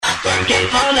Work it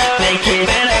harder, make it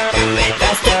better, do it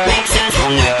faster, makes us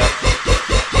stronger.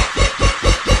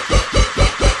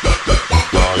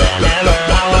 More than ever,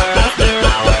 hour after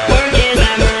hour, work is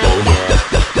never over.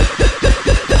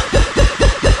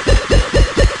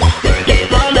 Work it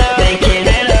harder, make it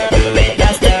better, do it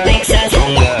faster, makes us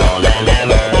stronger. More than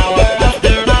ever, hour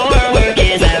after hour, work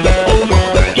is never over.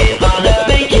 Work it harder,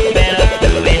 make it better,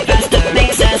 do it faster,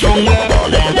 makes us stronger. More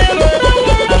than ever,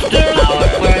 hour after hour,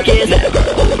 work is never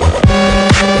over.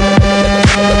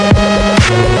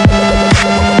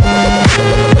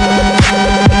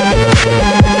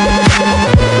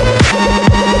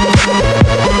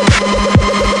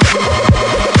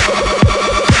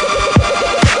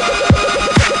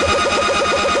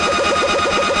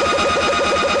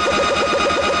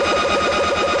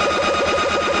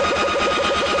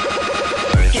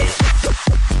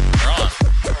 Ron,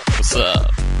 what's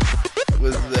up?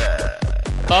 Was that?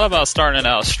 Thought about starting it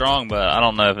out strong, but I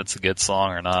don't know if it's a good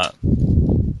song or not.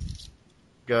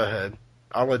 Go ahead.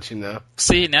 I'll let you know.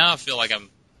 See, now I feel like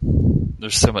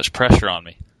there's so much pressure on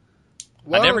me.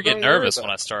 Well, I never get don't worry nervous about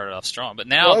when I it. started off strong, but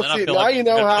now, Well, then I see, feel now like you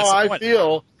know I'm how I disappointed.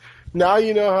 feel. Now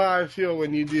you know how I feel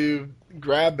when you do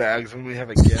grab bags when we have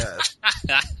a guest.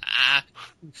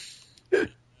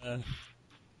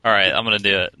 All right, I'm gonna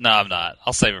do it. No, I'm not.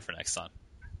 I'll save it for next time.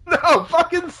 No,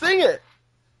 fucking sing it.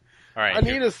 All right, I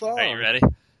need a song. Are you ready?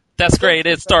 That's great.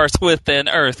 It starts with an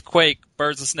earthquake,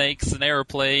 birds and snakes, an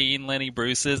airplane. Lenny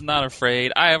Bruce is not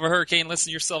afraid. I have a hurricane. Listen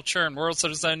to yourself churn. World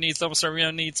such as own needs. Double serve your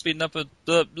own needs. Speeding up a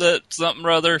something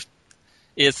or other.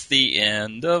 It's the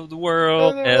end of the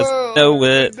world as know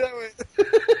it.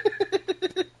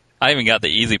 I even got the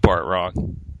easy part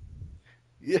wrong.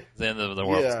 Yeah. The end of the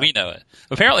world. Yeah. We know it.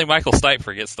 Apparently, Michael Stipe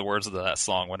forgets the words of that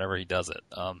song whenever he does it.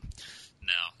 Now,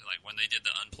 like when they did the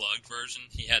unplugged version,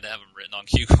 he had to have them written on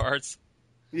cue cards.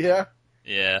 Yeah.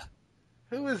 Yeah.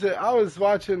 Who is it? I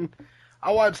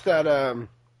watched that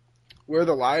Where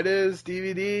the Light Is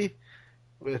DVD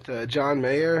with John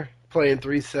Mayer playing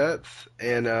 3 sets,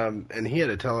 and he had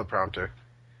a teleprompter.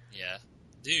 Yeah.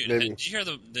 Dude, Maybe. did you hear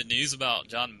the news about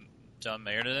John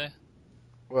Mayer today?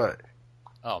 What?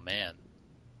 Oh, man.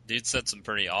 Dude said some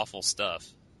pretty awful stuff.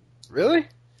 Really?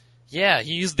 Yeah,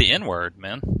 he used the N-word,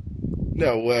 man.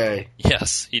 No way.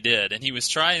 Yes, he did. And he was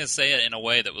trying to say it in a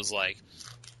way that was like,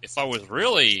 if I was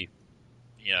really,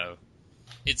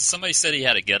 somebody said he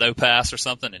had a ghetto pass or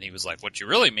something, and he was like, what you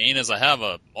really mean is I have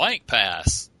a blank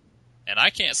pass. And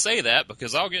I can't say that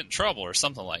because I'll get in trouble or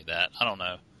something like that. I don't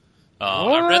know.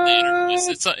 I read the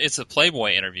interview. It's a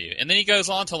Playboy interview. And then he goes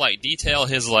on to like detail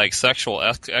his like sexual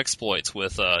exploits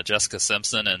with Jessica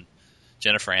Simpson and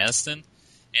Jennifer Aniston.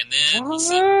 And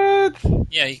then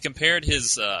he compared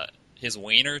his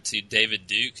wiener to David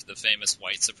Duke, the famous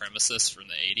white supremacist from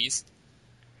the 80s.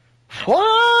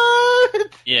 What?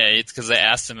 Yeah, it's because they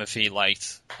asked him if he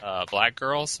liked black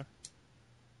girls,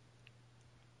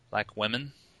 black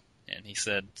women, and he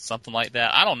said something like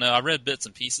that. I don't know. I read bits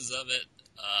and pieces of it.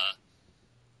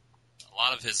 A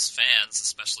lot of his fans,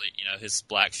 especially his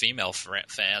black female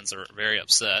fans, are very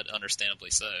upset, understandably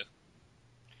so.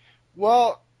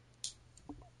 Well,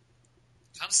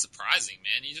 Kind of surprising,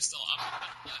 man. You just don't.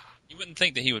 You wouldn't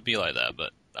think that he would be like that,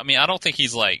 but I mean, I don't think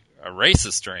he's like a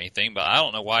racist or anything. But I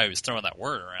don't know why he was throwing that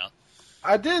word around.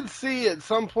 I did see at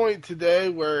some point today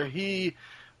where he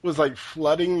was like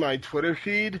flooding my Twitter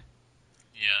feed.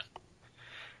 Yeah.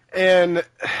 And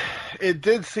it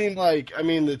did seem like, I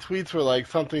mean, the tweets were like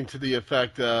something to the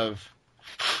effect of,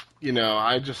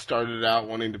 I just started out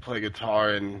wanting to play guitar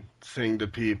and sing to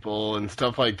people and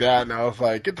stuff like that. And I was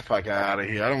like, get the fuck out of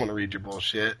here. I don't want to read your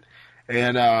bullshit.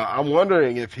 And I'm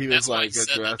wondering if he was like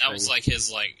addressing. That was like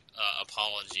his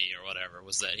apology or whatever,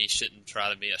 was that he shouldn't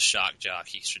try to be a shock jock.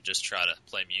 He should just try to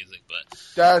play music. But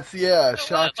that's, what?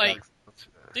 shock. Like,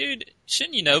 dude,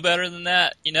 shouldn't you know better than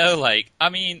that? I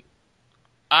mean,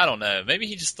 I don't know. Maybe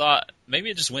he just thought, maybe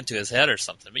it just went to his head or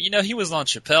something. But he was on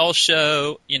Chappelle's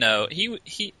show.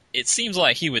 He it seems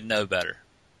like he would know better.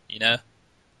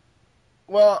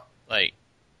 Well, like,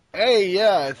 A,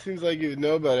 yeah, it seems like he would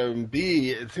know better. And B,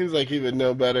 it seems like he would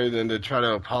know better than to try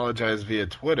to apologize via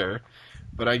Twitter.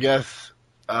 But I guess,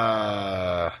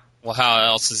 well, how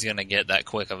else is he going to get that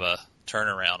quick of a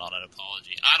turnaround on an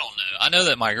apology? I don't know. I know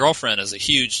that my girlfriend is a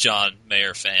huge John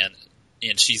Mayer fan,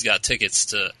 and she's got tickets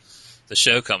to the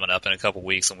show coming up in a couple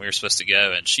weeks, and we were supposed to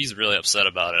go, and she's really upset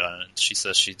about it, and she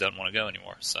says she doesn't want to go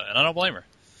anymore. So, and I don't blame her.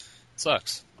 It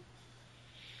sucks.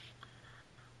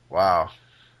 wow.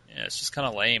 Yeah, it's just kind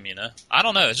of lame, I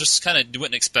don't know. It's just kind of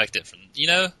wouldn't expect it from,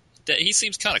 that he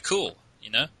seems kind of cool,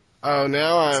 Oh,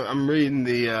 now I'm reading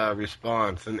the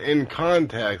response, and in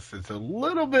context, it's a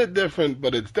little bit different,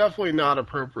 but it's definitely not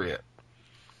appropriate.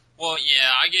 Well, yeah,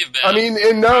 I give Beto. I mean,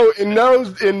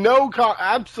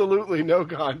 absolutely no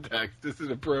context. This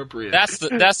is appropriate. That's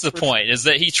the point, is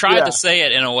that he tried Yeah. to say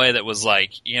it in a way that was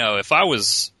like, if I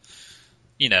was,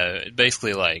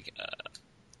 basically like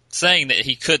saying that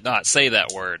he could not say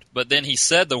that word, but then he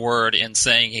said the word in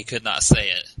saying he could not say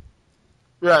it.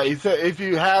 Right. He said if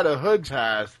you had a hood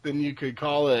pass, then you could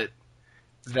call it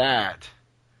that.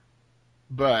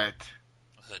 But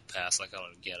Hood pass, like I call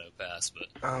it a ghetto pass, but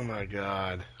oh my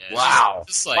god! yeah, it's Wow!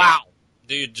 just like, Wow!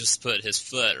 dude just put his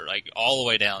foot like all the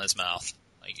way down his mouth,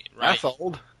 like right. That's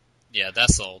old. Yeah,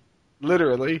 that's old.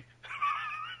 Literally.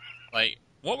 Like,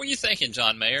 what were you thinking,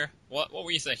 John Mayer? What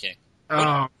were you thinking?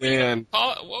 Oh man!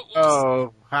 What was,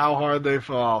 Oh, how hard they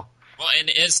fall. well, and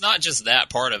it's not just that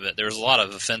part of it. There's a lot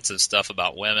of offensive stuff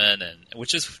about women, and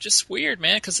which is just weird,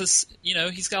 man. Because it's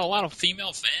he's got a lot of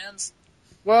female fans.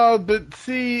 Well, but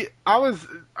see,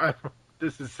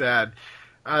 this is sad.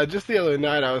 Just the other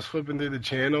night, I was flipping through the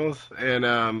channels, and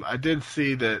I did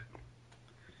see that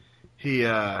he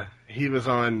was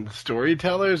on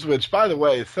Storytellers, which, by the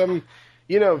way, it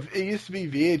used to be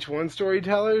VH1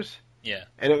 Storytellers, Yeah,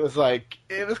 and it was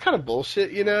kind of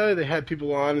bullshit, They had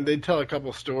people on, and they'd tell a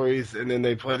couple stories, and then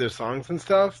they'd play their songs and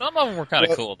stuff. some of them were kind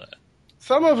of cool though.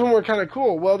 Some of them were kind of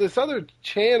cool. Well, this other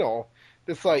channel,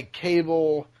 this like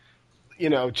cable,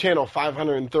 channel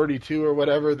 532 or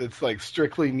whatever, that's like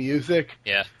strictly music.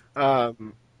 Yeah,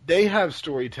 They have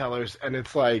Storytellers, and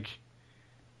it's like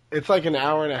an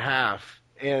hour and a half,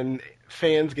 and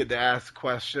fans get to ask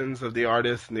questions of the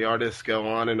artists, and the artists go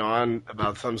on and on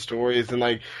about some stories, and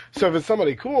so if it's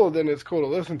somebody cool, then it's cool to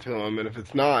listen to them, and if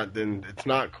it's not, then it's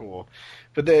not cool.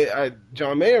 But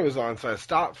John Mayer was on, so I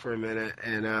stopped for a minute,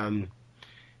 and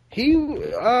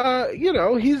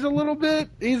he's a little bit,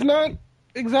 he's not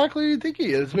exactly who you think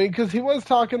he is. I mean, because he was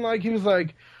talking he was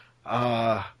like,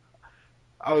 I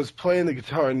was playing the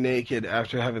guitar naked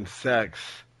after having sex,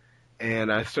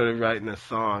 and I started writing a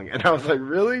song. And I was like,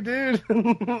 really, dude?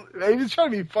 He was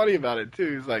trying to be funny about it,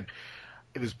 too. He's like,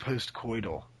 it was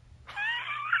post-coital.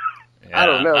 yeah I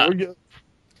don't know.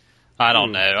 I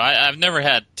don't know. I've never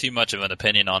had too much of an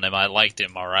opinion on him. I liked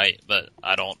him, all right, but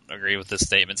I don't agree with his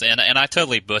statements. And I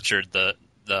totally butchered the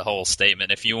whole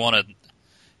statement. If you want to,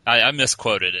 I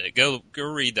misquoted it. Go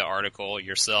read the article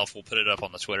yourself. We'll put it up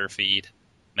on the Twitter feed.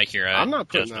 Make your own. I'm not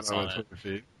putting judgments that on on the it. Twitter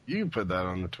feed. You can put that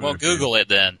on the Twitter Well, feed. Google it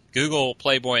then. Google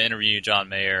Playboy interview John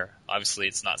Mayer. Obviously,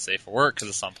 it's not safe for work because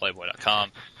it's on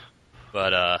Playboy.com.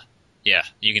 But yeah,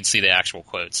 you can see the actual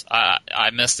quotes. I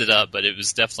messed it up, but it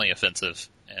was definitely offensive,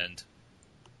 and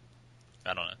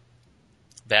I don't know,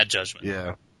 bad judgment.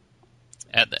 Yeah.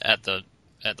 At the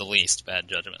least, bad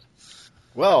judgment.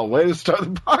 Well, way to start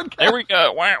the podcast. There we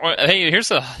go. Hey, here's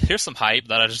some hype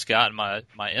that I just got in my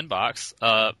inbox.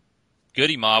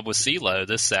 Goody Mob with CeeLo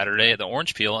this Saturday at the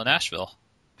Orange Peel in Asheville.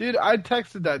 Dude, I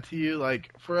texted that to you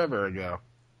forever ago.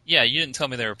 Yeah, you didn't tell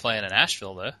me they were playing in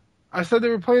Asheville though. I said they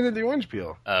were playing at the Orange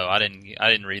Peel. Oh, I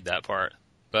didn't read that part.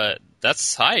 But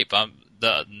that's hype.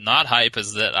 The not hype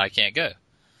is that I can't go.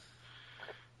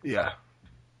 Yeah.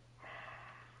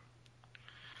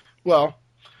 Well,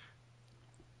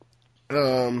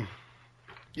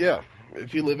 yeah.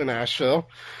 If you live in Asheville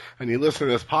and you listen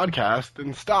to this podcast,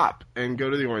 then stop and go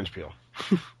to the Orange Peel.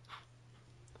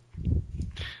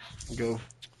 Go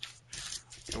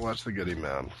watch the Goody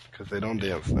Mob, because they don't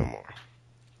dance no more.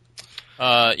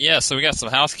 Yeah, so we got some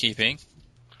housekeeping.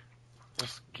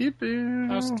 Housekeeping.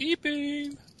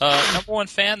 Number one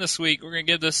fan this week. We're gonna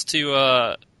give this to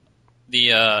our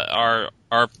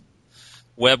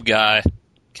web guy,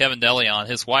 Kevin DeLeon.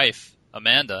 His wife,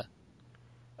 Amanda.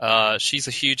 She's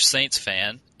a huge Saints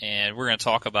fan, and we're gonna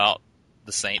talk about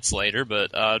the Saints later.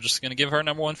 But just gonna give her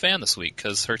number one fan this week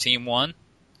because her team won,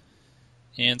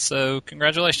 and so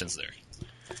congratulations there.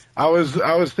 I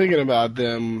was thinking about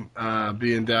them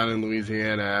being down in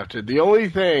Louisiana after. The only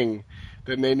thing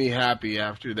that made me happy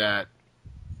after that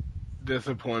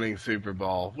disappointing Super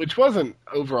Bowl, which wasn't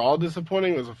overall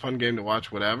disappointing, it was a fun game to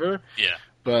watch, whatever. Yeah.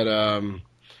 But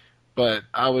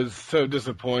I was so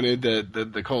disappointed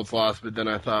that the Colts lost. But then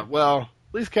I thought, well, at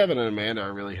least Kevin and Amanda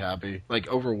are really happy,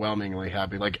 overwhelmingly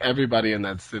happy. Everybody in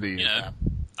that city is happy.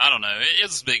 I don't know.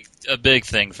 It's a big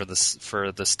thing for the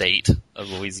state of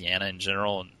Louisiana in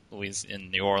general, and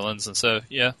in New Orleans, and so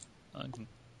yeah,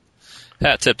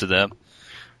 hat tip to them.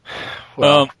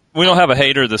 Well, we don't have a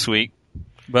hater this week,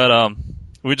 but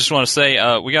we just want to say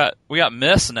we got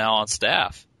Miss now on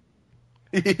staff.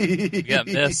 We got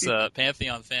Miss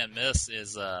Pantheon fan. Miss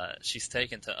is she's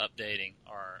taken to updating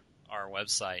our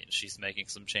website. She's making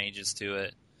some changes to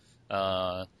it.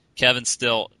 Kevin's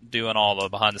still doing all the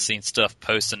behind the scenes stuff,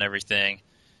 posting everything,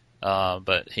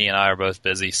 but he and I are both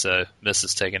busy, so Miss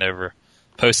is taking over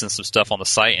posting some stuff on the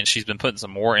site, and she's been putting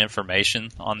some more information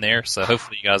on there, so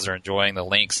hopefully you guys are enjoying the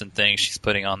links and things she's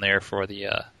putting on there for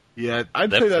the Yeah,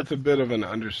 I'd say that's a bit of an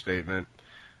understatement.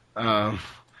 What?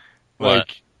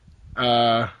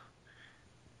 Like,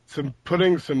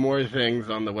 putting some more things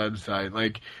on the website.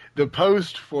 Like, the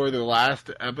post for the last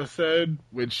episode,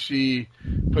 which she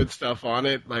put stuff on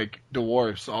it, like,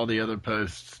 dwarfs all the other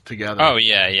posts together. Oh,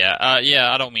 yeah.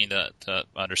 I don't mean to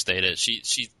understate it.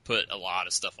 She put a lot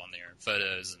of stuff on there, and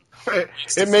photos. And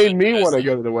It made me want to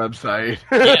go to the website.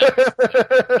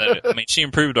 So, I mean, she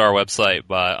improved our website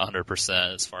by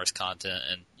 100% as far as content,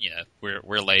 and,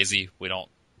 we're lazy. We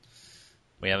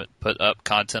haven't put up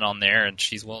content on there, and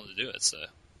she's willing to do it, so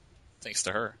thanks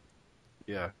to her.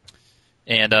 Yeah.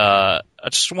 And I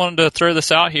just wanted to throw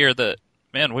this out here that,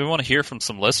 man, we want to hear from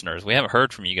some listeners. We haven't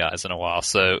heard from you guys in a while,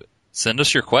 so send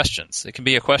us your questions. It can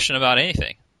be a question about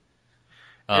anything.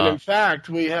 And in fact,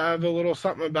 we have a little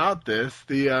something about this.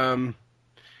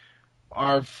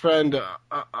 Our friend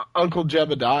Uncle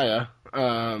Jebediah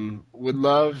would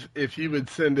love if you would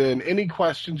send in any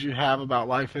questions you have about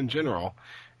life in general.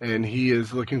 And he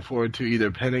is looking forward to either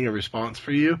penning a response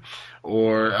for you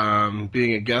or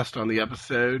being a guest on the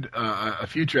episode, a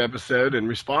future episode, and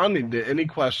responding to any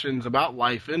questions about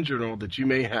life in general that you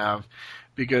may have.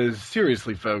 Because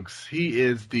seriously, folks, he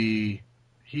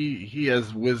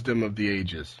has wisdom of the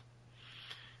ages.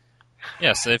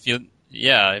 Yeah, so if you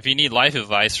need life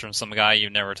advice from some guy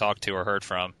you've never talked to or heard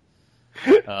from,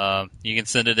 you can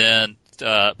send it in.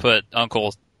 Put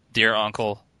dear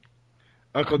Uncle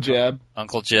Jeb,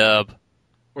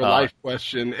 or life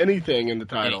question, anything in the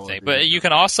title. Anything. But you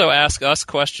can also ask us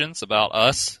questions about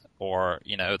us or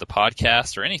the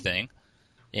podcast or anything.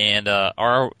 And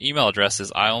our email address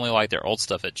is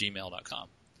ionlyliketheir.oldstuff@gmail.com.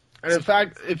 And in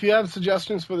fact, if you have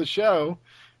suggestions for the show,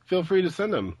 feel free to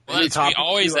send them. Well, we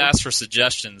always ask for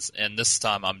suggestions, and this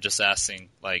time I'm just asking,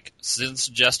 send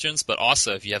suggestions, but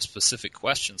also if you have specific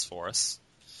questions for us,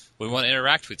 we want to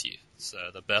interact with you. So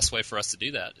the best way for us to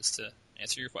do that is to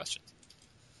answer your questions.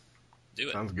 Do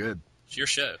it. Sounds good. It's your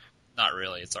show. Not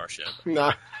really. It's our show.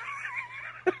 Nah.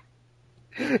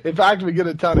 In fact, we get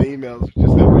a ton of emails. We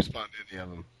just don't respond to any of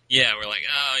them. Yeah, we're like,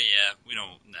 oh, yeah, we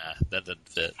don't, that doesn't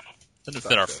fit. Doesn't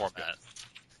fit our format.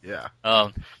 Yeah.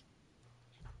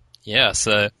 Yeah,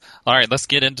 so, all right, let's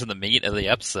get into the meat of the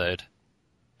episode.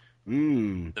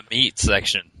 The meat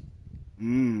section.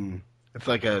 It's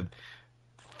like a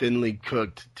thinly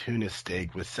cooked tuna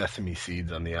steak with sesame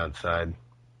seeds on the outside.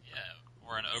 Yeah,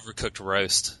 or an overcooked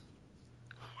roast.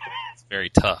 It's very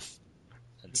tough.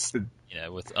 It's,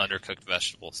 with undercooked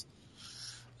vegetables.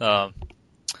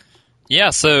 Yeah,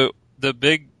 so the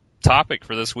big topic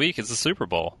for this week is the Super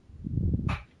Bowl.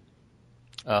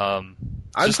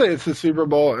 I'd say it's the Super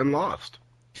Bowl and Lost.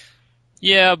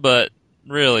 Yeah, but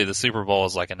really the Super Bowl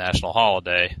is like a national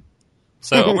holiday.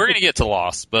 So we're going to get to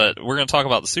Lost, but we're going to talk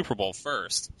about the Super Bowl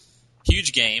first.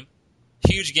 Huge game.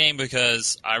 Huge game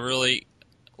because I really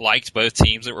liked both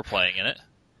teams that were playing in it.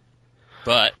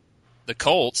 But the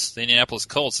Colts, the Indianapolis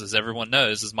Colts, as everyone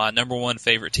knows, is my number one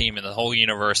favorite team in the whole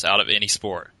universe out of any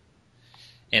sport.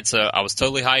 And so I was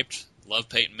totally hyped. Loved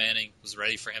Peyton Manning. Was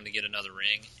ready for him to get another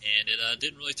ring. And it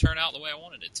didn't really turn out the way I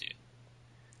wanted it to.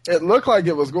 It looked like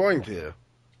it was going to.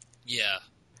 Yeah.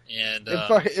 And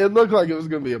it looked like it was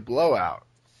going to be a blowout.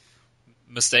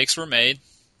 Mistakes were made.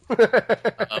 You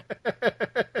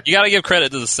got to give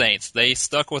credit to the Saints. They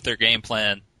stuck with their game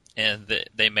plan, and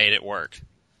they made it work.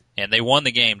 And they won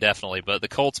the game, definitely, but the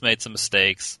Colts made some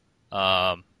mistakes.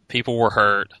 People were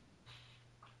hurt.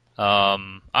 I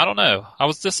don't know. I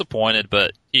was disappointed,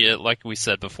 but yeah, like we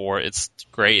said before, it's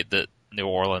great that New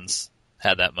Orleans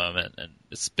had that moment, and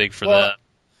it's big for them.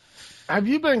 Have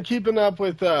you been keeping up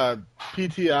with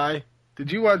PTI?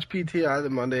 Did you watch PTI the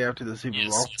Monday after the Super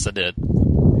Bowl? Yes, I did.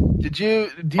 Do you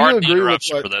Pardon agree with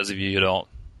for those of you who don't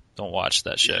watch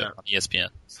that show on ESPN?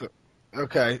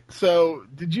 So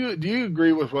do you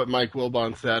agree with what Mike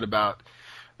Wilbon said about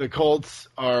the Colts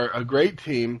are a great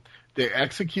team? They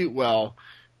execute well,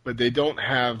 but they don't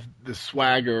have the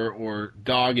swagger or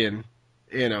dogging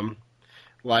in them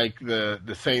like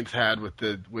the Saints had with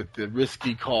the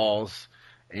risky calls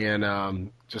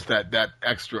and just that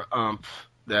extra umph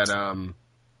that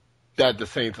the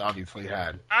Saints obviously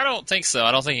had. I don't think so.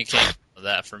 I don't think it came to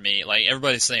that for me. Like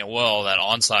everybody's saying, well, that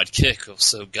onside kick was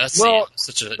so gutsy. Well,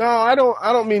 no,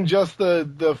 I don't mean just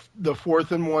the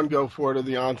 4th and 1 go for it or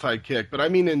the onside kick, but I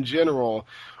mean in general,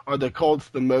 are the Colts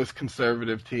the most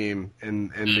conservative team in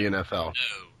the NFL? No,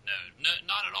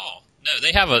 not at all. No,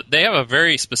 they have a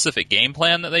very specific game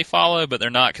plan that they follow, but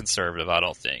they're not conservative, I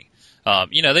don't think.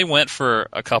 They went for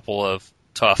a couple of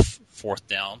tough fourth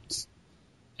downs,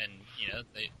 and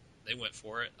they went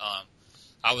for it.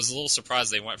 I was a little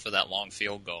surprised they went for that long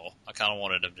field goal. I kind of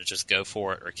wanted them to just go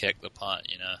for it or kick the punt,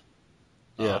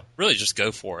 Yeah. really just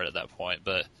go for it at that point.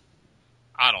 But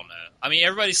I don't know. I mean,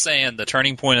 everybody's saying the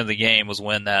turning point of the game was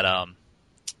when that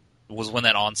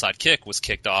onside kick was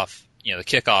kicked off. The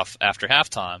kickoff after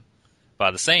halftime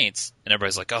by the Saints, and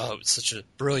everybody's like, "Oh, it's such a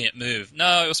brilliant move."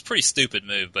 No, it was a pretty stupid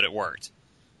move, but it worked.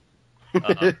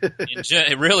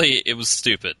 It was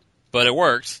stupid, but it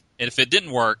worked. And if it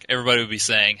didn't work, everybody would be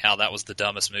saying how that was the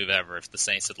dumbest move ever if the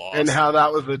Saints had lost. And how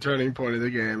that was the turning point of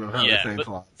the game of how the Saints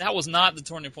lost. That was not the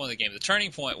turning point of the game. The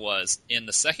turning point was in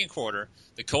the second quarter,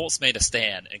 the Colts made a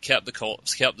stand and kept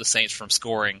the Saints from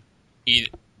scoring.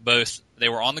 Both they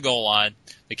were on the goal line.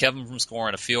 They kept them from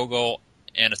scoring a field goal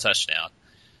and a touchdown.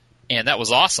 And that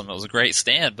was awesome. It was a great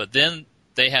stand. But then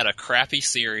they had a crappy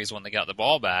series when they got the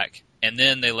ball back, and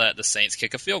then they let the Saints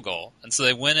kick a field goal. And so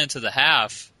they went into the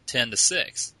half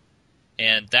 10-6.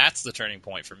 And that's the turning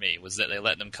point for me, was that they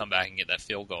let them come back and get that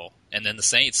field goal. And then the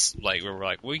Saints were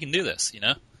like, we can do this,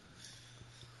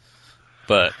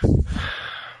 But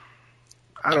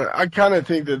I kind of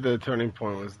think that the turning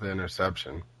point was the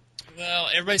interception. Well,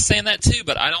 everybody's saying that too,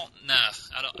 but I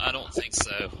don't think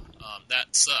so.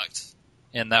 That sucked,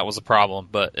 and that was a problem.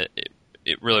 But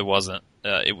it really wasn't.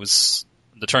 It was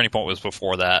the turning point was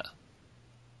before that.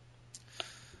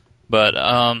 But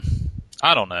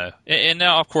I don't know. And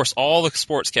now, of course, all the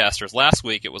sportscasters, last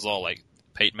week it was all like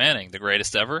Peyton Manning, the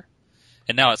greatest ever.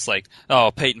 And now it's like,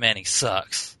 oh, Peyton Manning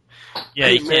sucks. Yeah,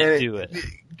 you can't do it.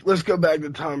 Let's go back to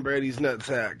Tom Brady's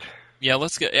nutsack. Yeah,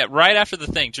 let's get right after the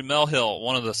thing. Jamel Hill,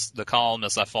 one of the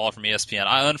columnists I follow from ESPN,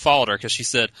 I unfollowed her because she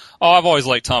said, "Oh, I've always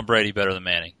liked Tom Brady better than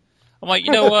Manning." I'm like,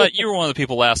 you know what? You were one of the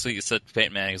people last week that said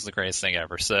Peyton Manning is the greatest thing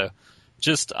ever. So,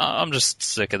 I'm just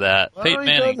sick of that. Well, Peyton he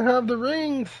Manning doesn't have the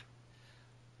rings.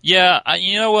 Yeah,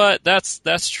 you know what?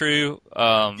 That's true.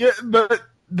 Yeah, but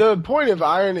the point of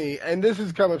irony, and this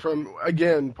is coming from,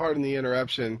 again, pardon the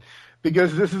interruption,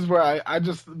 because this is where I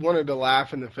just wanted to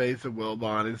laugh in the face of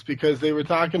Wilbon. It's because they were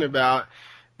talking about,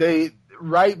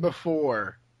 right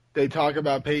before they talk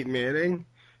about Peyton Manning,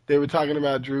 they were talking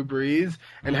about Drew Brees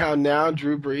and how now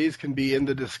Drew Brees can be in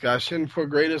the discussion for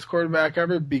greatest quarterback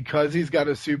ever because he's got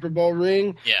a Super Bowl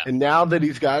ring. Yeah. And now that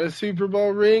he's got a Super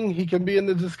Bowl ring, he can be in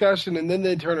the discussion. And then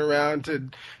they turn around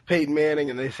to Peyton Manning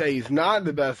and they say he's not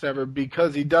the best ever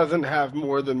because he doesn't have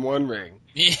more than one ring.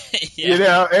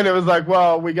 Yeah. And it was like,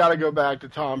 well, we got to go back to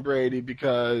Tom Brady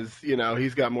because,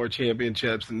 he's got more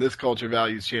championships and this culture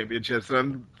values championships.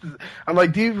 And I'm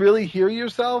like, do you really hear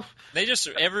yourself? Every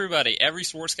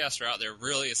sportscaster out there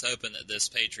really is hoping that this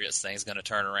Patriots thing is going to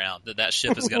turn around, that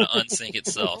ship is going to unsink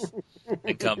itself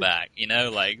and come back.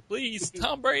 Please,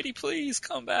 Tom Brady, please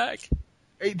come back.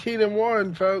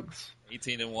 18-1, folks.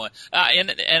 18-1,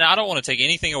 and I don't want to take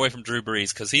anything away from Drew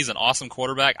Brees because he's an awesome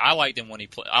quarterback. I liked him when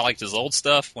I liked his old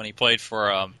stuff when he played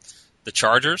for the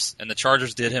Chargers, and the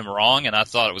Chargers did him wrong, and I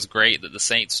thought it was great that the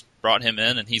Saints brought him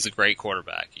in, and he's a great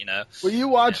quarterback. Were you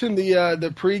watching the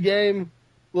pregame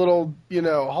little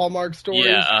Hallmark stories?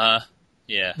 Yeah.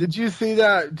 Yeah. Did you see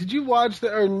that? Did you watch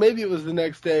that? Or maybe it was the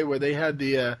next day where they had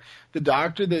the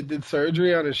doctor that did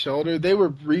surgery on his shoulder. They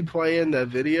were replaying the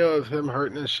video of him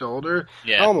hurting his shoulder.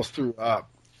 Yeah. I almost threw up.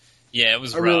 Yeah, it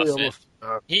was rough. Really almost threw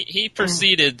up. He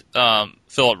preceded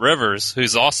Phillip Rivers,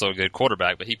 who's also a good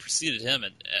quarterback, but he preceded him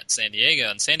at San Diego,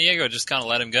 and San Diego just kind of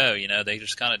let him go. They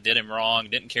just kind of did him wrong,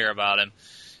 didn't care about him.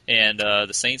 And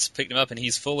the Saints picked him up, and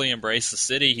he's fully embraced the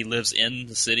city. He lives in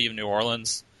the city of New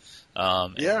Orleans.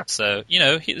 Yeah. So,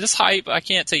 this hype, I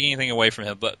can't take anything away from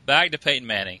him. But back to Peyton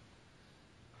Manning.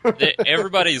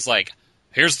 Everybody's like,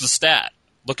 here's the stat.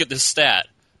 Look at this stat.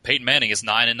 Peyton Manning is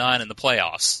 9-9 in the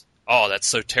playoffs. Oh, that's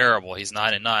so terrible. He's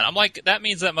 9-9. I'm like, that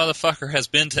means that motherfucker has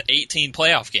been to 18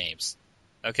 playoff games.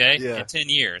 Okay? Yeah. In 10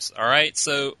 years. All right?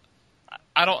 So,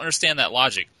 I don't understand that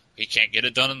logic. He can't get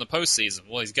it done in the postseason.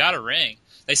 Well, he's got a ring.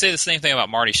 They say the same thing about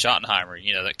Marty Schottenheimer,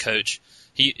 that coach.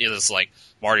 He is like,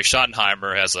 Marty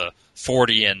Schottenheimer has a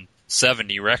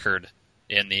 40-70 record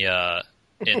in the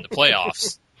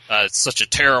playoffs. It's such a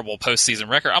terrible postseason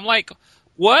record. I'm like,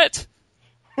 what?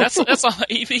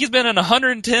 He's been in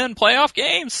 110 playoff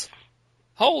games.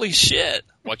 Holy shit!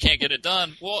 Well, I can't get it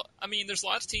done. Well, I mean, there's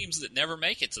lots of teams that never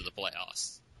make it to the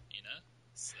playoffs.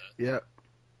 So, Yeah.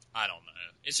 I don't know.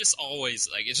 It's just always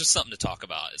it's just something to talk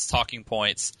about. It's talking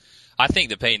points. I think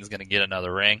that Peyton's going to get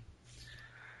another ring.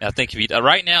 I think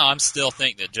right now, I'm still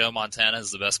think that Joe Montana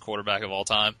is the best quarterback of all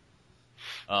time,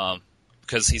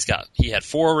 because he had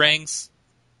 4 rings,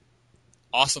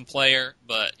 awesome player,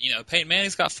 but Peyton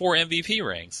Manning's got 4 MVP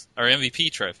rings or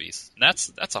MVP trophies, and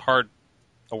that's a hard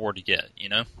award to get,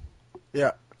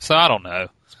 Yeah. So I don't know.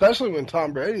 Especially when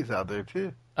Tom Brady's out there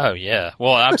too. Oh yeah.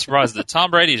 Well, I'm surprised that Tom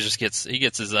Brady just gets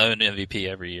his own MVP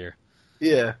every year.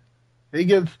 Yeah. He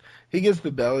gets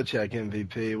the Belichick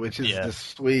MVP, which is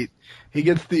just sweet. He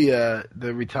gets the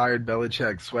retired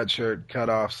Belichick sweatshirt cut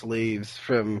off sleeves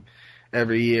from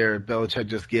every year. Belichick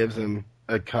just gives him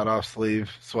a cut off sleeve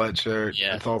sweatshirt.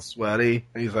 Yeah. It's all sweaty.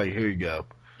 And he's like, "Here you go.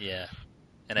 Yeah.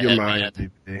 And a You're my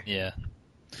headband. MVP." Yeah.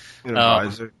 And a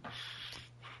visor.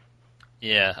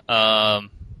 Yeah.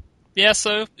 Yeah,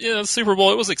 so the Super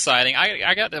Bowl, it was exciting.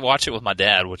 I got to watch it with my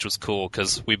dad, which was cool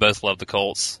because we both love the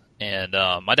Colts, and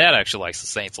my dad actually likes the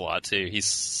Saints a lot too. He's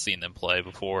seen them play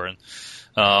before, and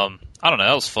I don't know,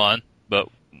 it was fun, but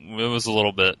it was a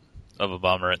little bit of a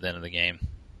bummer at the end of the game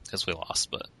because we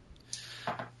lost. But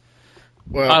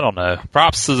Well, I don't know.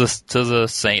 Props to the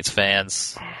Saints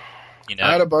fans.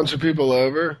 I had a bunch of people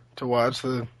over to watch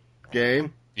the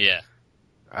game. Yeah.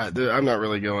 I'm not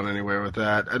really going anywhere with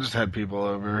that. I just had people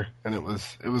over, and it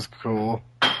was cool.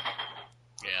 Yeah,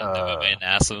 Noah made an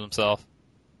ass of himself.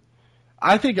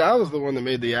 I think I was the one that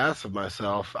made the ass of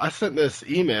myself. I sent this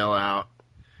email out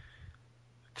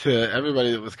to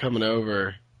everybody that was coming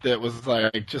over that was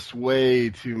like just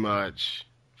way too much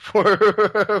for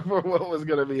what was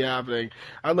going to be happening.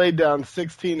 I laid down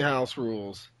 16 house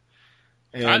rules.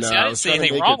 And, I didn't see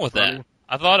anything wrong with that.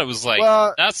 I thought it was like,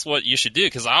 that's what you should do,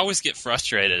 because I always get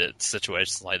frustrated at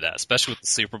situations like that, especially with the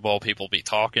Super Bowl, people be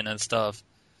talking and stuff.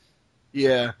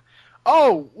 Yeah.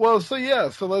 Oh, well, so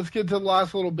let's get to the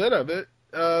last little bit of it,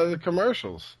 the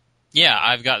commercials. Yeah,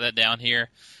 I've got that down here.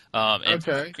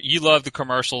 Okay. You love the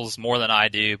commercials more than I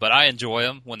do, but I enjoy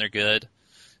them when they're good.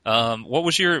 What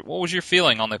was your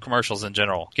feeling on the commercials in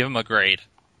general? Give them a grade.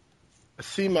 A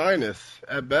C-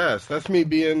 at best. That's me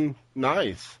being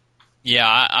nice.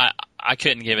 Yeah, I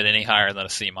couldn't give it any higher than a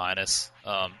C-.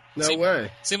 No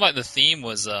way. Seemed like the theme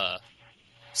was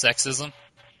sexism.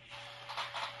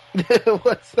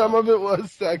 Some of it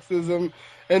was sexism,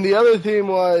 and the other theme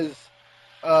was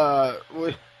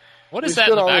what is that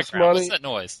in the background? What's that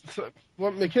noise?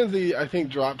 Well, Mackenzie, I think,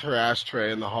 dropped her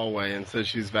ashtray in the hallway and says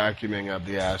she's vacuuming up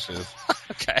the ashes.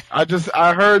 Okay.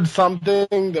 I heard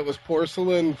something that was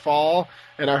porcelain fall,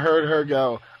 and I heard her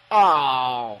go,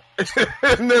 "Oh!"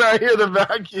 and then I hear the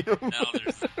vacuum. Now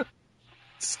there's a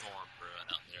storm brewing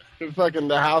out there.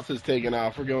 The house is taking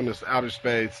off. We're going to outer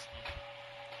space.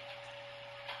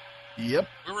 Yep.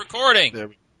 We're recording. There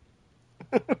we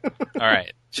All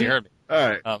right. She heard me. All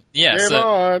right. Yeah. Game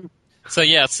on. So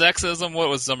yeah, sexism. What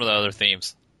was some of the other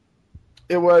themes?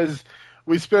 It was,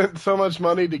 we spent so much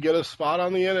money to get a spot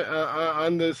on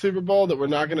the Super Bowl that we're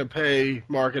not going to pay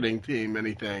marketing team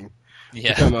anything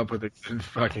to come up with a good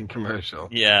fucking commercial.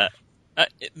 Yeah.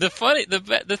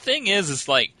 The thing is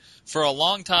like, for a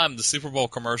long time the Super Bowl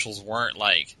commercials weren't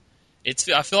like,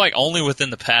 I feel like only within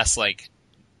the past like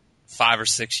 5 or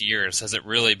 6 years has it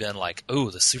really been like, oh,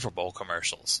 the Super Bowl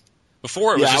commercials.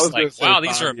 Before it was just like, wow,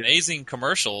 these are amazing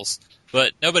commercials,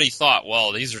 but nobody thought,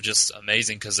 well, these are just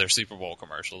amazing because they're Super Bowl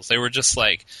commercials. They were just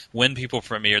like when people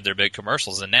premiered their big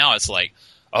commercials, and now it's like,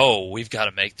 oh, we've got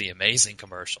to make the amazing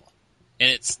commercial, and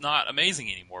it's not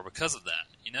amazing anymore because of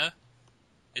that.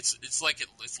 It's like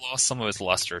it's lost some of its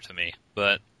luster to me.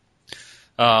 But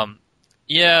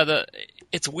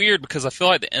it's weird because I feel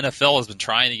like the NFL has been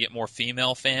trying to get more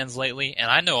female fans lately,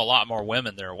 and I know a lot more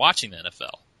women that are watching the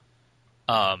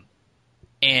NFL.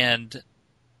 And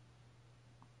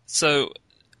so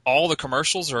all the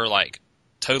commercials are like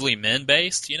totally men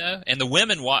based, and the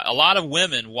women, a lot of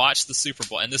women watch the Super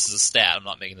Bowl, and this is a stat, I'm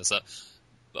not making this up,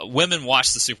 but women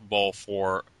watch the Super Bowl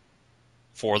for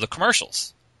the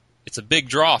commercials. It's a big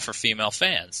draw for female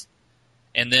fans.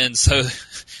 And then so,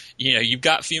 you've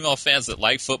got female fans that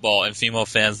like football and female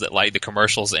fans that like the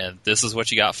commercials, and this is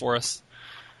what you got for us?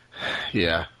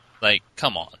 Yeah. Like,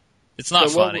 come on. It's not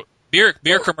funny. Beer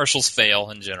commercials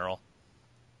fail in general.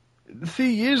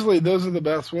 See, usually those are the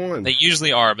best ones. They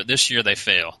usually are, but this year they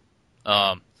fail.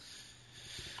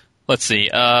 Let's see.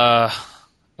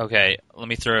 Okay, let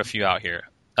me throw a few out here.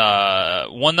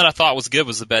 One that I thought was good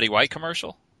was the Betty White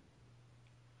commercial.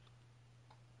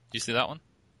 Did you see that one?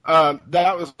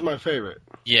 That was my favorite.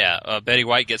 Yeah, Betty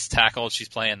White gets tackled. She's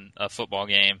playing a football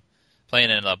game, playing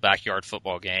in a backyard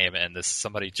football game, and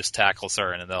somebody just tackles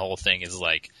her, and the whole thing is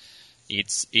like, eat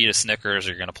a Snickers, or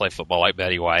you're going to play football like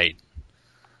Betty White.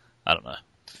 I don't know.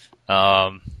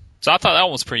 So I thought that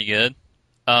one was pretty good.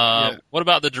 What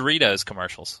about the Doritos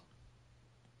commercials?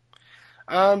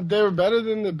 They were better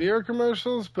than the beer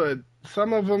commercials, but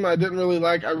some of them I didn't really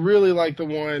like. I really like the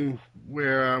one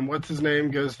where what's his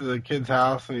name goes to the kid's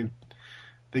house and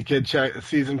the kid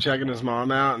sees him checking his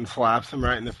mom out and slaps him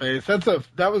right in the face.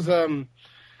 That was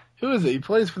who is it? He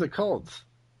plays for the Colts.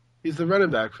 He's the running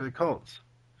back for the Colts.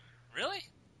 Really?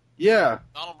 Yeah.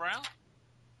 Donald Brown?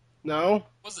 No.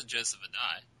 Wasn't Joseph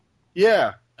Adai?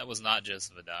 Yeah. That was not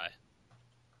Joseph Adai.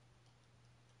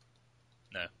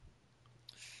 No.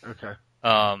 Okay.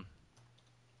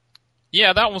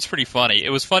 Yeah, that one was pretty funny. It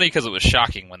was funny because it was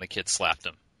shocking when the kid slapped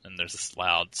him, and there's this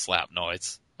loud slap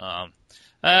noise. The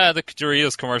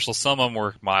Doritos commercials, some of them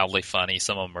were mildly funny,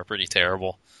 some of them were pretty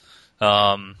terrible.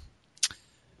 The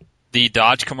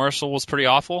Dodge commercial was pretty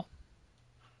awful,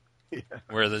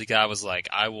 where the guy was like,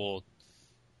 I will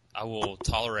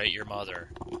tolerate your mother.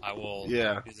 I will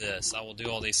do this. I will do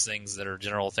all these things that are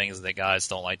general things that guys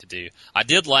don't like to do. I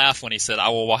did laugh when he said, I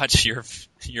will watch your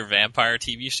vampire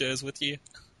TV shows with you.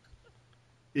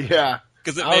 Yeah.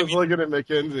 Because I was looking at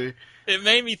Mackenzie. It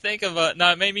made me think of it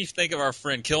made me think of our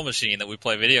friend Kill Machine that we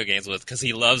play video games with because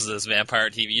he loves those vampire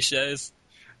TV shows.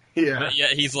 Yeah. But yeah,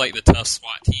 he's like the tough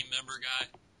SWAT team member guy.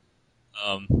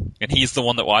 And he's the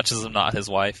one that watches them, not his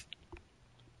wife.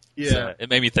 Yeah. So it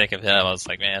made me think of him. I was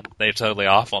like, man, they're totally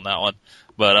off on that one.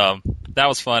 But that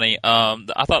was funny.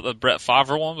 I thought the Brett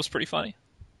Favre one was pretty funny.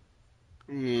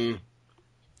 Mm.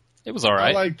 It was all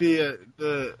right. I like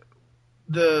the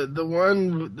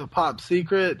one, the Pop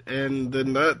Secret and the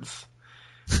Nuts.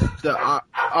 The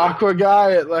Aqua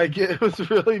guy, it was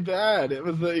really bad. He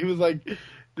was like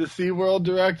the SeaWorld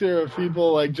director of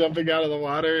people like jumping out of the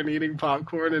water and eating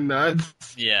popcorn and nuts.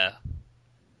 Yeah.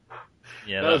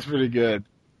 Yeah. That was pretty good.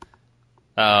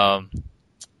 What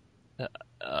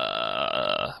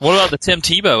about the Tim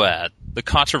Tebow ad? The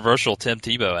controversial Tim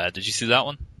Tebow ad. Did you see that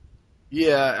one?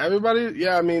 Yeah, everybody.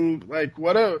 Yeah, I mean,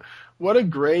 what a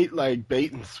great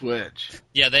bait and switch.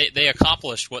 Yeah, they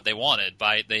accomplished what they wanted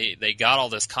by they got all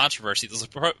this controversy. This was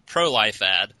a pro-life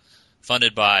ad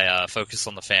funded by Focus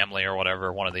on the Family or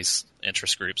whatever, one of these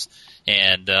interest groups,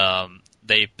 and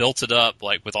they built it up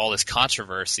with all this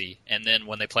controversy. And then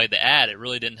when they played the ad, it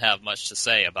really didn't have much to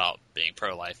say about being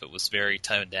pro-life. It was very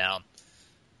toned down,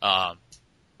 and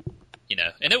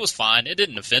it was fine. It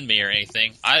didn't offend me or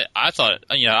anything. I thought,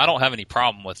 I don't have any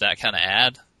problem with that kind of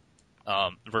ad.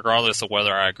 Regardless of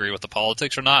whether I agree with the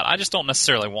politics or not, I just don't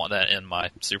necessarily want that in my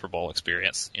Super Bowl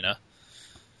experience,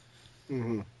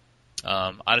 Mm-hmm.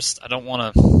 I don't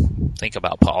want to think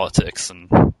about politics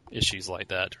and issues like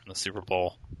that during the Super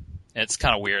Bowl. And it's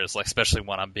kind of weird. It's especially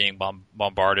when I'm being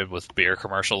bombarded with beer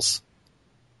commercials,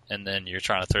 and then you're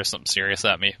trying to throw something serious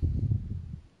at me.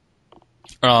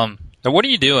 What are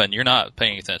you doing? You're not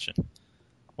paying attention.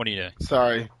 What are you doing?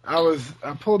 Sorry,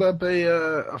 I pulled up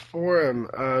a forum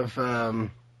of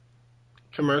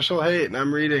commercial hate, and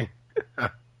I'm reading.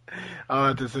 I'll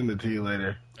have to send it to you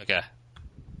later. Okay.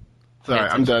 Sorry,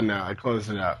 I'm done now. I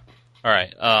closed it out. All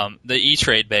right. The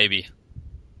E-Trade baby.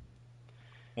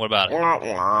 What about it? Wah,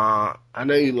 wah. I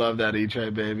know you love that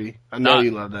E-Trade baby. I know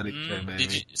you love that E-Trade baby.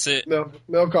 Did you see?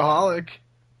 Milkaholic.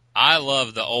 I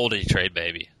love the old E-Trade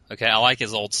baby. Okay, I like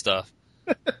his old stuff.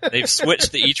 They've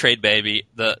switched the E-Trade baby.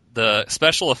 The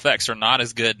special effects are not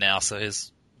as good now, so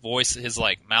his voice, his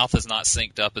mouth is not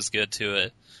synced up as good to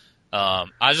it.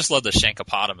 I just love the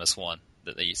Shankopotamus one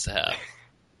that they used to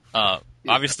have.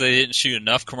 Obviously, they didn't shoot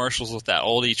enough commercials with that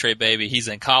old E-Trade baby. He's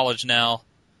in college now.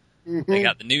 Mm-hmm. They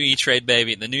got the new E-Trade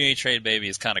baby. The new E-Trade baby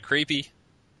is kind of creepy.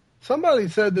 Somebody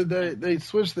said that they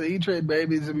switched the E-Trade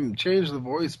babies and changed the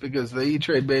voice because the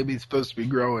E-Trade baby's supposed to be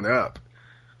growing up.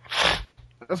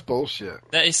 That's bullshit.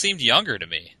 He seemed younger to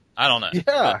me. I don't know.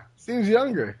 Yeah, seems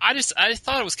younger. I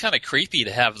thought it was kind of creepy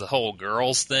to have the whole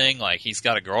girls thing. He's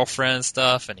got a girlfriend and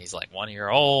stuff, and he's 1 year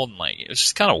old, and it was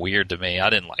just kind of weird to me. I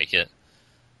didn't like it.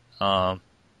 I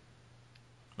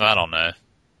don't know.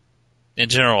 In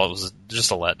general, it was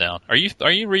just a letdown. Are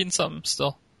you reading something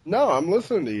still? No, I'm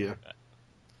listening to you. Okay.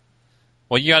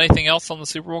 Well, you got anything else on the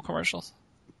Super Bowl commercials?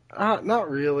 Not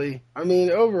really. I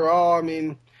mean, overall,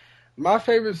 my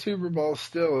favorite Super Bowl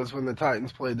still is when the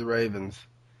Titans played the Ravens,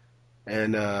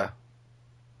 and I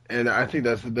think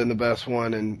that's been the best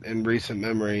one in recent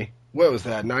memory. What was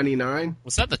that? 99?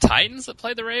 Was that the Titans that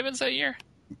played the Ravens that year?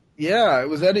 Yeah, it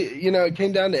was Eddie. It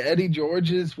came down to Eddie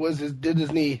George's. Did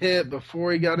his knee hit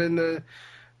before he got in the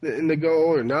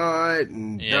goal or not?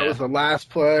 And that was the last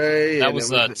play. That and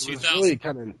was, it was 2001, really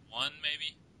kind of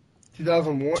maybe.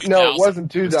 2001. No, it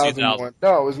wasn't 2001.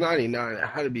 No, it was 99. It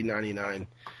had to be 99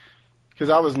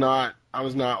 because I was not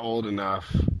old enough.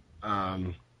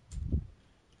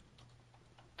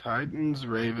 Titans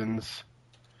Ravens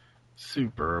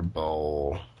Super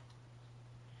Bowl.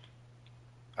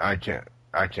 I can't.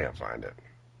 I can't find it.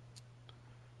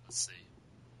 Let's see.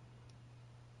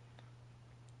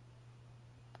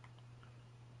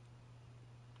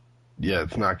 Yeah,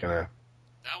 it's not gonna.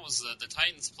 That was the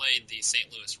Titans played the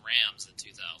St. Louis Rams in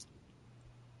 2000.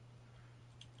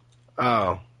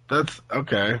 Oh, that's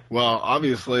okay. Well,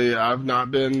 obviously, I've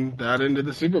not been that into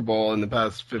the Super Bowl in the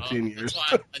past 15 years. That's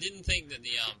why I didn't think that the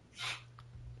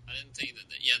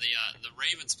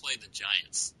Ravens played the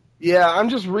Giants. Yeah, I'm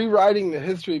just rewriting the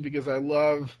history because I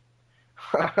love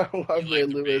like Ray the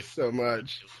Lewis Ravens. so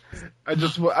much.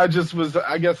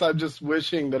 I guess I'm just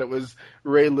wishing that it was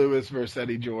Ray Lewis versus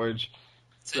Eddie George.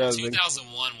 So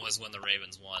 2001 was when the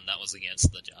Ravens won. That was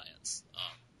against the Giants.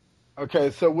 Okay,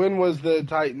 so when was the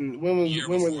Titan? When The was year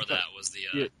when before was that was the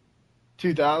Yeah.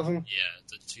 2000? yeah,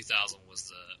 the 2000 was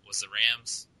the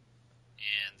Rams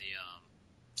and the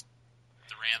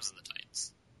Rams and the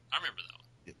Titans. I remember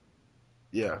that one.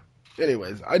 Yeah.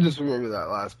 Anyways, I just remember that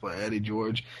last play, Eddie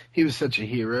George. He was such a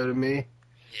hero to me.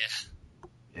 Yeah.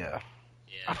 Yeah.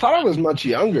 I thought I was much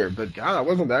younger, but God, I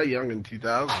wasn't that young in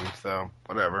 2000, so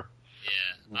whatever.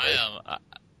 Yeah.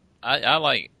 I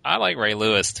like Ray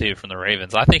Lewis too from the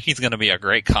Ravens. I think he's going to be a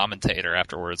great commentator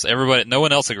afterwards. No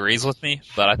one else agrees with me,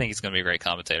 but I think he's going to be a great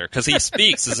commentator because he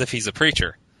speaks as if he's a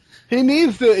preacher. He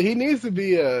needs to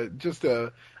be just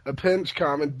a pinch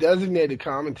designated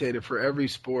commentator for every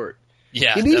sport.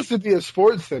 Yeah, He needs to be a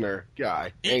Sports Center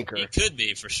guy, anchor. He could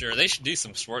be for sure. They should do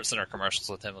some Sports Center commercials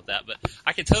with him with that. But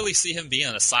I can totally see him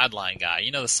being a sideline guy.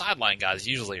 You know, the sideline guys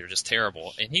usually are just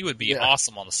terrible, and he would be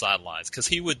awesome on the sidelines because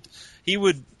he would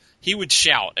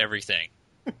shout everything.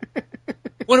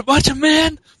 What a bunch of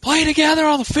men play together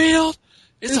on the field!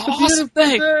 It's an awesome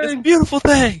thing. It's a beautiful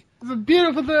thing. It's a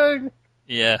beautiful thing.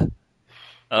 Yeah.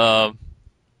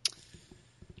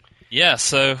 Yeah.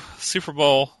 So Super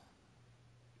Bowl.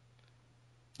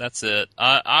 That's it.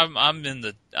 I'm in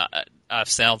the. I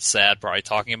sound sad probably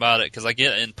talking about it because I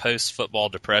get in post football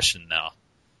depression now.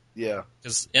 Yeah.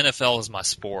 Because NFL is my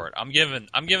sport. I'm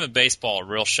giving baseball a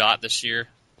real shot this year.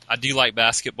 I do like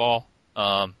basketball.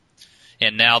 And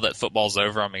now that football's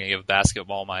over, I'm going to give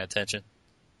basketball my attention.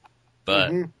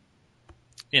 But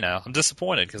you know, I'm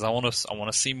disappointed because I want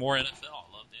to see more NFL.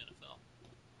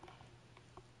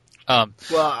 I love the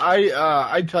NFL. Well,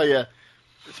 I tell you.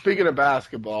 Speaking of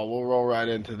basketball, we'll roll right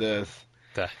into this.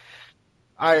 Okay.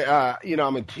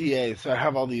 I'm a TA, so I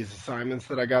have all these assignments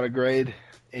that I got to grade.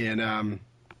 And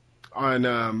on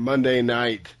Monday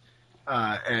night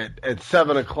at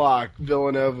 7:00,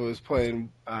 Villanova was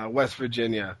playing West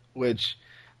Virginia, which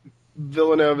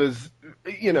Villanova's,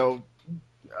 a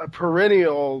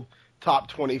perennial top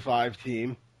 25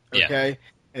 team. Okay. Yeah.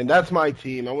 And that's my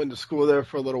team. I went to school there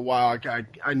for a little while.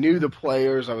 I knew the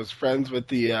players. I was friends with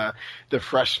the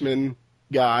freshman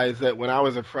guys that when I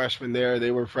was a freshman there,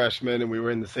 they were freshmen, and we were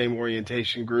in the same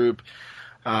orientation group.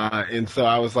 And so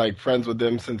I was like friends with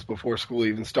them since before school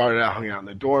even started. I hung out in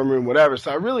the dorm room, whatever.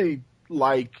 So I really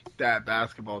like that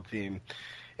basketball team.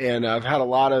 And I've had a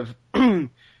lot of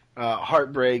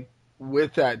heartbreak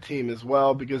with that team as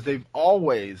well because they've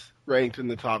always ranked in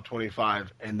the top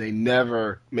 25 and they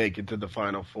never make it to the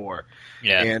Final Four.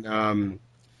 Yeah.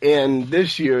 And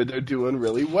this year they're doing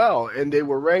really well. And they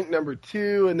were ranked number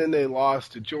 2 and then they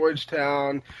lost to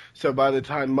Georgetown. So by the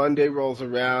time Monday rolls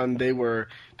around, they were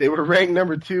ranked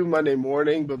number 2 Monday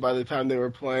morning, but by the time they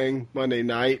were playing Monday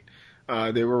night,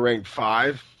 they were ranked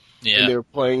 5. Yeah. And they were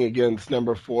playing against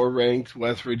number 4 ranked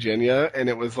West Virginia, and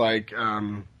it was like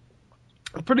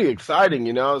pretty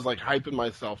exciting, I was like hyping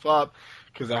myself up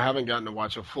because I haven't gotten to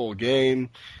watch a full game,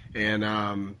 and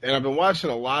I've been watching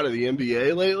a lot of the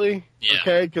NBA lately. Yeah.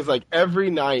 Okay, because like every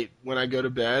night when I go to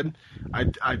bed,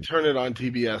 I turn it on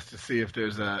TBS to see if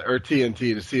there's or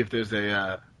TNT to see if there's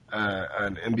an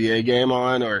NBA game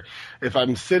on, or if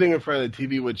I'm sitting in front of the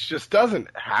TV, which just doesn't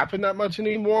happen that much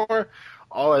anymore.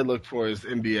 All I look for is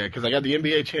NBA because I got the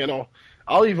NBA channel.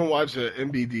 I'll even watch an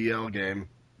NBDL game.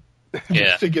 Yeah.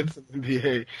 Just to get some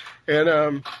NBA.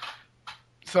 And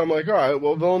so I'm like, all right,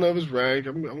 well, Villanova's ranked.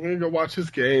 I'm going to go watch this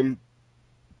game.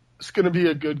 It's going to be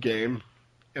a good game.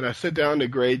 And I sit down to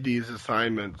grade these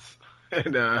assignments.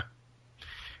 And I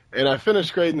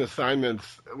finish grading the assignments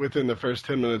within the first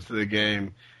 10 minutes of the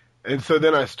game. And so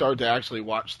then I start to actually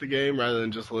watch the game rather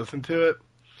than just listen to it.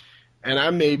 And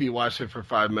I maybe watched it for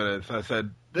 5 minutes. And I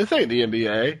said, this ain't the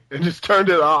NBA. And just turned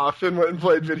it off and went and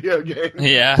played video games.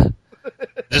 Yeah.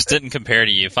 Just didn't compare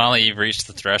to you. Finally, you've reached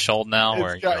the threshold now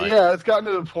where it's gotten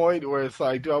to the point where it's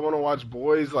like, do I want to watch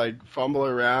boys like fumble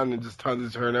around and just tons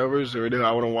of turnovers, or do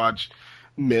I want to watch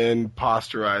men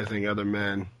posterizing other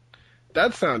men?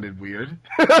 That sounded weird.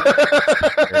 Not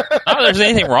that there's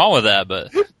anything wrong with that,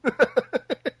 but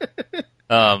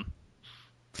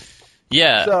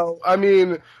Yeah. So, I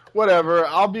mean, whatever.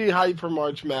 I'll be hyped for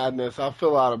March Madness. I'll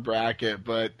fill out a bracket,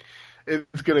 but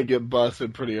it's going to get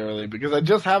busted pretty early because I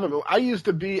just haven't. I used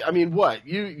to be. I mean, what?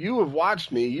 You have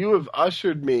watched me. You have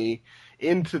ushered me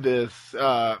into this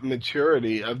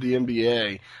maturity of the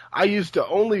NBA. I used to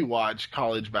only watch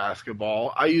college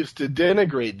basketball. I used to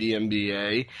denigrate the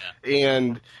NBA,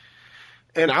 and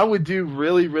I would do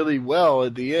really, really well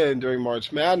at the end during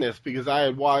March Madness because I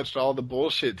had watched all the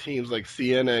bullshit teams like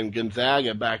Siena and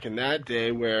Gonzaga back in that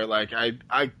day where like I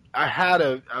had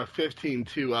a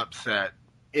 15-2 upset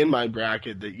in my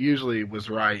bracket that usually was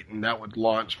right and that would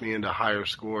launch me into higher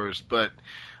scores. But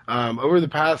over the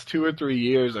past 2 or 3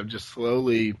 years, I've just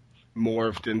slowly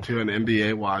morphed into an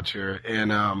NBA watcher.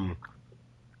 And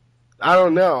I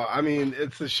don't know. I mean,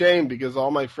 it's a shame because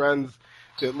all my friends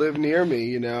that live near me,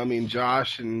 you know, I mean,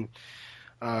 Josh and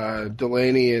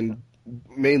Delaney and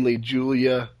mainly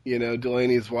Julia, you know,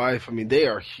 Delaney's wife, I mean, they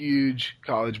are huge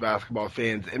college basketball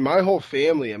fans. And my whole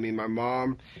family, I mean, my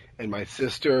mom and my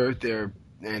sister,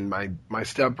 and my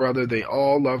stepbrother, they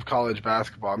all love college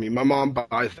basketball. I mean, my mom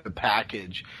buys the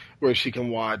package where she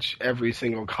can watch every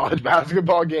single college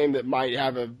basketball game that might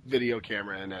have a video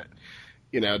camera in it.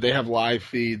 You know, they have live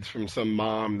feeds from some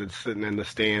mom that's sitting in the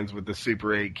stands with the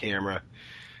Super 8 camera,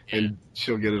 and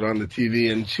she'll get it on the TV,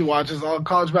 and she watches all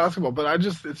college basketball. But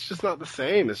it's just not the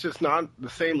same. It's just not the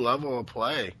same level of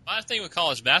play. My thing with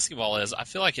college basketball is I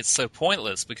feel like it's so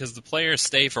pointless because the players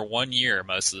stay for 1 year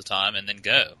most of the time and then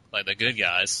go. Like the good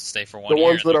guys stay for 1 The year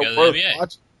ones and that then are go to worth the NBA.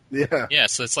 watching. Yeah. Yeah,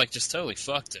 so it's like just totally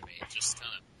fucked to me. Just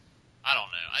kind of, I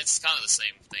don't know. It's kind of the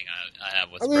same thing I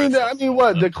have with. I mean,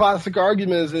 what the classic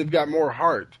argument is they've got more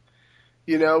heart,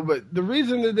 you know. But the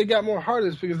reason that they got more heart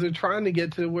is because they're trying to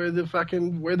get to where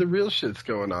the real shit's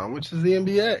going on, which is the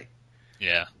NBA.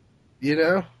 Yeah. You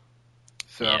know.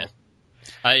 So. Yeah.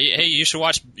 Hey, you should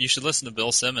listen to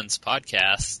Bill Simmons'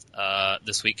 podcast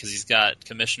this week because he's got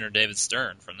Commissioner David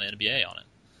Stern from the NBA on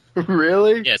it.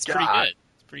 Really? Yeah, it's pretty God. good.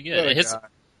 It's pretty good. Oh,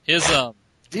 His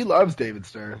he loves David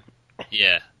Stern.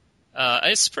 Yeah.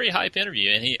 It's a pretty hype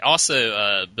interview, and he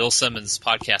also Bill Simmons'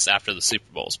 podcast after the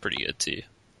Super Bowl is pretty good too.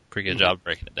 Pretty good job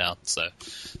breaking it down. So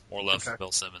more love for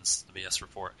Bill Simmons, the BS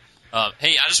Report.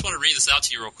 Hey, I just want to read this out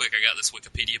to you real quick. I got this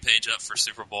Wikipedia page up for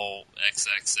Super Bowl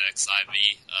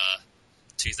XXXIV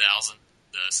 2000,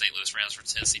 the St. Louis Rams for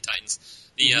Tennessee Titans.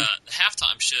 The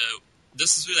halftime show.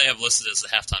 This is who they have listed as the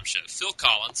halftime show: Phil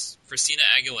Collins, Christina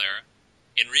Aguilera,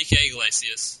 Enrique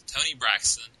Iglesias, Tony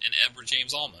Braxton, and Edward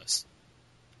James Olmos.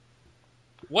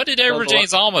 What did Edward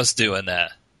James Olmos do in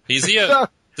that? Does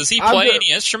he play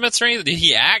any instruments or anything? Did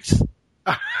he act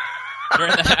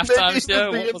during the halftime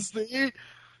show?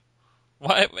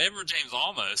 Why Edward James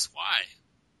Olmos?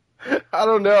 Why? I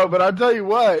don't know, but I'll tell you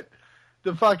what,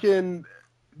 that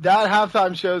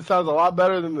halftime show sounds a lot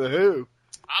better than the Who.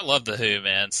 I love the Who,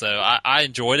 man. So I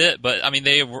enjoyed it, but I mean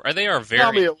they are very.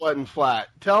 Tell me it wasn't flat.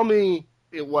 Tell me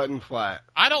it wasn't flat.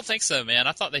 I don't think so, man.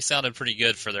 I thought they sounded pretty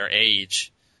good for their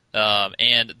age.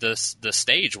 And the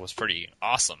stage was pretty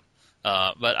awesome.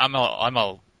 But I'm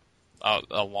a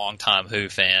long time Who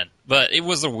fan. But it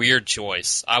was a weird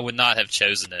choice. I would not have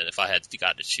chosen it if I had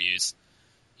got to choose.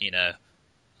 You know,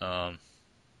 I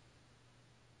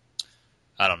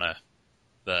don't know,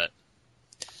 but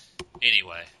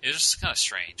anyway, it was just kind of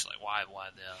strange. Like why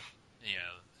them? You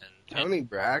know, and Tony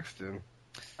Braxton.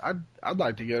 I'd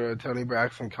like to go to a Tony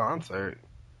Braxton concert.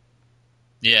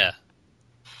 Yeah.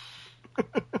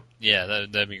 Yeah,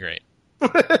 that'd be great.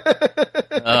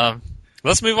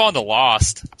 Let's move on to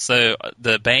Lost. So,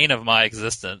 the bane of my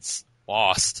existence,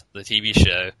 Lost, the TV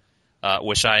show,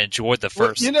 which I enjoyed the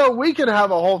first. Well, you know, we could have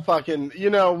a whole fucking.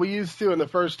 You know, we used to in the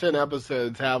first 10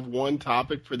 episodes have one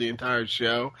topic for the entire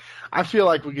show. I feel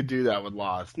like we could do that with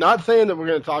Lost. Not saying that we're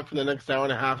going to talk for the next hour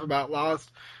and a half about Lost.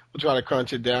 We'll try to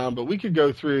crunch it down, but we could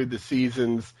go through the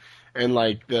seasons and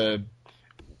like let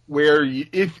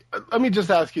me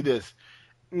just ask you this.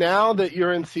 Now that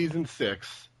you're in season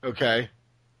 6, okay,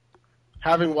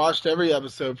 having watched every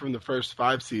episode from the first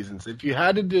 5 seasons, if you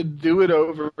had to do it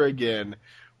over again,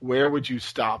 where would you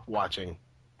stop watching?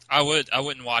 I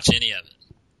wouldn't watch any of it.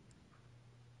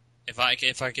 If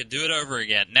I could do it over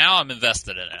again, now I'm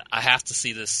invested in it. I have to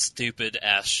see this stupid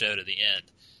ass show to the end.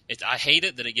 I hate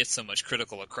it that it gets so much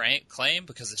critical acclaim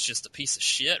because it's just a piece of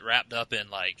shit wrapped up in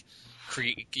like,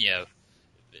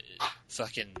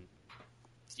 fucking.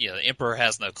 The Emperor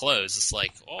has no clothes. It's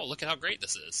like, oh, look at how great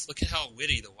this is. Look at how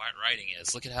witty the writing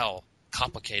is. Look at how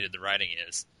complicated the writing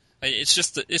is. It's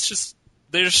just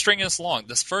they're just stringing us along.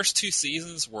 This first 2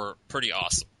 seasons were pretty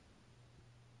awesome.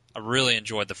 I really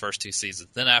enjoyed the first 2 seasons.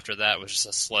 Then after that was just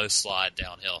a slow slide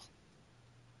downhill.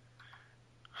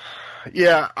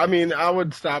 Yeah, I mean, I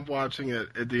would stop watching it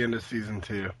at the end of season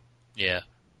 2. Yeah.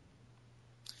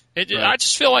 Right. I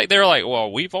just feel like they're like,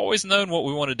 well, we've always known what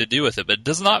we wanted to do with it, but it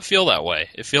does not feel that way.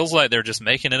 It feels like they're just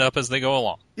making it up as they go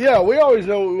along. Yeah, we always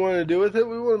know what we want to do with it.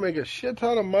 We want to make a shit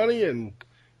ton of money and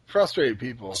frustrate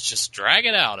people. Let's just drag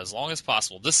it out as long as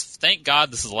possible. Thank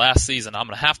God this is the last season. I'm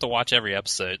going to have to watch every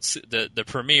episode. The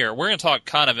premiere, we're going to talk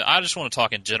I just want to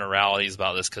talk in generalities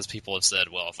about this because people have said,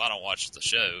 well, if I don't watch the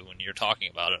show when you're talking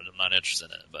about it, I'm not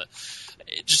interested in it. But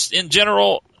just in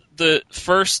general, the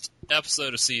first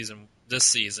episode of this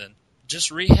season,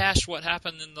 just rehash what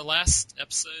happened in the last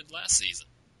episode last season.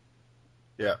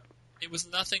 Yeah. It was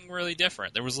nothing really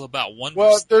different. There was about one.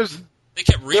 Well, they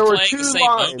kept there were replaying two the same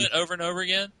lines. moment over and over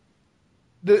again.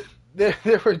 There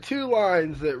were 2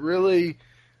 lines that really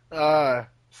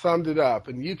summed it up,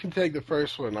 and you can take the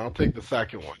first one. I'll take the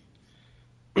second one.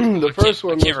 The first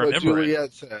one was what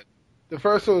Juliet said. The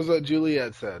first one was what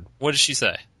Juliet said. What did she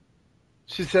say?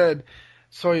 She said,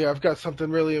 Sawyer, I've got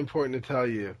something really important to tell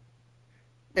you.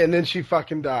 And then she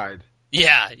fucking died.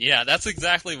 Yeah, that's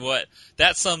exactly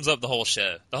that sums up the whole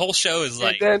show. The whole show is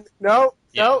like... And then,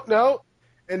 no.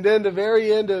 And then the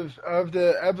very end of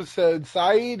the episode,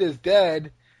 Saeed is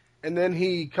dead, and then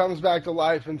he comes back to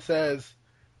life and says,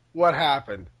 what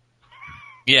happened?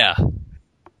 Yeah.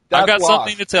 That's I've got lost.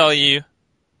 something to tell you.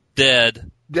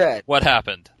 Dead. What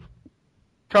happened?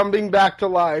 Coming back to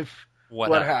life.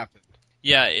 What happened?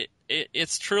 Yeah,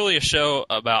 it's truly a show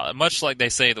about, much like they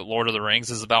say that Lord of the Rings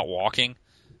is about walking.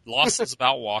 Lost is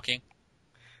about walking.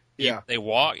 Yeah. They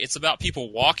walk. It's about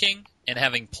people walking and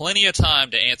having plenty of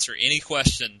time to answer any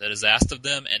question that is asked of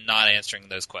them and not answering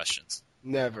those questions.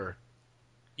 Never.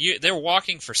 They're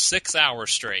walking for 6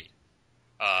 hours straight.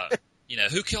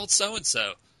 Who killed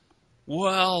so-and-so?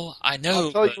 Well, I know.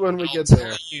 I'll tell you when we get tell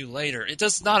there. you later.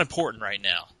 It's not important right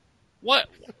now. What?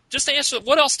 Just answer.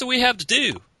 What else do we have to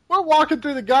do? We're walking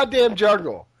through the goddamn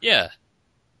jungle. Yeah.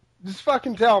 Just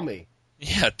fucking tell me.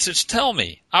 Yeah, just tell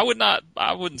me. I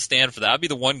wouldn't stand for that. I'd be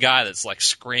the one guy that's like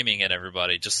screaming at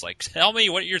everybody, just like, tell me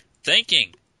what you're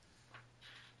thinking.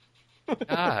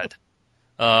 God.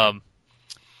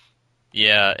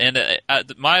 Yeah, and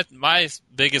my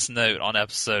biggest note on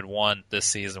episode 1 this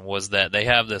season was that they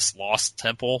have this Lost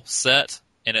Temple set,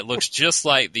 and it looks just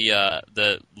like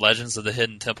the Legends of the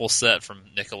Hidden Temple set from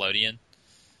Nickelodeon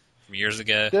from years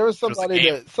ago. There was somebody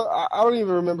I don't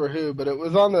even remember who, but it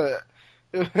was on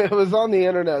the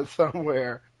internet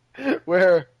somewhere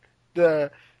where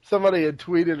somebody had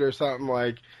tweeted or something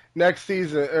like, next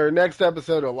season or next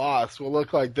episode of Lost will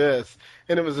look like this,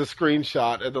 and it was a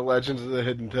screenshot of the Legends of the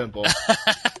Hidden Temple.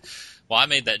 Well, I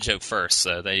made that joke first,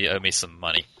 so they owe me some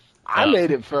money. I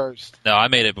made it first. No, I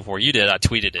made it before you did. I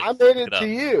tweeted it. I made it to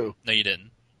you. No, you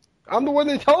didn't. I'm the one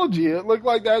that told you. It looked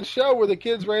like that show where the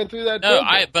kids ran through that No,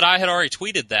 temple. but I had already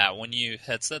tweeted that when you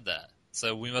had said that.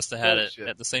 So we must have had it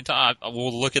at the same time.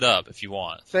 We'll look it up if you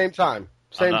want. Same time.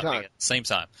 Same time. Same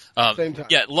time.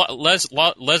 Yeah,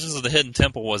 Legends of the Hidden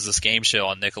Temple was this game show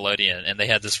on Nickelodeon, and they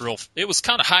had this it was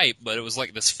kind of hype, but it was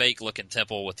like this fake-looking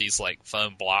temple with these like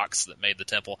foam blocks that made the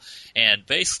temple. And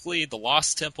basically, the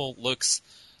Lost Temple looks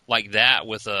like that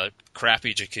with a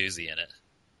crappy jacuzzi in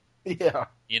it. Yeah.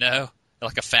 You know?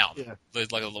 Like a fountain. Yeah.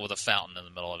 Like with a fountain in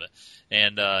the middle of it.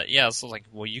 And, so like,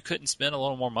 well, you couldn't spend a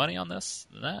little more money on this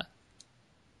than that?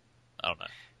 I don't know.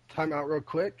 Time out real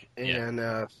quick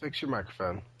and fix your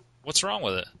microphone. What's wrong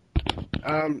with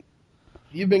it?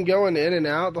 You've been going in and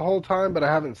out the whole time, but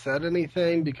I haven't said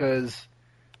anything because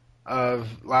of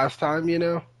last time, you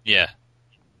know? Yeah.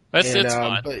 It's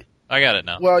fine. But, I got it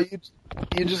now. Well,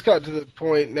 you just got to the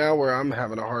point now where I'm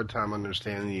having a hard time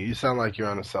understanding you. You sound like you're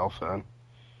on a cell phone.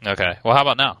 Okay. Well, how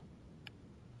about now?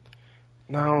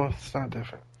 No, it's not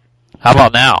different. How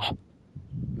about now?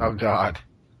 Oh, God.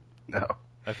 No.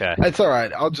 Okay. It's all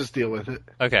right. I'll just deal with it.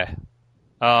 Okay.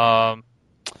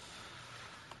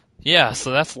 Yeah,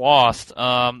 so that's Lost. The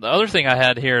other thing I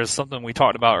had here is something we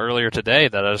talked about earlier today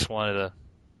that I just wanted to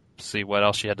see what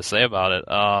else you had to say about it.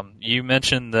 You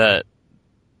mentioned that,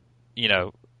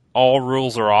 all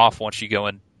rules are off once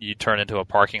you turn into a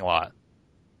parking lot.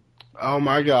 Oh,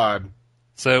 my God.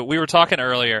 So we were talking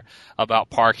earlier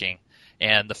about parking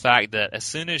and the fact that as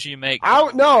soon as you make...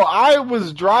 I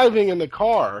was driving in the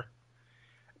car,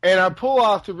 and I pull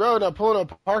off the road, and I pull in a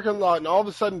parking lot, and all of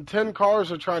a sudden 10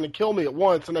 cars are trying to kill me at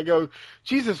once, and I go,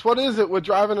 Jesus, what is it with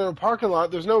driving in a parking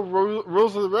lot? There's no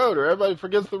rules of the road, or everybody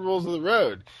forgets the rules of the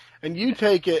road. And you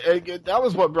take it, that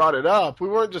was what brought it up. We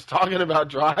weren't just talking about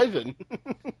driving.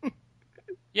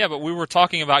 Yeah, but we were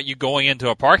talking about you going into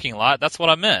a parking lot. That's what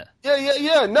I meant.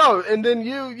 Yeah. No, and then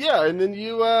you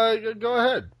go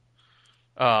ahead.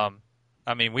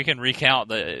 I mean, we can recount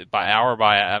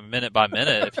by minute by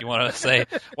minute if you want to say,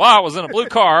 well, I was in a blue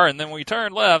car and then we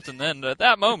turned left and then at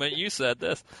that moment you said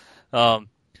this. No,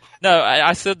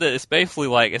 I said that it's basically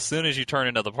like as soon as you turn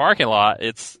into the parking lot,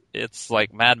 it's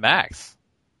like Mad Max.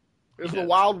 It's the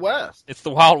Wild West. It's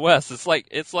the Wild West. It's like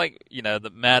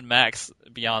the Mad Max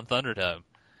Beyond Thunderdome.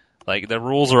 Like the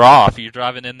rules are off. You're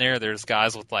driving in there. There's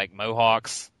guys with like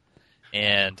mohawks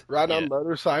and on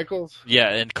motorcycles. Yeah,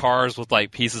 and cars with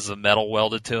like pieces of metal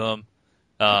welded to them.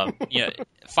 A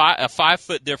 5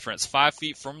 foot difference, 5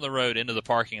 feet from the road into the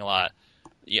parking lot.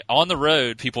 Yeah, on the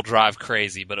road, people drive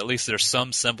crazy, but at least there's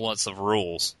some semblance of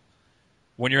rules.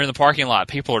 When you're in the parking lot,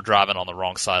 people are driving on the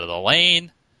wrong side of the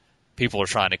lane. People are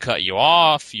trying to cut you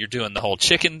off. You're doing the whole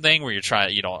chicken thing where you're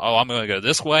trying, I'm going to go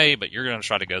this way, but you're going to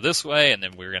try to go this way, and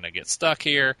then we're going to get stuck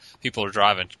here. People are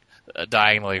driving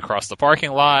diagonally across the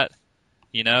parking lot.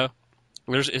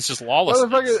 It's just lawless.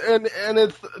 And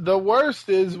it's the worst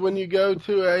is when you go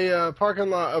to a parking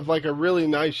lot of like a really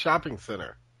nice shopping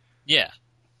center. Yeah.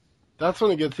 That's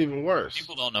when it gets even worse.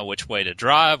 People don't know which way to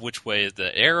drive, which way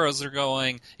the arrows are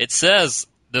going. It says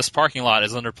this parking lot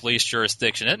is under police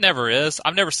jurisdiction. It never is.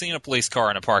 I've never seen a police car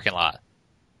in a parking lot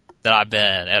that I've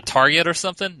been at Target or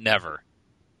something. Never.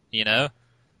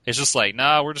 It's just like,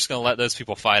 nah, we're just going to let those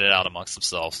people fight it out amongst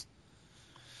themselves.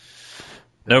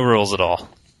 No rules at all.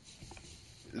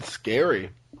 It's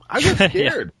scary. I get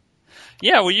scared.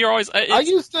 Yeah, well, you're always.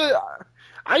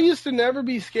 I used to never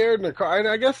be scared in a car, and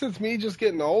I guess it's me just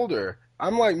getting older.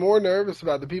 I'm like more nervous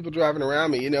about the people driving around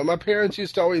me. My parents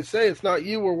used to always say, "It's not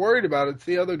you we're worried about; it's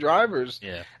the other drivers."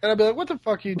 Yeah. And I'd be like, "What the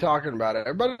fuck are you talking about?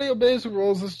 Everybody obeys the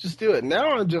rules. Let's just do it."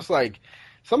 Now I'm just like,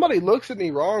 somebody looks at me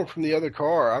wrong from the other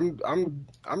car. I'm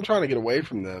trying to get away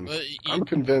from them. I'm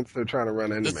convinced they're trying to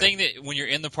run into me. The thing that when you're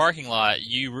in the parking lot,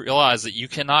 you realize that you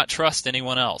cannot trust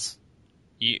anyone else.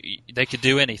 They could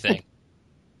do anything.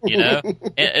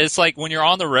 It's like when you're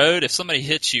on the road, if somebody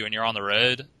hits you and you're on the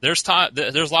road, there's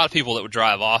a lot of people that would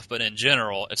drive off, but in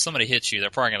general, if somebody hits you, they're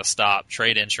probably going to stop,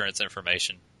 trade insurance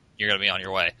information. You're going to be on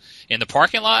your way. In the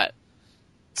parking lot,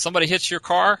 somebody hits your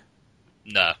car,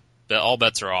 no, all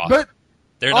bets are off. But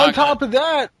on top of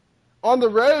that, on the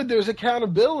road, there's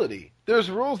accountability.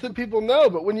 There's rules that people know,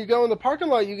 but when you go in the parking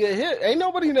lot, you get hit. Ain't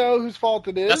nobody know whose fault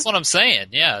it is. That's what I'm saying.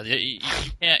 Yeah, you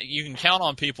can count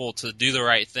on people to do the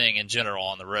right thing in general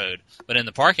on the road, but in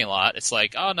the parking lot, it's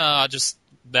like, oh no, I just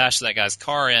bashed that guy's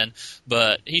car in,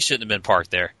 but he shouldn't have been parked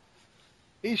there.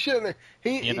 He shouldn't.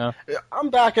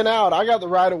 I'm backing out. I got the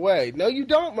right of way. No, you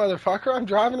don't, motherfucker. I'm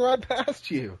driving right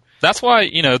past you. That's why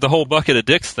the whole bucket of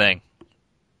dicks thing.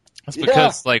 That's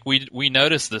because we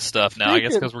notice this stuff now. I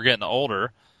guess because we're getting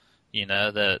older.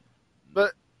 But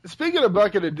speaking of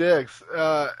bucket of dicks,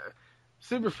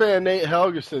 superfan Nate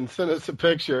Helgerson sent us a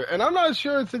picture, and I'm not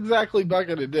sure it's exactly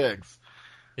bucket of dicks.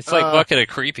 It's like bucket of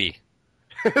creepy.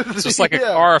 It's just like a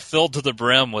car filled to the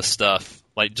brim with stuff,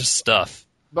 like just stuff.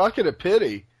 Bucket of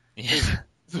pity. Yeah.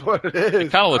 Is what it is.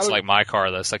 It kind of looks like my car,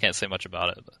 though, so I can't say much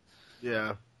about it. But.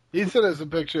 Yeah. He sent us a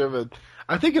picture of it.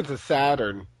 I think it's a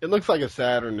Saturn. It looks like a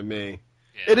Saturn to me.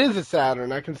 Yeah. It is a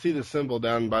Saturn. I can see the symbol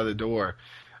down by the door.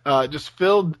 Just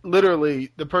filled,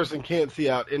 literally, the person can't see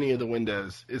out any of the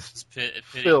windows. It's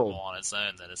filled on its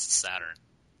own that it's a Saturn.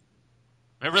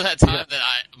 Remember that time that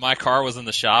my car was in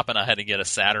the shop and I had to get a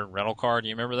Saturn rental car? Do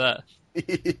you remember that?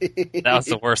 That was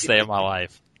the worst day of my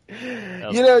life.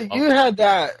 You had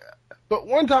that. But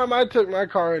one time I took my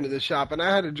car into the shop and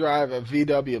I had to drive a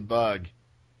VW Bug.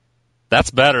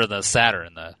 That's better than a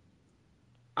Saturn, though.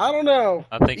 I don't know.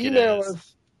 I think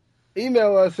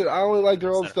Email us at I only like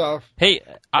their old stuff. Hey,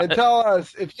 and tell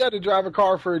us if you had to drive a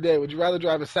car for a day, would you rather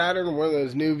drive a Saturn or one of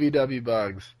those new VW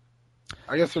Bugs?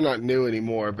 I guess they're not new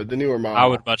anymore, but the newer model. I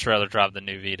would much rather drive the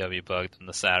new VW Bug than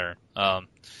the Saturn.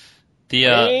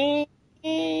 The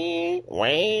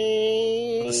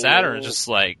Saturn is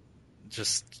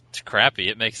just crappy.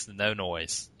 It makes no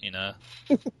noise, You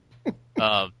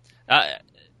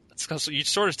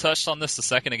sort of touched on this a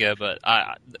second ago, but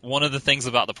one of the things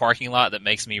about the parking lot that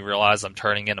makes me realize I'm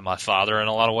turning into my father in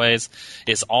a lot of ways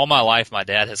is all my life my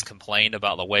dad has complained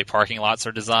about the way parking lots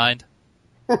are designed.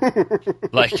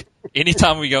 Like,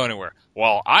 anytime we go anywhere,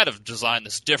 well, I'd have designed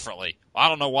this differently. I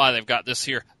don't know why they've got this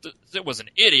here. There was an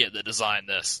idiot that designed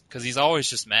this. Because he's always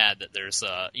just mad that there's,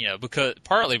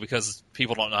 partly because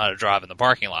people don't know how to drive in the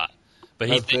parking lot. But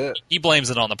That's it. he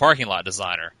blames it on the parking lot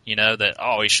designer,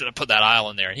 that, he should have put that aisle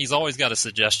in there. And he's always got a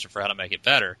suggestion for how to make it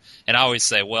better. And I always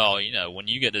say, well, when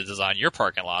you get to design your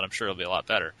parking lot, I'm sure it'll be a lot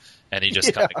better. And he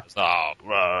just kind of goes,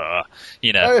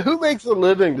 Hey, who makes a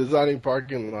living designing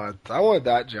parking lots? I want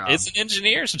that job. It's an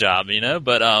engineer's job,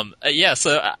 but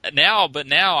so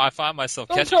now I find myself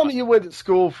Don't catching tell me you went to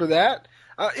school for that.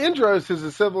 Indros is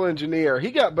a civil engineer.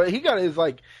 He got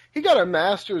a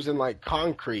master's in like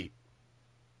concrete.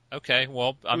 Okay,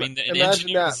 well, I mean, an Imagine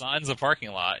engineer that. designs a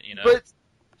parking lot,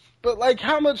 But like,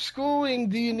 how much schooling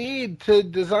do you need to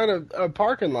design a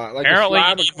parking lot? Like Apparently, a you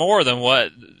slab need more than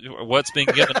what's being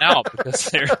given out because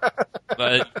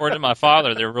but according to my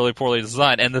father, they're really poorly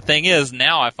designed. And the thing is,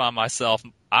 now I find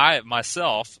I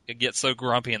myself get so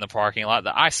grumpy in the parking lot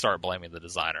that I start blaming the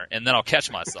designer, and then I'll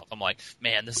catch myself. I'm like,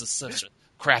 man, this is such a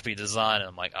crappy design, and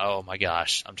I'm like, oh my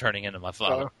gosh, I'm turning into my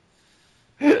father.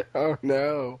 Oh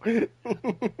no!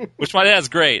 Which my dad's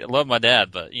great. I love my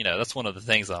dad, but that's one of the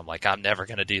things that I'm like, I'm never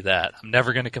going to do that. I'm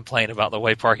never going to complain about the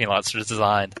way parking lots are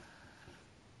designed.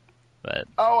 But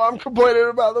I'm complaining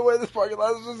about the way this parking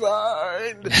lot is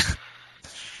designed.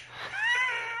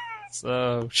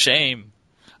 So shame.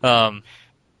 All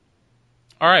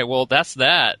right, well that's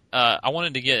that. I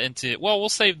wanted to get into. Well, we'll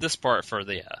save this part for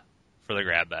the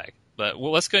grab bag. But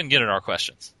let's go ahead and get into our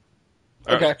questions.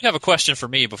 Okay. You have a question for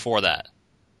me before that.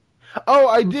 Oh,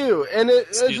 I do, and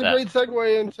it's a do that. great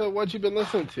segue into what you've been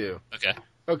listening to. Okay.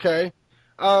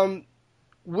 Okay.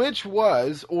 Which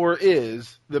was or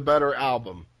is the better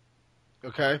album?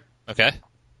 Okay. Okay.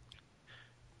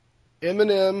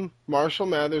 Eminem, Marshall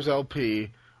Mathers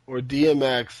LP, or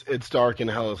DMX, It's Dark and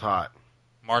Hell is Hot?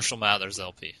 Marshall Mathers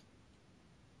LP.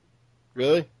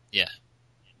 Really? Yeah.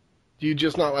 Do you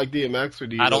just not like DMX, or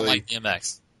do you I don't really... like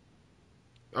DMX.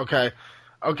 Okay.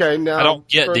 Okay, now... I don't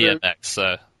get further- DMX,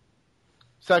 so...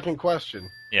 Second question.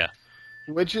 Yeah.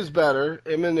 Which is better,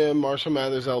 Eminem, Marshall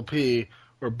Mathers LP,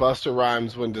 or Busta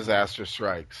Rhymes When Disaster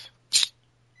Strikes?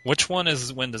 Which one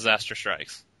is When Disaster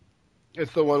Strikes?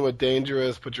 It's the one with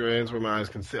Dangerous, Put Your Hands Where My Eyes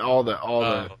Can See, all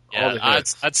the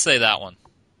hits. I'd say that one.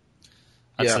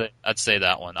 Yeah. I'd say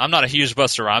that one. I'm not a huge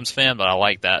Busta Rhymes fan, but I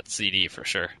like that CD for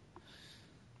sure.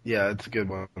 Yeah, it's a good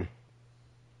one.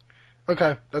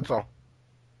 Okay, that's all.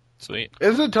 Sweet.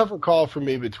 It's a tougher call for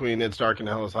me between It's Dark and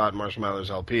Hell is Hot and Marshall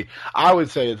Mathers LP. I would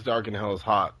say It's Dark and Hell is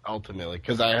Hot, ultimately,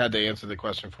 because I had to answer the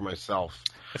question for myself.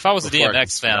 If I was a Before I DMX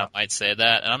could fan, I stop. might say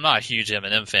that, and I'm not a huge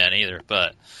Eminem fan either,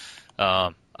 but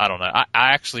I don't know. I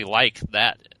actually like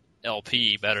that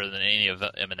LP better than any of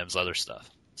Eminem's other stuff,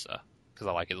 so because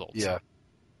I like his old Yeah. stuff.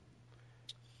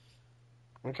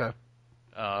 Okay.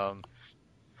 Um,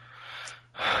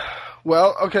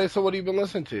 Well, okay, so what have you been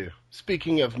listening to?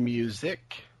 Speaking of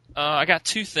music... I got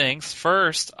two things.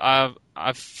 First, I've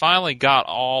finally got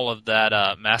all of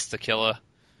that Masta Killa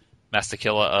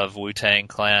of Wu-Tang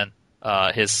Clan,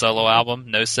 his solo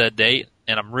album, No Said Date,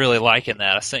 and I'm really liking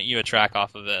that. I sent you a track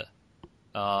off of it,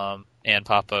 and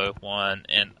Papo one,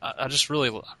 and I just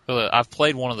really, I've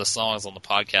played one of the songs on the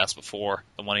podcast before,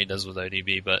 the one he does with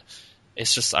ODB, but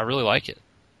it's just, I really like it.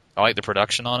 I like the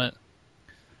production on it.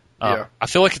 Yeah. I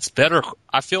feel like it's better.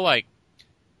 I feel like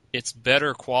it's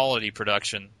better quality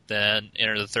production than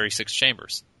Enter the 36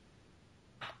 Chambers.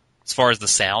 As far as the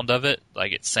sound of it,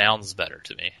 like it sounds better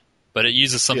to me. But it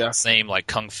uses some of the same like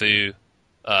kung fu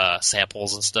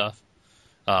samples and stuff.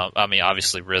 I mean,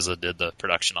 obviously RZA did the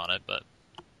production on it, but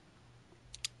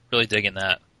really digging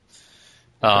that.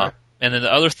 Okay. And then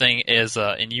the other thing is,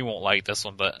 and you won't like this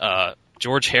one, but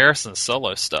George Harrison's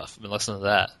solo stuff. I've been listening to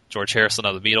that. George Harrison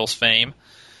of the Beatles fame.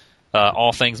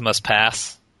 All Things Must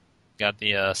Pass. Got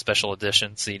the special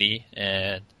edition CD,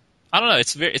 and I don't know.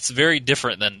 It's very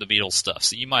different than the Beatles stuff,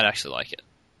 so you might actually like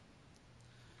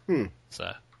it.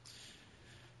 So,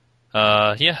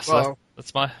 yeah. So Well,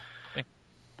 that's my thing.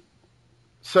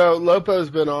 So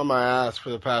Lopo's been on my ass for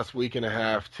the past week and a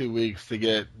half, 2 weeks to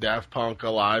get Daft Punk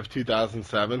Alive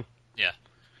 2007. Yeah.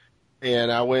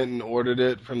 And I went and ordered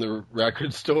it from the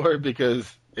record store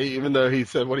because even though he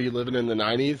said, "What are you living in the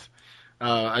 90s?"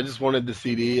 I just wanted the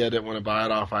CD. I didn't want to buy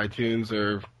it off iTunes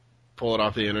or pull it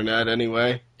off the internet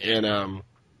anyway. Yeah. And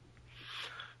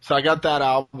so I got that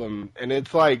album, and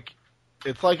it's like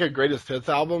a greatest hits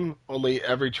album. Only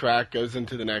every track goes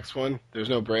into the next one. There's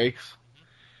no breaks,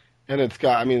 and it's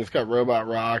got Robot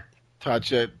Rock,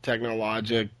 Touch It,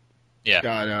 Technologic. Yeah. It's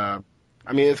got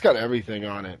it's got everything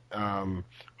on it.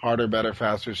 Harder, Better,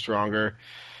 Faster, Stronger,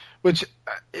 which.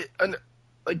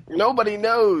 Like nobody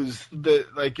knows that.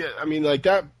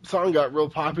 That song got real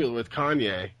popular with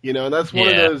Kanye, and that's one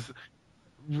of those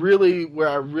really where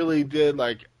I really did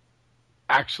like.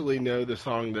 actually know the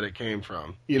song that it came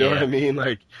from. You know Yeah. what I mean?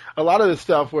 Like a lot of the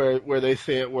stuff where they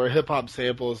say it, where hip hop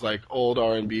samples like old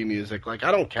R&B music, like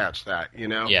I don't catch that, you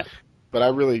know? Yeah. But I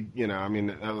really, I mean,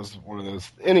 that was one of those.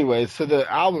 Anyway, so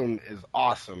the album is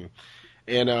awesome.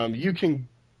 And you can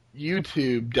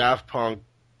YouTube Daft Punk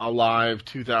Alive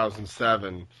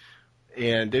 2007,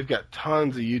 and they've got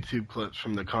tons of YouTube clips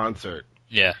from the concert.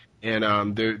 Yeah.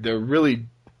 And they're really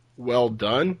well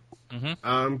done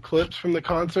clips from the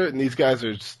concert. And these guys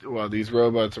are, these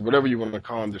robots or whatever you want to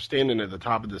call them, they're standing at the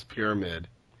top of this pyramid.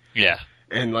 Yeah.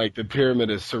 And like the pyramid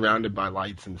is surrounded by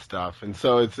lights and stuff. And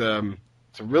so it's a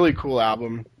really cool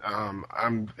album.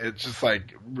 It's just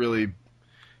like really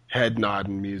head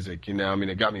nodding music, you know. I mean,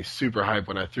 it got me super hyped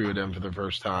when I threw it in for the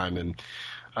first time, and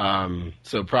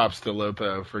so props to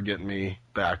Lopo for getting me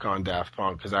back on Daft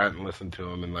Punk because I hadn't listened to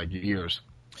them in like years.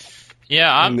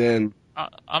 Yeah,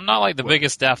 I'm not like the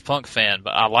biggest Daft Punk fan,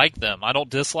 but I like them. I don't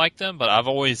dislike them, but I've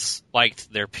always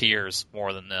liked their peers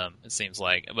more than them, it seems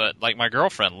like. But like my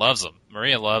girlfriend loves them.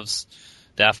 Maria loves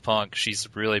Daft Punk. She's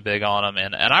really big on them,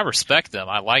 and I respect them.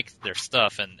 I like their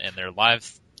stuff, and their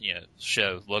live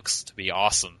show looks to be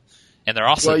awesome. And they're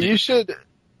also you should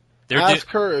ask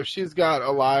her if she's got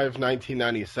Alive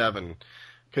 1997,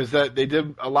 because they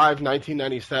did Alive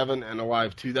 1997 and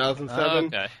Alive 2007,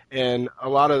 okay. And a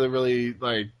lot of the really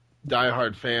like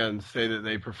diehard fans say that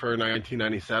they prefer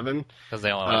 1997 because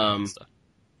they only like that stuff.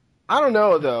 I don't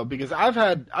know though, because I've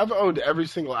owned every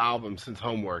single album since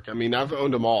Homework. I mean, I've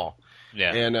owned them all.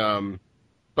 Yeah. And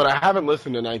but I haven't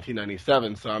listened to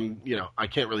 1997, so I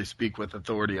can't really speak with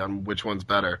authority on which one's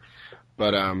better.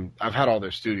 But I've had all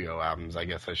their studio albums, I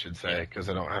guess I should say, because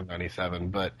I don't have 97.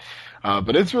 But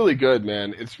it's really good,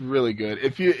 man. It's really good.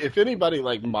 If anybody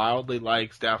like mildly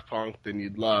likes Daft Punk, then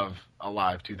you'd love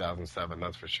Alive 2007.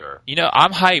 That's for sure.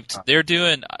 I'm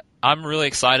hyped. I'm really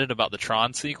excited about the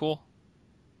Tron sequel.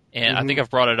 And I think I've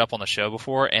brought it up on the show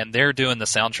before, and they're doing the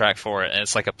soundtrack for it, and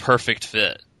it's like a perfect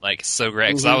fit. Like, so great.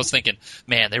 Because I was thinking,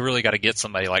 man, they really got to get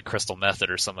somebody like Crystal Method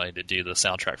or somebody to do the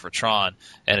soundtrack for Tron,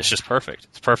 and it's just perfect.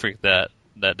 It's perfect that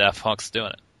Daft Punk's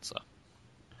doing it. So,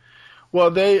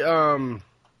 well, they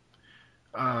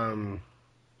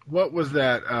what was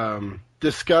that?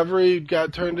 Discovery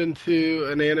got turned into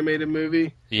an animated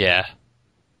movie. Yeah,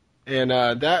 and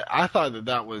I thought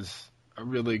that was a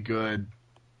really good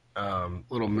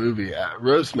little movie.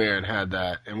 Rosemary had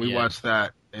that, and we watched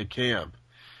that at camp.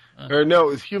 Or no,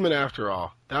 it was Human After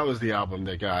All. That was the album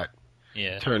that got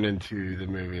turned into the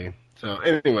movie. So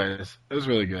anyways, it was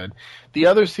really good. The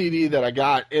other CD that I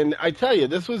got, and I tell you,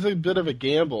 this was a bit of a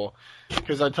gamble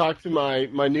because I talked to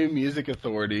my new music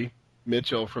authority,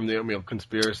 Mitchell from the Oatmeal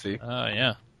Conspiracy. Oh,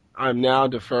 yeah. I'm now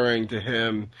deferring to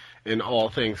him in all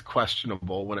things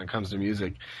questionable when it comes to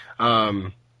music.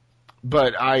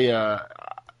 But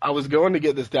I was going to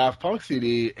get this Daft Punk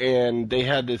CD, and they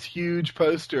had this huge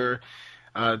poster,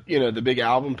 the big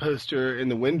album poster in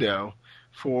the window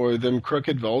for them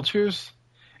Crooked Vultures.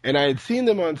 And I had seen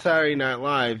them on Saturday Night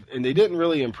Live, and they didn't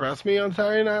really impress me on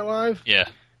Saturday Night Live. Yeah.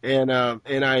 And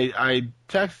I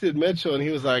texted Mitchell, and he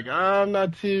was like, I'm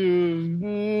not too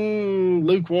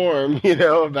lukewarm,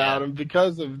 about him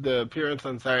because of the appearance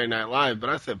on Saturday Night Live.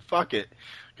 But I said, fuck it,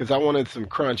 because I wanted some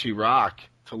crunchy rock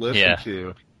to listen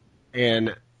to.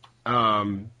 And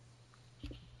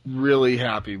really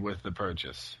happy with the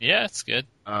purchase. Yeah, it's good.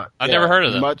 I've never heard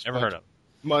of them. Heard of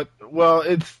them. Well,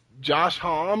 it's Josh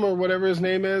Homme or whatever his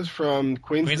name is from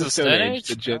Queens of the Stone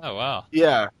Age. Oh, wow.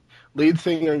 Yeah. Lead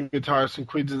singer and guitarist from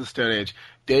Queens of the Stone Age.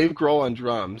 Dave Grohl on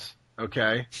drums,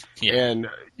 okay? Yeah. And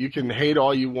you can hate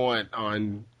all you want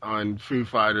on Foo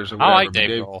Fighters or whatever. I like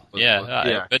Dave Grohl.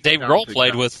 Yeah. But Dave Grohl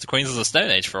played with Queens of the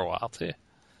Stone Age for a while, too.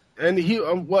 And he, he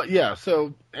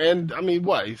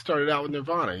started out with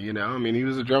Nirvana, I mean, he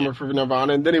was a drummer for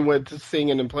Nirvana, and then he went to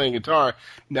singing and playing guitar.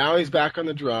 Now he's back on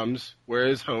the drums, where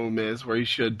his home is, where he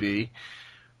should be,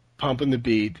 pumping the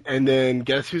beat. And then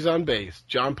guess who's on bass?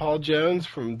 John Paul Jones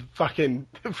from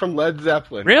Led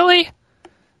Zeppelin. Really?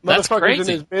 That's Motherfucker's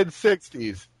crazy. in his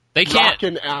mid-60s. They can't.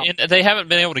 Rocking out. And they haven't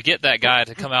been able to get that guy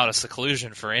to come out of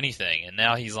seclusion for anything, and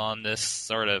now he's on this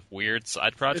sort of weird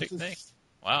side project thing.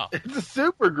 Wow. It's a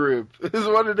super group, is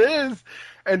what it is.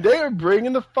 And they are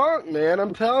bringing the funk, man.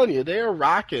 I'm telling you, they are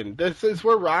rocking. This is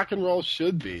where rock and roll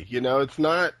should be. It's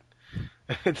not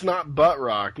butt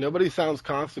rock. Nobody sounds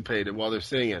constipated while they're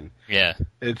singing. Yeah.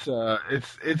 It's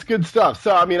good stuff.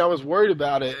 So, I mean, I was worried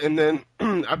about it, and then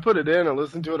I put it in and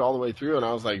listened to it all the way through, and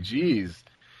I was like, geez.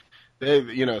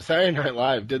 Saturday Night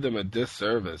Live did them a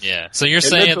disservice. Yeah. So you're And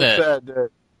saying Mitchell said that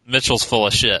Mitchell's full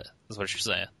of shit, is what you're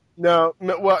saying. Well,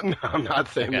 no, I'm not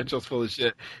saying Okay. Mitchell's full of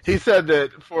shit. He said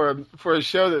that for a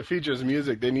show that features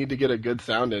music, they need to get a good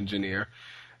sound engineer,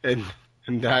 and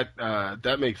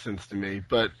that makes sense to me.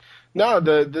 But no,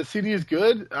 the CD is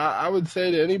good. I would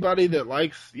say to anybody that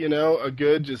likes a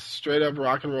good just straight up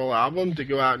rock and roll album to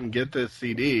go out and get this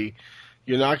CD.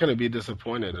 You're not going to be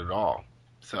disappointed at all.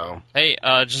 So Hey,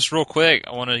 just real quick,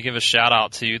 I wanted to give a shout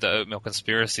out to the Oatmeal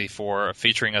Conspiracy for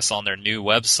featuring us on their new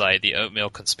website, the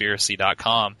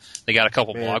oatmealconspiracy.com. They got a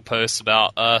couple blog posts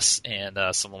about us and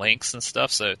some links and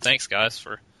stuff. So thanks, guys,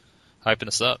 for hyping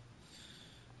us up.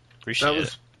 Appreciate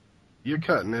it. You're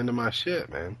cutting into my shit,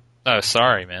 man. Oh,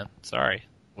 sorry, man. Sorry.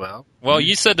 Well,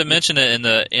 you said to mention it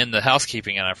in the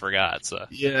housekeeping, and I forgot. So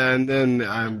yeah, and then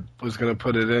I was going to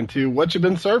put it into what you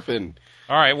been surfing.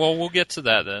 all right, well, we'll get to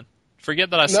that then. Forget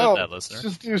that I said that, listener.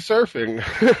 Just do surfing.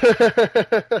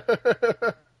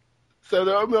 So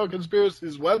the Oatmeal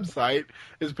Conspiracy's website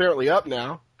is apparently up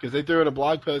now because they threw in a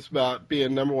blog post about being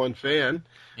 #1 fan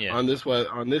on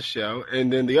this show.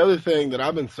 And then the other thing that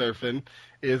I've been surfing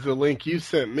is the link you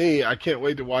sent me. I can't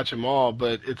wait to watch them all,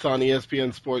 but it's on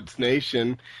ESPN Sports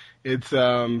Nation. It's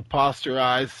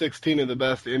posterized 16 of the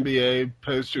best NBA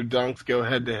poster dunks go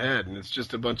head to head, and it's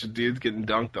just a bunch of dudes getting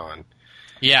dunked on.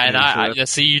 Yeah, and I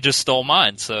see you just stole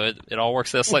mine, so it all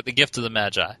works. That's like the gift of the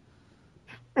Magi.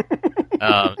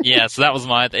 Yeah, so that was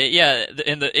mine. Yeah,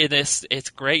 it's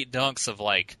great dunks of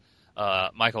like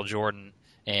Michael Jordan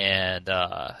and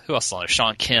who else is on there?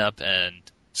 Sean Kemp and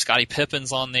Scottie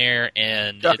Pippen's on there,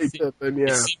 and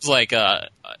it seems like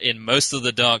in most of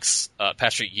the dunks,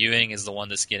 Patrick Ewing is the one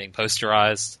that's getting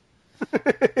posterized,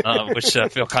 which I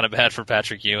feel kind of bad for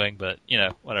Patrick Ewing, but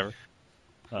whatever.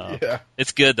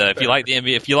 It's good though. If you like the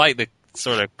NBA, if you like the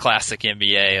sort of classic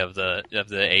NBA of the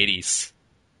 80s,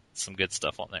 some good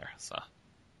stuff on there. So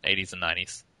 80s and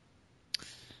 90s.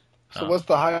 So what's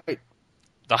the hype?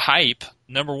 The hype,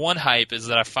 #1 hype, is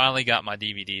that I finally got my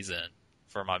DVDs in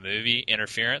for my movie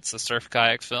Interference, the surf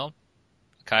kayak film.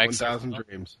 1,000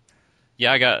 Dreams.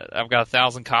 Yeah, I've got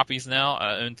 1,000 copies now.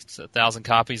 I own 1,000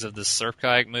 copies of this surf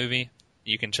kayak movie.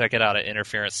 You can check it out at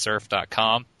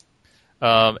interferencesurf.com.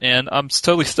 And I'm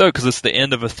totally stoked because it's the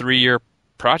end of a 3-year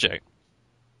project.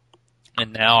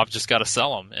 And now I've just got to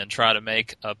sell them and try to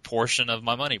make a portion of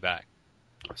my money back.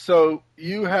 So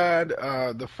you had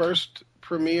the first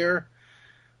premiere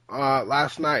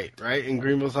last night, right, in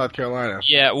Greenville, South Carolina?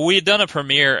 Yeah, we had done a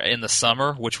premiere in the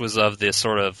summer, which was of the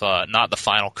sort of, not the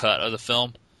final cut of the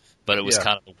film, but it was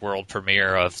kind of the world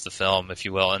premiere of the film, if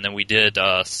you will. And then we did,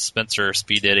 Spencer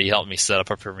Speed Diddy helped me set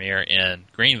up a premiere in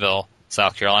Greenville,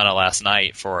 South Carolina last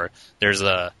night there's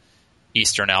a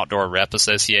Eastern Outdoor Rep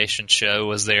Association show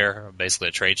was there, basically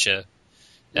a trade show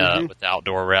with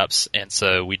outdoor reps. And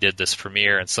so we did this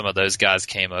premiere and some of those guys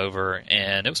came over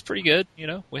and it was pretty good.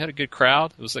 We had a good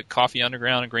crowd. It was at Coffee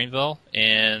Underground in Greenville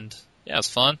and yeah, it was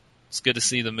fun. It's good to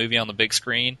see the movie on the big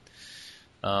screen.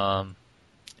 And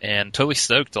totally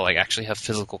stoked to actually have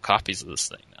physical copies of this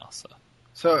thing now.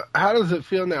 So how does it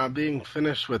feel now being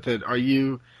finished with it?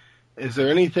 Is there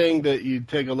anything that you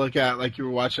take a look at, like you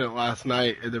were watching it last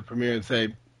night at the premiere, and say,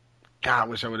 God, I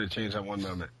wish I would have changed that one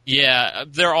moment? Yeah,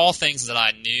 they're all things that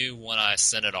I knew when I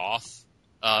sent it off.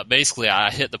 Basically, I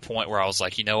hit the point where I was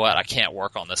like, you know what, I can't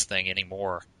work on this thing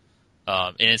anymore.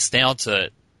 And it's down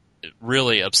to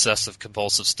really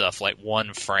obsessive-compulsive stuff, like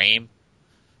one frame.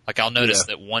 Like, I'll notice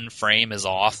that one frame is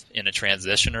off in a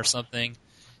transition or something,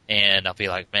 and I'll be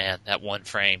like, man, that one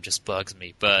frame just bugs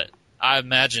me. But I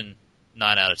imagine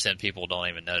 9 out of 10 people don't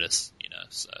even notice,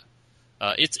 so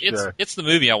it's the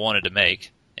movie I wanted to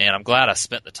make, and I'm glad I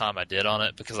spent the time I did on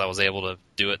it because I was able to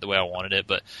do it the way I wanted it,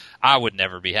 but I would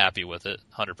never be happy with it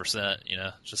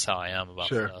 100%, just how I am about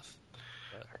stuff.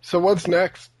 But. So what's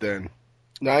next then?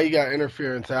 Now you got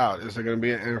Interference out. Is there going to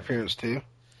be an Interference 2?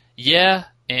 Yeah,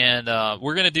 and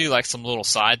we're going to do some little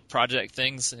side project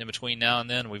things in between now and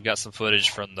then. We've got some footage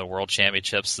from the World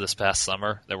Championships this past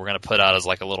summer that we're going to put out as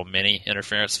a little mini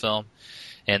Interference film.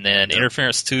 And then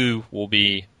Interference 2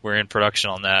 we're in production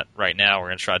on that right now. We're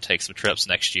going to try to take some trips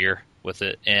next year with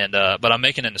it. And but I'm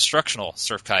making an instructional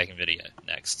surf kayaking video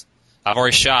next. I've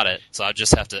already shot it, so I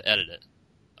just have to edit it.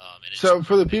 So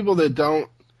for the people that don't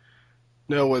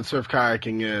know what surf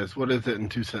kayaking is, what is it in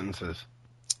 2 sentences?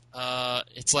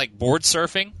 It's like board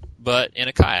surfing, but in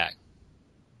a kayak.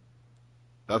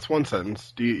 That's one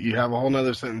sentence. Do you have a whole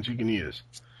other sentence you can use?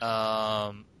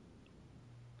 Don't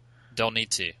need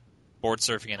to. Board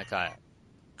surfing in a kayak.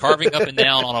 Carving up and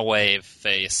down on a wave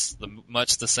face,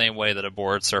 much the same way that a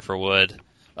board surfer would,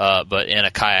 but in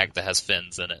a kayak that has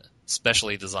fins in it.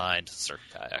 Specially designed surf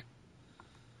kayak.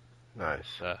 Nice.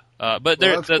 But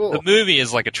that's cool. the movie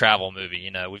is like a travel movie.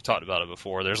 You know, we've talked about it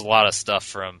before. There's a lot of stuff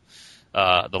from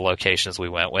the locations we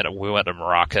went. We went to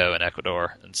Morocco and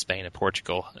Ecuador and Spain and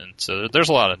Portugal, and so there's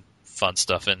a lot of fun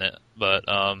stuff in it. But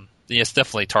yeah, it's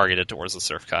definitely targeted towards the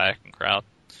surf kayaking crowd.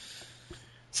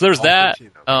 So there's that.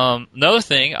 Another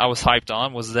thing I was hyped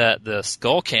on was that the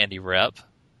Skull Candy rep,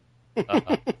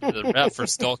 the rep for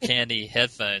Skull Candy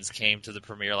headphones came to the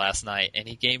premiere last night, and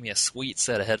he gave me a sweet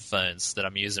set of headphones that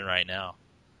I'm using right now.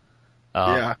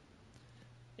 Yeah.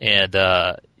 And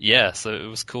so it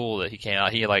was cool that he came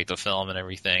out. He liked the film and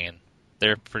everything, and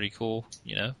they're pretty cool,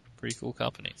 pretty cool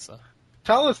company. So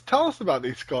tell us about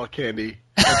these Skull Candy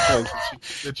headphones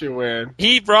that you're wearing.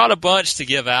 He brought a bunch to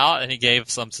give out, and he gave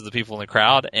some to the people in the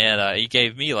crowd, and he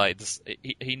gave me like this.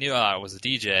 He knew I was a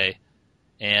DJ,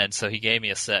 and so he gave me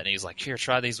a set, and he was like, "Here,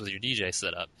 try these with your DJ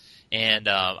setup." And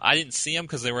I didn't see them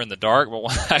because they were in the dark, but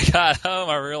when I got home,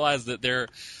 I realized that they're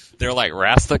like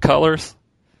Rasta colors.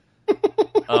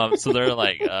 So they're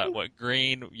like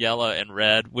green, yellow, and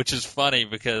red, which is funny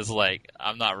because like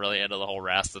I'm not really into the whole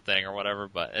Rasta thing or whatever,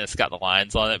 but it's got the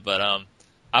lines on it. But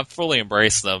I've fully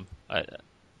embraced them.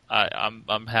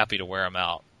 I'm happy to wear them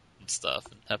out and stuff,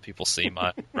 and have people see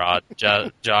my Ja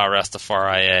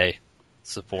Rastafari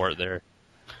support there.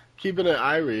 Keeping it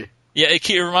Irie. Yeah, it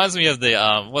reminds me of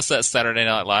the what's that Saturday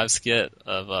Night Live skit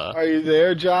of Are you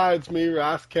there, Ja? It's me,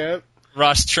 Ross Kemp.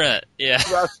 Ross Trent, yeah.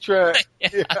 Ross Trent,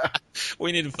 yeah.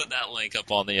 We need to put that link up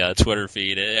on the Twitter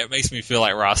feed. It makes me feel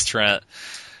like Ross Trent.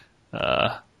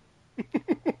 But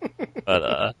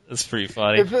it's pretty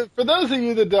funny. For those of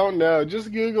you that don't know,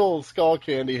 just Google Skull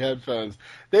Candy headphones.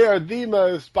 They are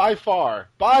by far,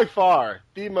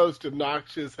 the most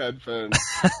obnoxious headphones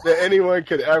that anyone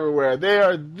could ever wear. They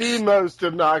are the most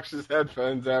obnoxious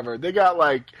headphones ever. They got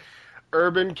like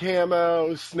urban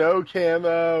camo, snow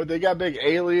camo. They got big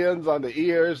aliens on the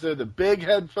ears. They're the big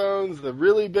headphones, the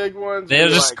really big ones. They have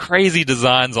just crazy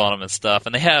designs on them and stuff.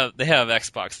 And they have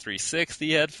Xbox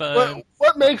 360 headphones.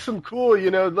 What makes them cool,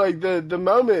 like the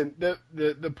moment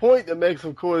the point that makes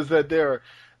them cool is that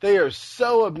they are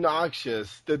so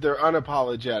obnoxious that they're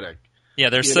unapologetic. Yeah,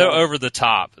 they're so over the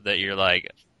top that you're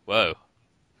like, whoa.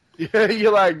 Yeah,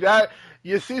 you're like that.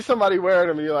 You see somebody wearing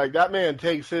them, and you're like, that man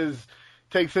takes his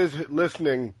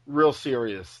listening real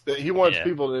serious. That he wants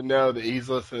people to know that he's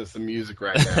listening to some music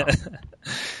right now.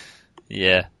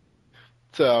 Yeah.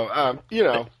 So, they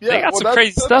got some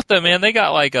crazy stuff though, man. They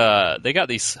got they got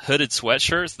these hooded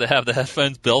sweatshirts that have the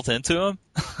headphones built into them.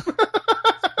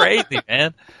 Crazy,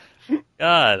 man.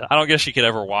 God, I don't guess you could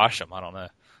ever wash them. I don't know.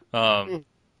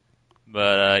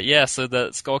 But so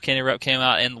the Skull Candy rep came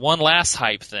out, and one last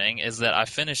hype thing is that I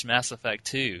finished Mass Effect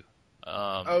 2.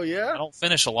 Oh, yeah? I don't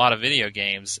finish a lot of video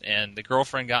games, and the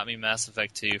girlfriend got me Mass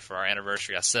Effect 2 for our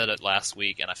anniversary. I said it last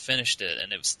week, and I finished it,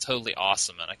 and it was totally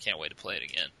awesome, and I can't wait to play it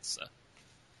again. So,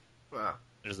 wow.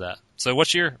 There's that. So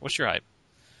what's your hype?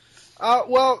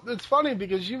 Well, it's funny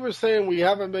because you were saying we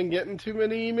haven't been getting too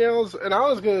many emails, and I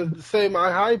was going to say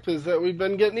my hype is that we've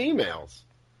been getting emails.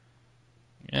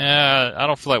 Yeah, I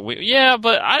don't feel like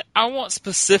but I want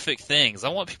specific things. I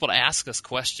want people to ask us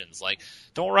questions. Like,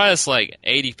 don't write us like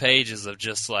 80 pages of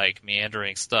just like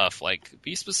meandering stuff. Like,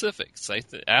 be specific.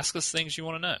 Ask us things you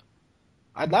want to know.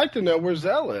 I'd like to know where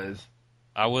Zell is.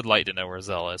 I would like to know where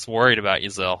Zell is. Worried about you,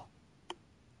 Zell.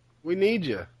 We need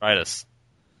you. Write us.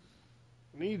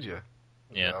 Need you.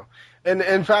 Yeah. And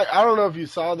in fact, I don't know if you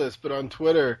saw this, but on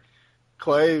Twitter,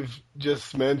 Clave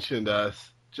just mentioned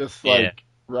us. Just like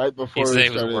right before he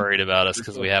was worried about us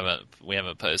because we haven't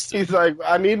posted. He's like,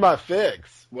 I need my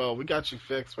fix. Well, we got you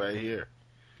fixed right here.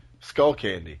 Skull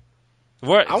Candy.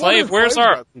 Clave, where's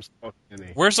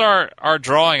our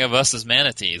drawing of us as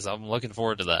manatees? I'm looking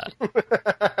forward to that.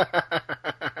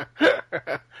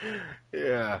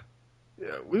 Yeah.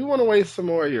 We want to waste some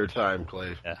more of your time,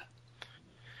 Clave. Yeah.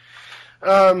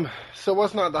 So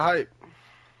what's not the hype?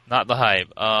 Not the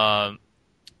hype.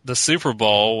 The Super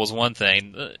Bowl was one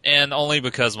thing, and only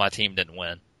because my team didn't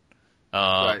win.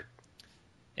 Right.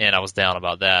 And I was down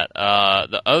about that.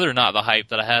 The other not the hype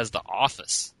that I had is The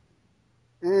Office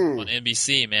on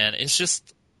NBC, man. It's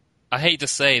just, I hate to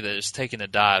say that it's taken a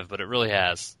dive, but it really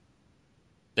has.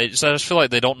 I just feel like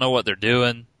they don't know what they're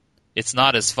doing. It's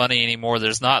not as funny anymore.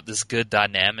 There's not this good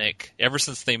dynamic. Ever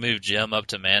since they moved Jim up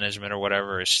to management or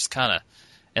whatever, it's just kind of,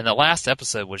 and the last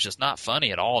episode was just not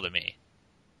funny at all to me.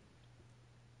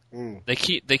 They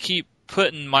keep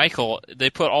putting Michael. They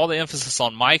put all the emphasis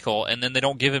on Michael, and then they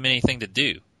don't give him anything to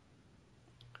do.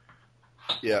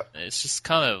 Yeah, it's just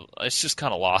kind of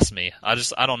lost me. I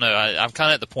don't know. I'm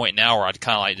kind of at the point now where I'd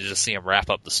kind of like to just see him wrap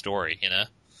up the story,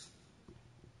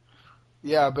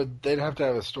 Yeah, but they'd have to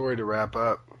have a story to wrap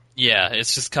up. Yeah,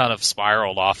 it's just kind of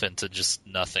spiraled off into just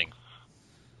nothing.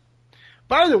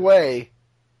 By the way,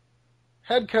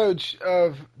 head coach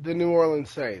of the New Orleans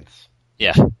Saints.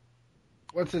 Yeah.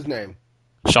 What's his name?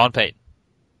 Sean Payton.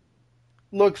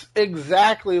 Looks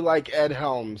exactly like Ed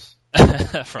Helms.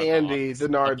 From Andy, the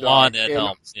Nard blonde Dog. Ed And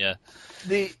Helms, yeah.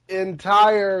 the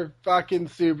entire fucking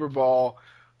Super Bowl,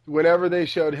 whenever they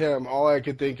showed him, all I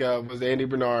could think of was Andy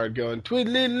Bernard going,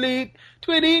 twiddly-leet,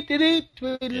 twiddy-diddy,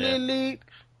 twiddly-leet.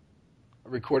 I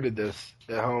recorded this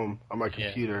at home on my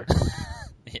computer.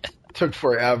 Yeah. Took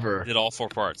forever. Did all 4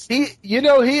 parts.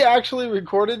 He actually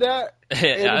recorded that.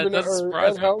 Yeah,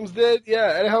 Ed Helms did.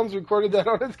 Yeah, Ed Helms recorded that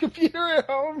on his computer at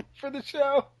home for the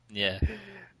show. Yeah.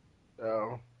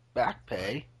 So, back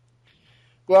pay.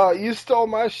 Well, you stole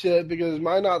my shit because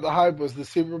my Not the Hype was the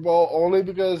Super Bowl only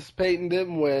because Peyton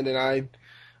didn't win, and I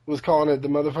was calling it the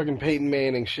motherfucking Peyton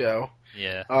Manning show.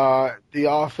 Yeah. The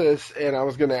Office, and I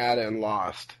was going to add in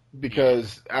Lost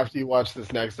because after you watch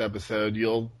this next episode,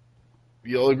 you'll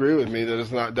agree with me that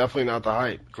it's definitely not the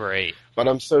hype. Great. But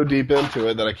I'm so deep into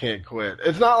it that I can't quit.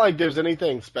 It's not like there's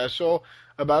anything special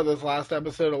about this last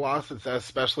episode of Lost. It's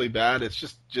especially bad. It's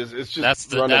just that's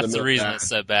the reason bad. it's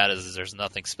so bad is there's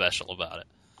nothing special about it.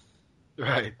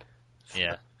 Right.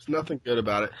 Yeah. There's nothing good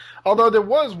about it. Although there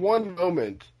was one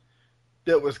moment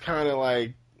that was kind of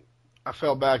like I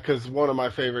felt bad because one of my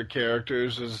favorite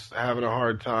characters was having a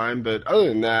hard time. But other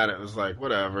than that, it was like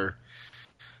whatever.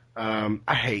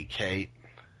 I hate Kate.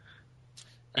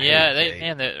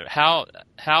 How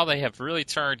they have really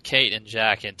turned Kate and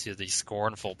Jack into these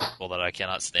scornful people that I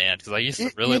cannot stand because I used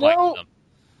to really like them.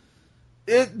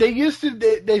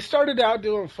 They started out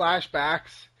doing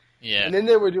flashbacks, Yeah, and then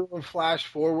they were doing flash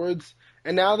forwards,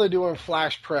 and now they're doing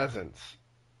flash presents.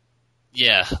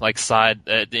 Yeah, like side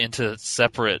into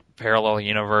separate parallel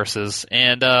universes,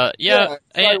 and we've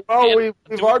already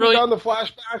done the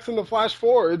flashbacks and the flash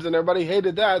forwards, and everybody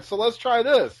hated that, so let's try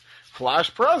this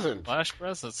flash present. Flash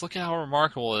presents. Look at how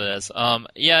remarkable it is.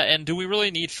 And do we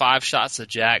really need 5 shots of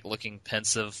Jack looking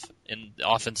pensive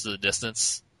off into the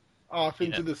distance? Off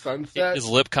into the sunset. His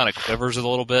lip kind of quivers a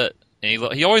little bit,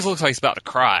 and he always looks like he's about to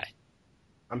cry.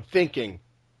 I'm thinking.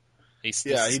 This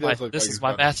is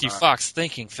my Matthew Fox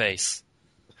thinking face.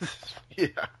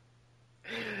 Yeah.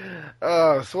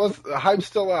 So what's the hype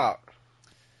still out?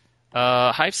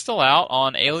 Hype's still out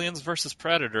on Aliens vs.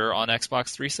 Predator on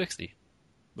Xbox 360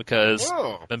 because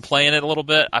I've been playing it a little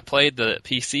bit. I played the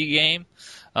PC game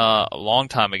a long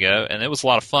time ago, and it was a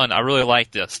lot of fun. I really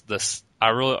like this. I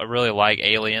really like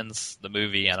Aliens, the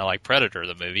movie, and I like Predator,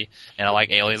 the movie, and I like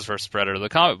Aliens vs. Predator, the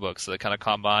comic book, so it kind of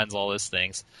combines all those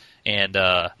things. And,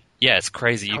 yeah, it's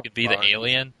crazy. You could be the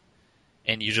alien,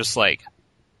 and you're just like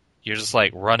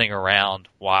running around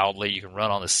wildly. You can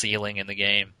run on the ceiling in the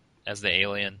game as the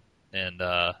alien. And,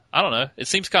 I don't know. It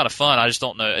seems kind of fun. I just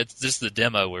don't know. It's just the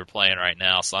demo we're playing right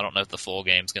now, so I don't know if the full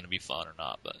game's going to be fun or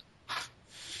not, but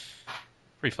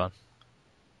pretty fun.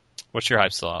 What's your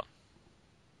hype still out?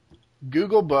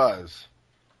 Google Buzz.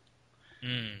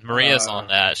 Maria's on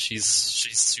that. She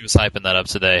was hyping that up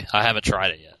today. I haven't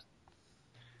tried it yet.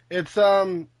 It's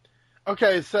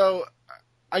okay, so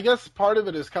I guess part of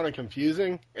it is kind of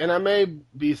confusing, and I may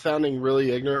be sounding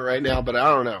really ignorant right now, but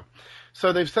I don't know.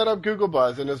 So they've set up Google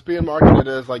Buzz, and it's being marketed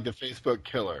as like the Facebook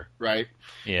killer, right?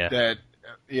 Yeah. That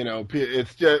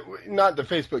it's just not the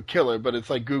Facebook killer, but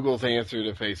it's like Google's answer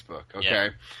to Facebook. Okay. Yeah.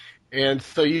 And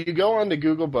so you go on to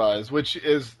Google Buzz, which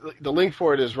is the link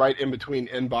for it is right in between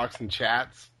Inbox and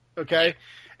Chats. Okay.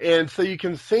 And so you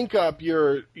can sync up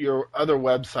your other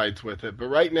websites with it. But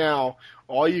right now,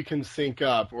 all you can sync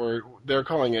up, or they're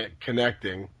calling it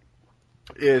connecting,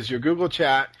 is your Google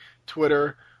Chat,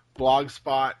 Twitter,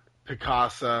 Blogspot,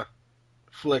 Picasa,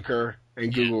 Flickr,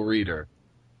 and Google Reader.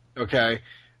 Okay?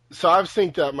 So I've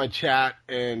synced up my chat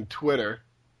and Twitter,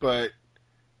 but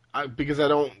because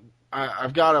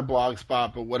I've got a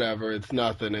Blogspot, but whatever, it's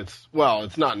nothing. It's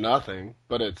not nothing,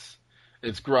 but it's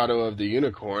Grotto of the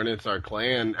Unicorn. It's our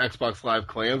clan, Xbox Live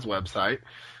Clans website.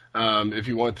 If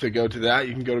you want to go to that,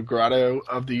 you can go to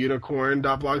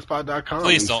grottooftheunicorn.blogspot.com.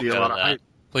 Please don't go to that.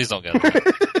 Please don't go to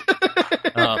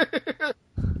that.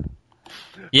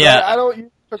 Yeah. But I don't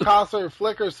use Picasa or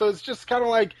Flickr, so it's just kind of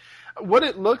like what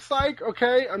it looks like.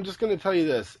 Okay, I'm just going to tell you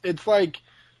this. It's like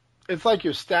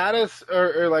your status,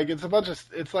 or like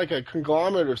it's like a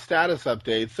conglomerate of status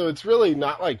updates. So it's really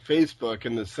not like Facebook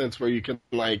in the sense where you can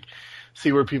like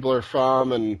see where people are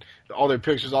from and all their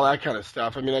pictures, all that kind of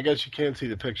stuff. I mean, I guess you can see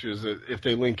the pictures if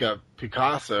they link up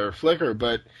Picasa or Flickr,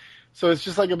 but so it's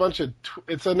just like a bunch of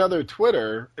it's another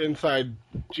Twitter inside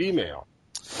Gmail.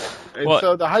 And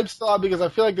so the hype's still out because I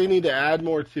feel like they need to add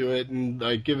more to it and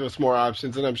like give us more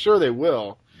options, and I'm sure they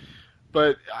will.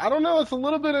 But I don't know, it's a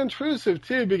little bit intrusive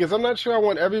too, because I'm not sure I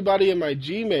want everybody in my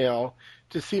Gmail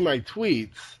to see my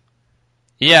tweets.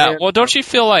 Yeah, And- well, don't you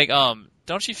feel like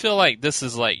this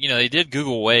is like, they did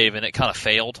Google Wave and it kind of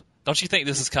failed? Don't you think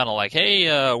this is kind of like, hey,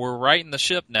 we're righting the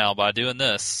ship now by doing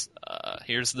this?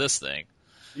 Here's this thing.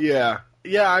 Yeah.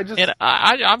 Yeah, And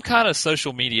I'm kind of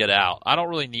social media'd out. I don't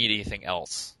really need anything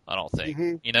else, I don't think.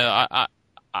 Mhm.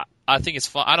 I think it's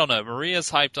fun. I don't know. Maria's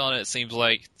hyped on it. It seems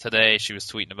like today she was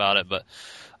tweeting about it, but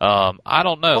I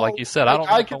don't know. Like you said, I don't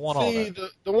know if I want all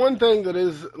that. The one thing that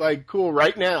is like cool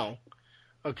right now.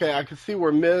 Okay, I can see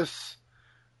where Miss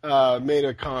made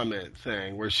a comment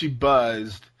thing where she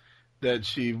buzzed that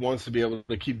she wants to be able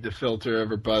to keep the filter of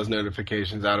her buzz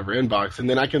notifications out of her inbox, and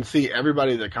then I can see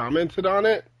everybody that commented on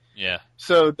it. Yeah.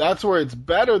 So that's where it's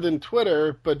better than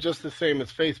Twitter, but just the same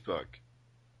as Facebook.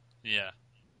 Yeah.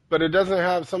 But it doesn't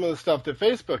have some of the stuff that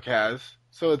Facebook has,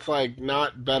 so it's like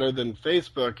not better than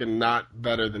Facebook and not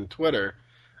better than Twitter.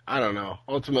 I don't know.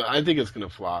 Ultimately, I think it's going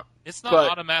to flop. It's not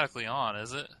But- automatically on,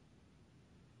 is it?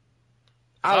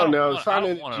 I don't know. I Sign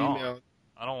don't in to want it on. Gmail.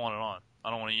 I don't want it on. I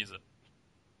don't want to use it.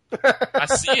 I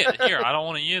see it here. I don't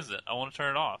want to use it. I want to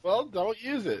turn it off. Well, don't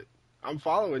use it. I'm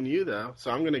following you, though,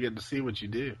 so I'm going to get to see what you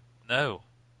do. No,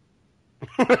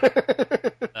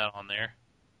 not on there.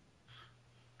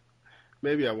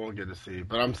 Maybe I won't get to see,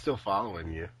 but I'm still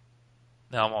following you.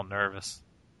 Now I'm all nervous.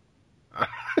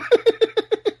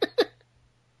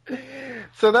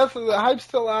 So that's the hype's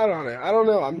still out on it. I don't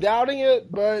know. I'm doubting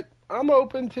it, but I'm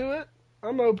open to it.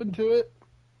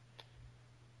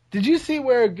 Did you see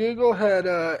where Google had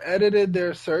edited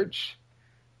their search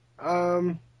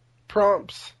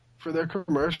prompts for their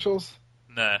commercials?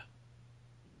 No.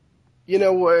 You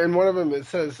know, in one of them it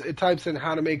says it types in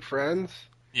how to make friends,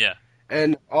 Yeah.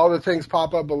 and all the things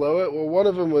pop up below it. Well, one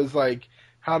of them was like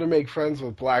how to make friends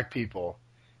with black people,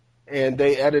 and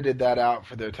they edited that out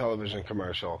for their television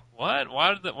commercial. What?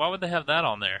 Why would they have that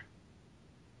on there?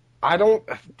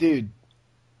 Dude,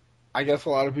 I guess a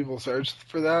lot of people searched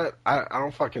for that. I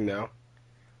don't fucking know.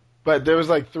 But there was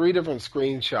like 3 different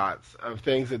screenshots of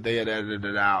things that they had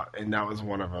edited out, and that was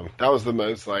one of them. That was the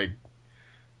most like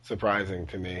surprising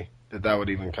to me that would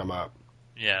even come up.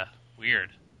 Yeah. Weird.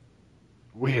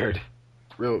 Weird.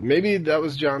 Maybe that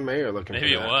was John Mayer looking Maybe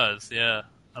for it that. was. Yeah.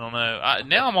 I don't know.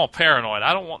 Now I'm all paranoid.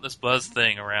 I don't want this buzz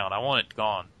thing around. I want it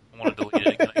gone. I want to delete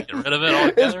it. Can I get rid of it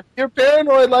altogether? You're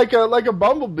paranoid like a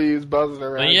bumblebee is buzzing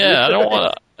around. But yeah, I don't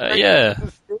want to. Yeah.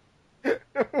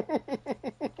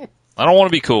 I don't want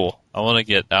to be cool. I want to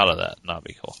get out of that. Not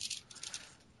be cool.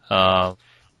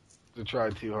 To try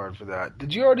too hard for that.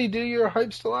 Did you already do your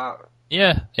hype still out?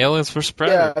 Yeah. Aliens vs.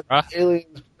 Predator. Yeah, Right?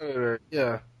 Aliens Predator.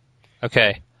 Yeah.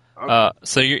 Okay. Okay.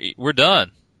 So we're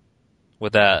done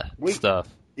with that Wait. stuff.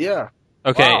 Yeah.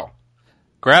 Okay. Wow.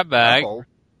 Grab bag.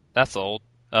 That's That's old.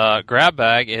 Grab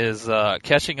bag is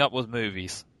catching up with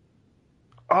movies.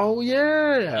 Oh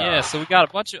yeah. Yeah, so we got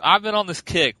a bunch of. I've been on this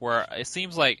kick where it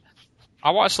seems like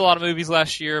I watched a lot of movies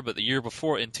last year, but the year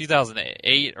before, in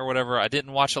 2008 or whatever, I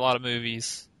didn't watch a lot of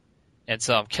movies, and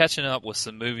so I'm catching up with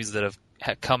some movies that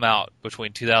have come out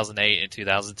between 2008 and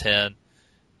 2010.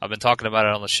 I've been talking about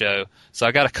it on the show, so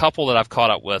I got a couple that I've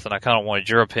caught up with, and I kind of wanted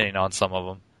your opinion on some of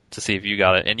them to see if you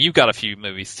got it, and you've got a few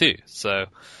movies too. So,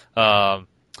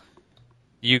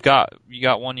 you got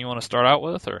one you want to start out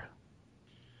with, or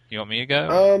you want me to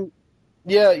go?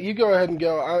 Yeah, you go ahead and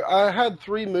go. I had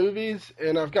 3 movies,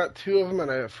 and I've got 2 of them,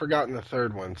 and I've forgotten the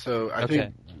third one. So I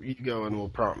think you go and will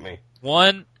prompt me.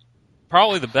 One,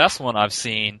 probably the best one I've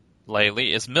seen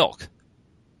lately is Milk.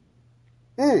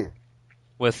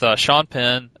 With Sean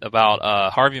Penn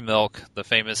about Harvey Milk, the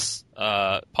famous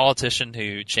politician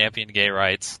who championed gay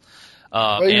rights.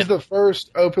 Well, he's the first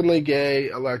openly gay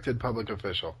elected public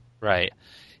official. Right.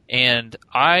 And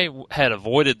I had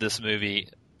avoided this movie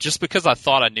just because I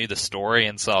thought I knew the story,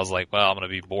 and so I was like, well, I'm going to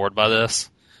be bored by this.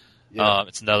 Yeah.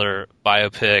 It's another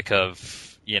biopic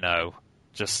of,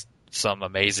 just some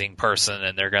amazing person,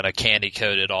 and they're going to candy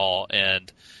coat it all,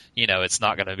 and, it's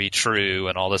not going to be true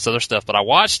and all this other stuff. But I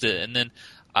watched it, and then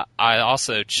I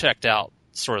also checked out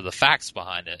sort of the facts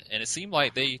behind it, and it seemed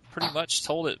like they pretty much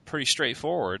told it pretty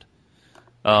straightforward.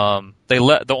 The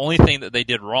only thing that they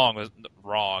did wrong was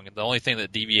wrong, and the only thing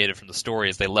that deviated from the story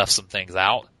is they left some things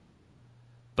out.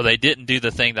 But they didn't do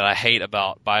the thing that I hate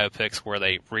about biopics, where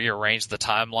they rearrange the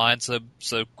timeline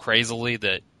so crazily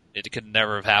that it could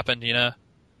never have happened.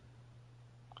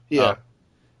 Yeah.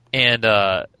 And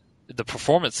the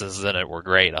performances in it were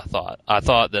great. I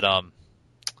thought that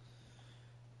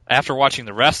after watching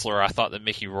The Wrestler, I thought that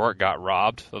Mickey Rourke got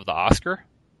robbed of the Oscar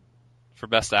for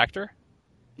Best Actor.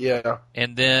 Yeah.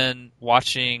 And then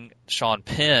watching Sean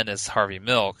Penn as Harvey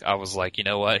Milk, I was like, you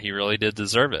know what? He really did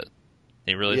deserve it.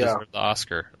 He really Yeah. deserved the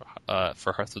Oscar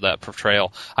for that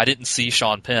portrayal. I didn't see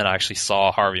Sean Penn. I actually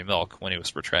saw Harvey Milk when he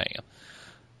was portraying him.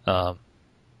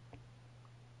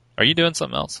 Are you doing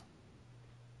something else?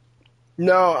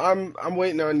 No, I'm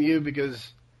waiting on you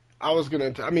because I was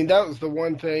gonna. I mean, that was the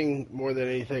one thing more than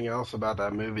anything else about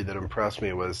that movie that impressed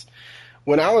me was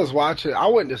when I was watching. I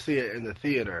went to see it in the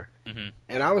theater,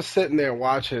 and I was sitting there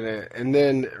watching it, and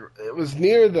then it was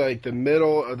near the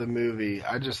middle of the movie.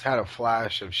 I just had a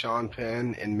flash of Sean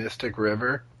Penn in Mystic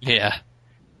River, Yeah.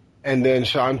 and then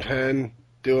Sean Penn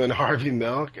doing Harvey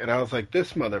Milk, and I was like,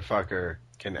 this motherfucker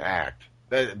can act.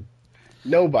 That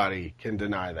nobody can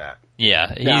deny that.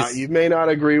 Yeah. Now, you may not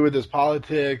agree with his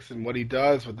politics and what he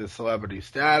does with his celebrity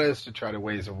status to try to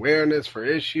raise awareness for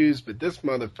issues, but this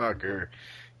motherfucker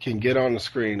can get on the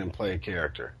screen and play a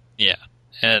character. Yeah.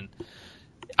 And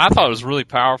I thought it was really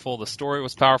powerful. The story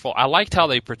was powerful. I liked how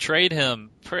they portrayed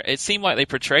him. It seemed like they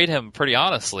portrayed him pretty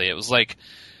honestly. It was like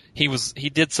he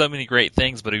did so many great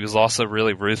things, but he was also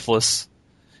really ruthless,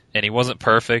 and he wasn't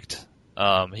perfect.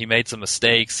 He made some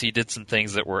mistakes. He did some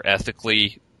things that were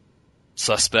ethically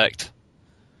suspect,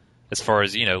 as far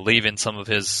as, leaving some of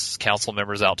his council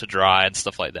members out to dry and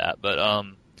stuff like that. But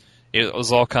it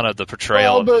was all kind of the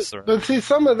portrayal. But see,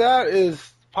 some of that is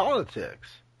politics.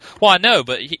 Well, I know,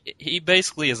 but he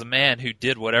basically is a man who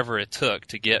did whatever it took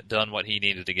to get done what he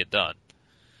needed to get done.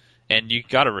 And you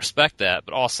got to respect that,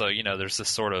 but also, there's this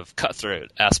sort of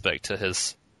cutthroat aspect to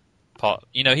his,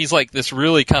 he's like this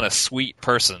really kind of sweet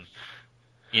person,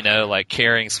 like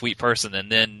caring, sweet person,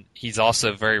 and then he's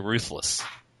also very ruthless.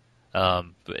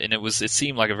 And it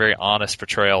seemed like a very honest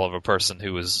portrayal of a person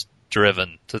who was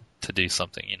driven to do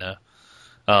something,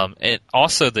 And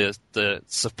also the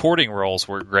supporting roles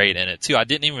were great in it too. I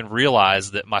didn't even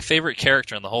realize that my favorite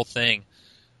character in the whole thing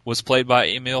was played by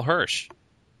Emile Hirsch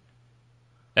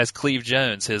as Cleve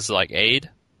Jones, his aide.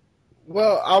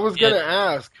 Well, I was going to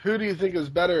ask, who do you think is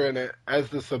better in it as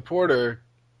the supporter,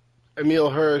 Emile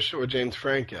Hirsch or James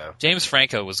Franco? James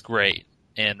Franco was great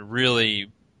and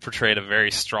really portrayed a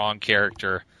very strong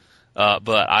character,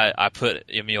 but I put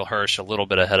Emile Hirsch a little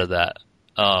bit ahead of that.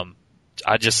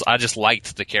 I just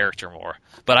liked the character more,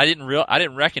 but I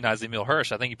didn't recognize Emile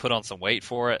Hirsch. I think he put on some weight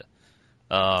for it.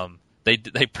 They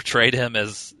portrayed him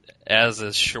as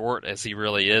short as he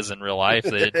really is in real life.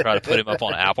 They didn't try to put him up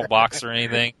on Apple Box or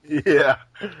anything. Yeah.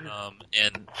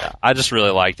 And I just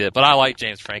really liked it. But I like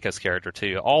James Franco's character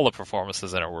too. All the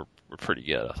performances in it were pretty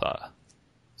good, I thought.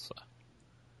 So.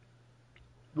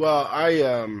 Well, I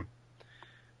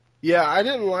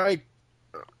didn't like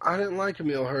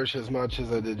Emile Hirsch as much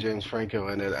as I did James Franco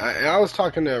in it. I was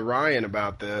talking to Ryan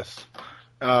about this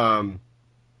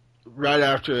right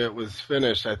after it was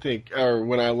finished, I think, or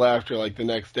when I left, or the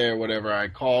next day or whatever. I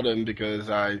called him because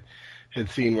I had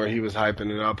seen where he was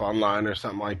hyping it up online or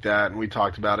something like that, and we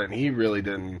talked about it,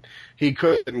 and he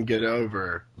couldn't get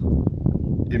over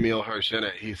Emile Hirsch in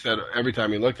it. He said every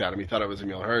time he looked at him, he thought it was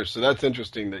Emile Hirsch. So that's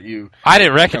interesting that you... I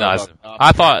didn't recognize him.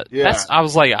 I thought... Yeah. I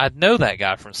was like, I know that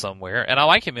guy from somewhere, and I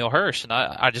like Emile Hirsch, and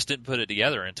I just didn't put it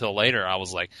together until later. I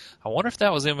was like, I wonder if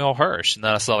that was Emile Hirsch, and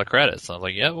then I saw the credits, and I was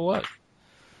like, yeah, what?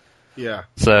 Yeah.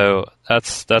 So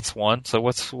that's one. So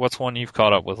what's one you've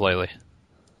caught up with lately?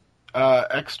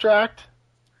 Extract.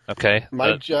 Okay.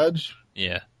 Mike Judge.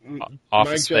 Yeah.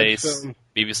 Office Space. Film.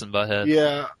 Beavis and Butthead.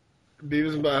 Yeah.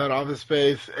 Beavis and Butthead, Office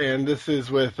Space, and this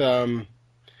is with the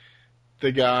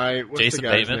guy. What's Jason the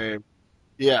guy's Bateman? name?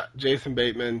 Yeah, Jason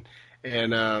Bateman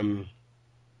and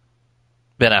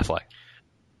Ben Affleck.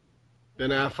 Ben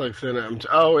Affleck's in it.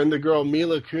 And the girl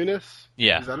Mila Kunis.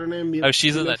 Yeah. Is that her name? Mila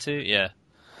She's in Kunis? that too. Yeah.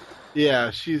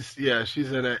 Yeah, she's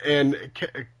in it, and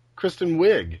Kristen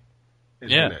Wiig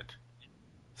is in it.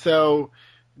 So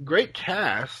great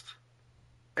cast,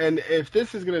 and if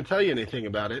this is going to tell you anything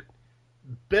about it,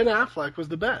 Ben Affleck was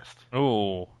the best.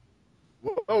 Oh.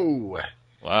 Whoa.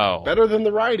 Wow. Better than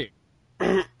the writing.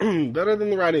 Better than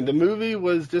the writing. The movie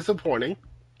was disappointing.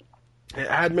 It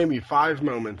had maybe 5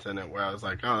 moments in it where I was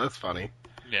like, oh, that's funny.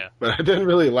 Yeah. But I didn't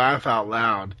really laugh out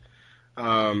loud.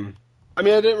 I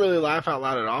didn't really laugh out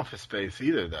loud at Office Space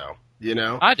either, though.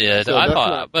 I did. So I that's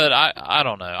thought, but I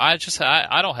don't know. I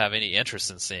don't have any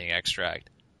interest in seeing Extract.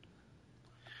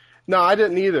 No, I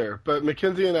didn't either. But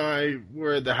Mackenzie and I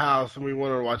were at the house and we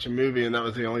wanted to watch a movie, and that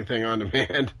was the only thing on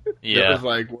demand. Yeah. It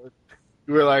was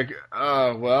we were like,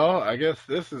 well, I guess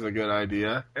this is a good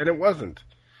idea, and it wasn't.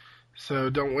 So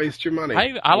don't waste your money.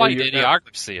 I liked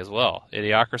Idiocracy as well.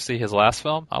 Idiocracy, his last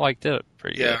film, I liked it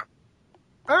pretty good.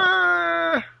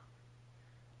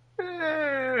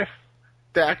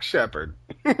 Dax Shepard.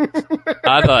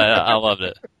 I loved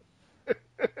it.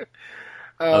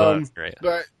 That's great.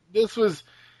 But this was,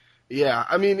 yeah,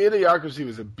 I mean, Idiocracy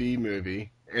was a B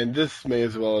movie, and this may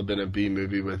as well have been a B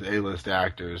movie with A-list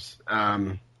actors.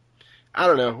 I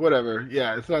don't know, whatever.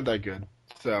 Yeah, it's not that good,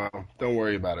 so don't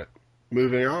worry about it.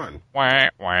 Moving on. Wah,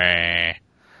 wah.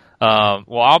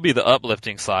 Well, I'll be the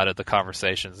uplifting side of the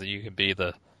conversations, and you can be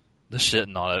the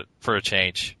shitting on it for a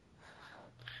change.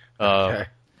 Okay.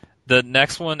 The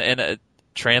next one, and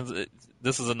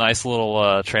this is a nice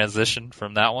little transition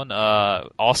from that one.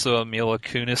 Also a Mila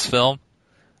Kunis film,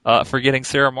 Forgetting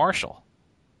Sarah Marshall.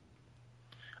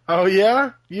 Oh,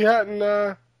 yeah? You hadn't,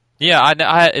 Yeah,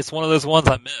 it's one of those ones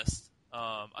I missed.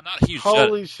 I'm not a huge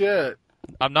Holy shit.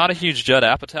 I'm not a huge Judd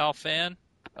Apatow fan.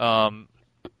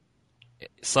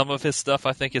 Some of his stuff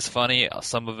I think is funny.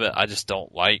 Some of it I just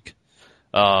don't like,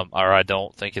 or I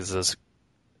don't think is as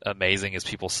amazing as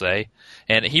people say.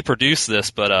 And he produced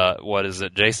this, but what is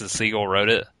it? Jason Segel wrote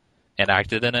it and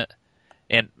acted in it.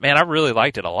 And man, I really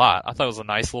liked it a lot. I thought it was a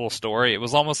nice little story. It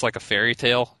was almost like a fairy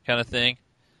tale kind of thing.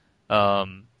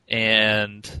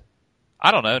 And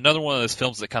I don't know, another one of those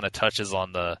films that kind of touches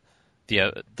on the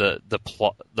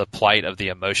plight of the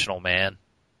emotional man.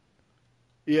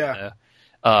 Yeah. You know?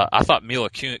 I thought Mila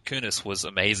Kunis was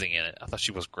amazing in it. I thought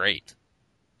she was great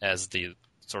as the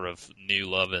sort of new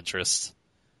love interest.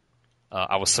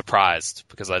 I was surprised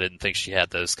because I didn't think she had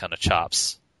those kind of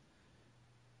chops.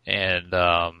 And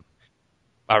I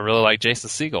really like Jason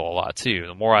Segel a lot too.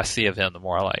 The more I see of him, the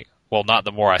more I like. Well, not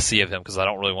the more I see of him because I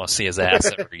don't really want to see his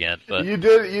ass ever again. But you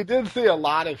did see a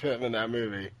lot of him in that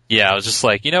movie. Yeah, I was just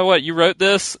like, you know what? You wrote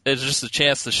this. It's just a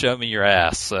chance to show me your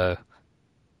ass. So,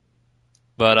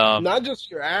 but not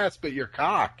just your ass, but your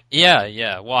cock.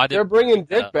 Yeah. Well, I did. They're bringing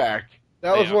Dick back.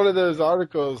 That was Yeah. one of those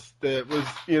articles that was,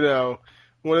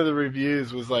 one of the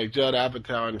reviews was like Judd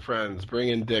Apatow and friends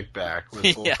bringing Dick back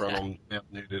with full Yeah. frontal male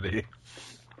nudity.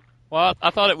 Well, I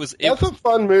thought it was. That's a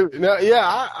fun movie. No, yeah,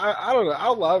 I don't know. I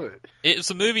love it. It's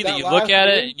a movie that That you look last at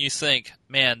it movie? and you think,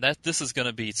 man, this is going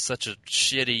to be such a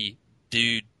shitty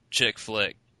dude chick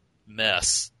flick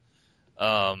mess.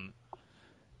 And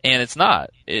it's not.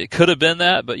 It could have been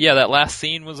that, but yeah, that last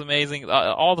scene was amazing.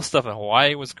 All the stuff in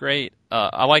Hawaii was great.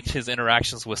 I liked his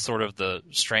interactions with sort of the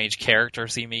strange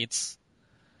characters he meets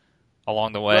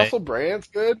along the way. Russell Brand's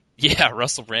good. Yeah,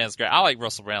 Russell Brand's great. I like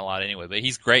Russell Brand a lot anyway, but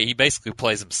he's great. He basically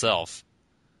plays himself.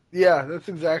 Yeah, that's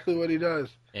exactly what he does.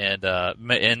 And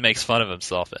makes fun of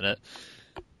himself in it.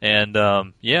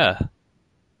 And yeah,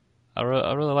 I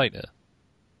really liked it.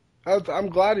 I'm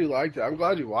glad you liked it. I'm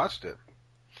glad you watched it.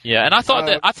 Yeah, and I thought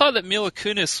that Mila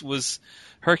Kunis was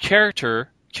her character,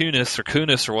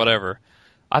 Kunis or whatever.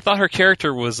 I thought her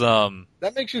character was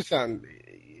That makes you sound.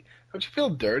 Don't you feel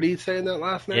dirty saying that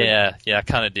last name? yeah, I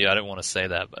kind of do. I didn't want to say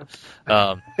that, but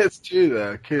It's true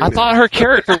though. I thought her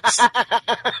character was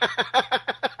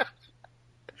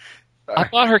I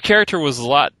thought her character was a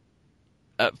lot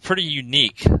pretty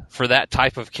unique for that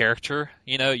type of character.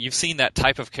 You know, you've seen that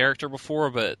type of character before,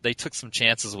 but they took some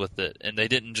chances with it, and they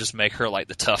didn't just make her like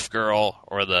the tough girl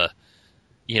or the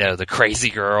crazy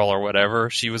girl or whatever.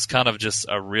 She was kind of just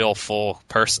a real full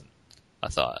person, I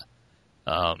thought.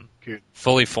 Good.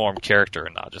 Fully formed character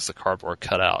and not just a cardboard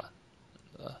cutout.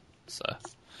 So,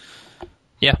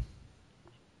 yeah.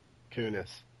 Kunis.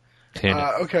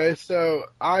 Kunis. Okay, so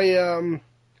I'm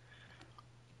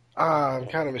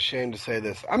kind of ashamed to say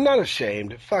this. I'm not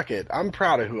ashamed. Fuck it. I'm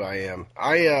proud of who I am.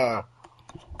 I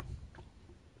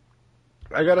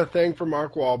got a thing for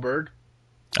Mark Wahlberg.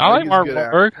 I like he's a Mark good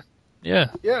Wahlberg.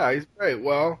 Yeah. Yeah, he's great.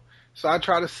 Well, so I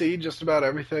try to see just about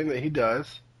everything that he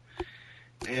does.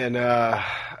 And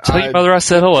Tell your mother I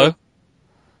said hello.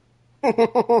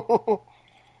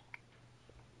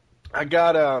 I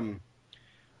got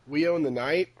We Own the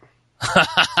Night.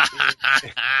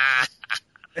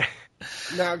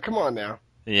 Now, come on now.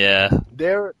 Yeah.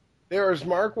 There's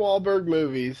Mark Wahlberg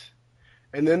movies,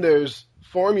 and then there's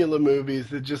formula movies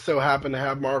that just so happen to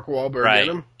have Mark Wahlberg Right. in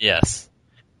them. Yes.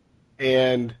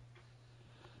 And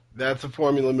that's a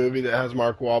formula movie that has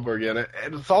Mark Wahlberg in it.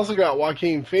 And it's also got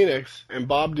Joaquin Phoenix and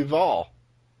Bob Duvall.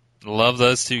 Love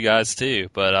those two guys too,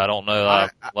 but I don't know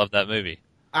that I love that movie.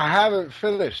 I haven't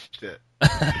finished it.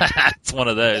 It's one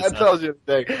of those. That tells you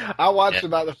the thing. I watched Yeah.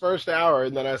 about the first hour,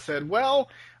 and then I said, well,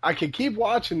 I could keep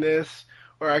watching this,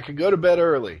 or I could go to bed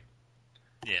early.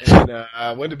 Yeah. And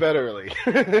I went to bed early.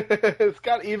 It's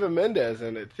got Eva Mendes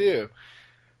in it, too.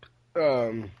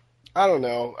 I don't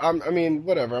know. I mean,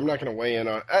 whatever. I'm not going to weigh in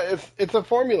on it. It's a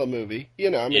formula movie. You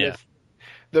know, I mean, Yeah. it's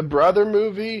the brother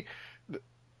movie,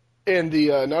 and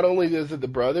not only is it the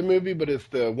brother movie, but it's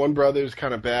the one brother's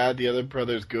kind of bad, the other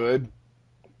brother's good.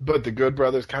 but the good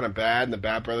brother's kind of bad and the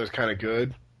bad brother's kind of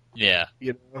good. Yeah.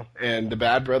 You know, and the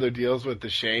bad brother deals with the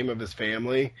shame of his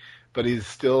family, but he's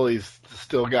still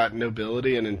got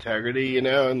nobility and integrity, you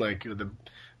know, and like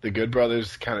the good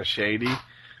brother's kind of shady.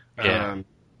 Yeah.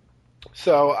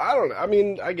 So I don't know. I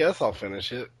mean, I guess I'll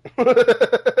finish it.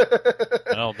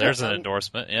 Well, there's an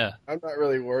endorsement. Yeah. I'm not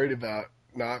really worried about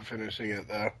not finishing it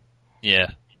though.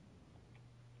 Yeah.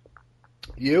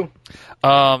 You?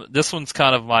 This one's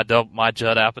kind of my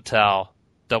Judd Apatow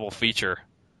double feature.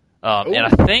 And I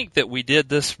think that we did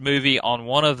this movie on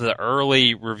one of the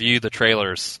early review the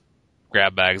trailers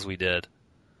grab bags we did.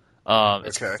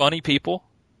 It's Funny People.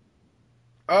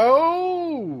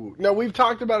 Oh, no, we've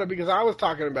talked about it because I was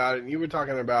talking about it and you were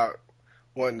talking about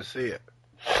wanting to see it.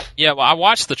 Yeah, well, I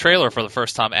watched the trailer for the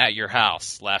first time at your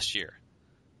house last year.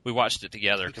 We watched it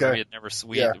together because we had never.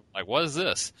 Like, what is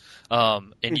this?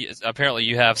 And apparently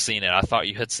you have seen it. I thought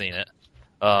you had seen it.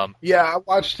 Yeah, I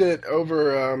watched it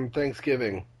over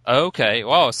Thanksgiving. Okay,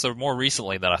 well, so more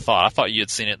recently than I thought. I thought you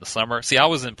had seen it in the summer. See, I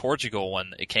was in Portugal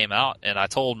when it came out, and I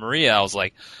told Maria, I was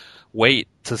like, wait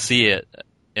to see it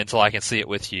until I can see it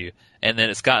with you. And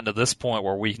then it's gotten to this point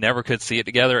where we never could see it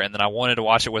together, and then I wanted to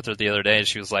watch it with her the other day, and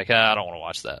she was like, I don't want to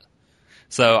watch that.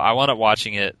 So I wound up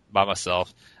watching it by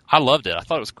myself. I loved it. I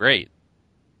thought it was great.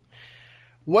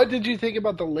 What did you think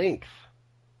about the length?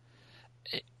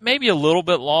 Maybe a little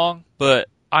bit long, but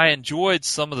I enjoyed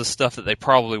some of the stuff that they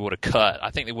probably would have cut. I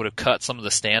think they would have cut some of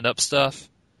the stand-up stuff,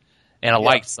 and I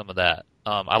liked some of that.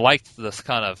 I liked this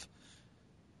kind of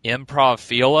improv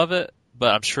feel of it,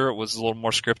 but I'm sure it was a little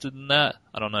more scripted than that.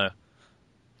 I don't know.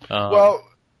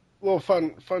 Well,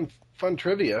 fun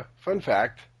trivia, fun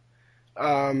fact.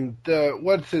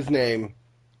 What's his name?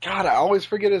 God, I always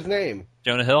forget his name.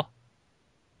 Jonah Hill?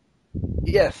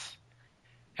 Yes.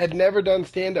 Had never done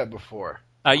stand-up before.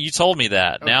 You told me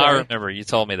that. Now I remember. You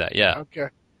told me that, yeah. Okay.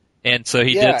 And so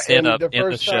he did stand-up in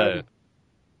the show,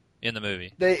 in the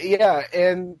movie.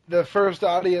 And the first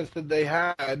audience that they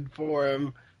had for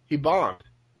him, he bombed.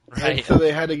 Right. And so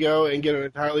they had to go and get an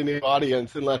entirely new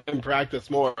audience and let him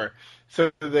practice more so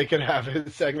that they could have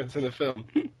his segments in the film.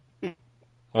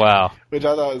 Wow. Which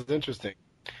I thought was interesting.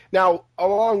 Now,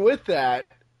 along with that,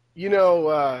 you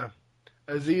know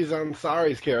Aziz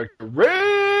Ansari's character,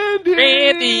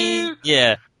 Randy!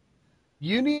 Yeah.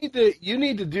 You need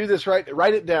to do this right.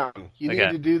 Write it down. You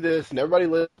need to do this, and everybody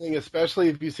listening, especially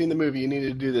if you've seen the movie, you need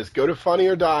to do this. Go to Funny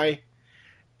or Die.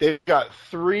 They've got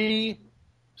 3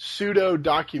 pseudo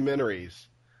documentaries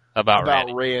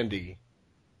about Randy.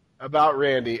 About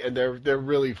Randy, and they're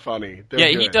really funny.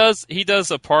 He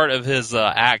does a part of his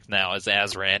act now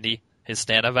as Randy, his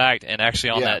stand-up act, and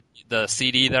actually on the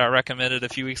CD that I recommended a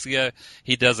few weeks ago,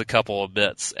 he does a couple of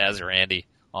bits as Randy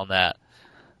on that.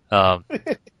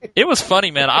 It was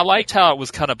funny, man. I liked how it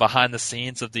was kind of behind the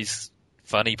scenes of these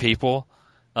funny people.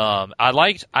 I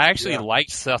actually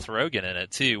liked Seth Rogen in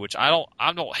it too, which I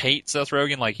don't hate Seth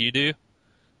Rogen like you do.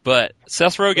 But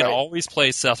Seth Rogen always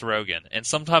plays Seth Rogen, and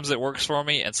sometimes it works for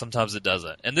me, and sometimes it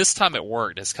doesn't. And this time it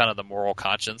worked. It's kind of the moral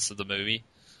conscience of the movie.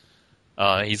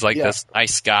 He's like this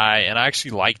nice guy, and I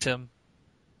actually liked him,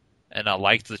 and I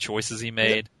liked the choices he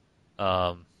made.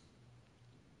 I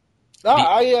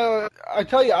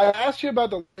tell you, I asked you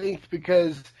about the length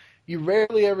because you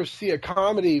rarely ever see a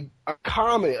devoted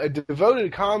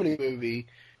comedy movie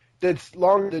that's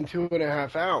longer than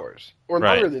 2.5 hours, or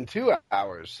longer than 2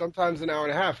 hours, sometimes an hour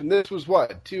and a half. And this was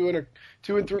what, 2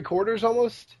 3/4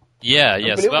 almost? Yeah, I mean,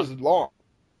 it was long.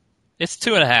 It's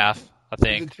 2.5, I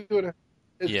think. Is it 2.5?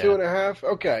 It's 2.5?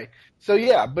 Okay. So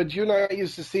yeah, but you're not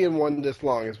used to seeing one this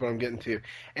long is what I'm getting to.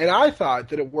 And I thought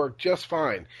that it worked just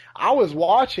fine. I was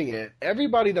watching it,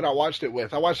 everybody that I watched it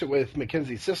with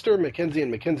Mackenzie's sister, Mackenzie,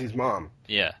 and Mackenzie's mom.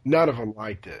 Yeah. None of them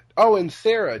liked it. Oh, and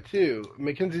Sarah too,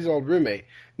 Mackenzie's old roommate.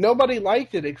 Nobody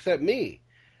liked it except me.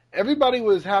 Everybody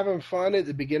was having fun at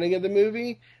the beginning of the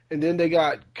movie, and then they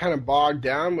got kind of bogged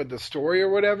down with the story or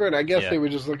whatever, and I guess they were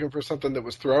just looking for something that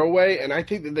was throwaway, and I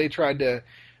think that they tried to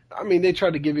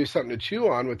give you something to chew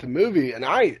on with the movie, and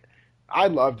I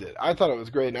loved it. I thought it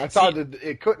was great, and I thought that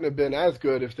it couldn't have been as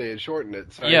good if they had shortened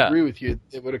it, so I agree with you.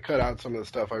 It would have cut out some of the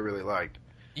stuff I really liked.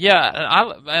 Yeah,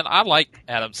 and I like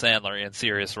Adam Sandler in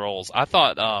serious roles. I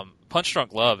thought Punch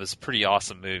Drunk Love is a pretty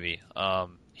awesome movie.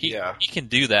 He can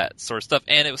do that sort of stuff,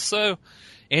 and it was so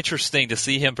interesting to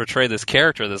see him portray this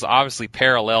character that's obviously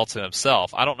parallel to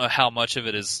himself. I don't know how much of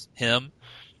it is him,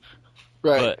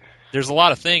 but there's a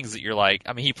lot of things that you're like,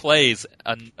 I mean, he plays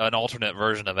an alternate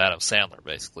version of Adam Sandler,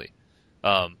 basically.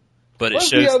 But it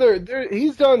shows.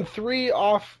 He's done 3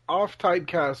 off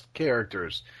typecast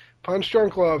characters: Punch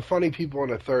Drunk Love, Funny People,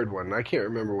 and a third one. I can't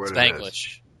remember what it is.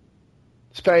 Spanglish.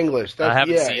 Spanglish. That's, I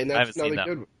haven't yeah, seen. and I that's haven't seen another that.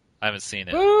 good one. I haven't seen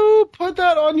it. Boo! Put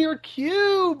that on your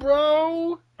queue, bro.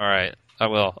 All right, I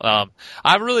will.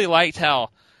 I really liked how,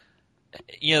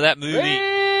 that movie.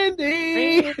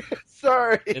 Randy!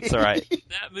 Sorry. It's all right.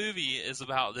 That movie is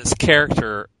about this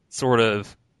character sort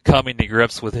of coming to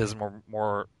grips with his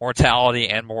more mortality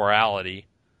and morality.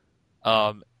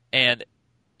 And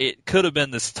it could have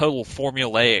been this total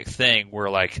formulaic thing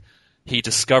where, like, he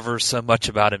discovers so much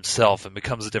about himself and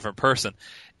becomes a different person.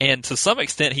 And to some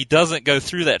extent, he doesn't go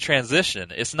through that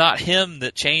transition. It's not him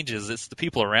that changes. It's the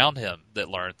people around him that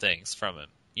learn things from him,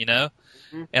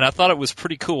 Mm-hmm. And I thought it was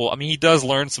pretty cool. I mean, he does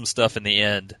learn some stuff in the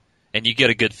end, and you get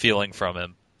a good feeling from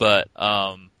him. But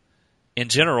in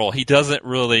general, he doesn't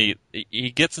really –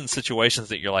 he gets in situations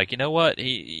that you're like, you know what?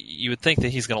 You would think that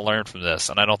he's going to learn from this,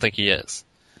 and I don't think he is.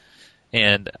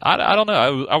 And I don't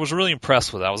know. I was really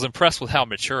impressed with it. I was impressed with how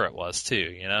mature it was,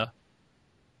 too,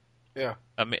 Yeah.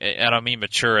 I mean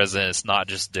mature as in it's not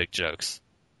just dick jokes.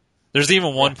 There's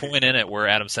even one point in it where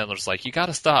Adam Sandler's like, you got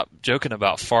to stop joking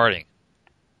about farting.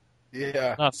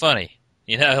 Yeah. Not funny.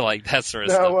 Like that sort of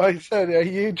No, stuff. like I said, are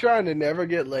you trying to never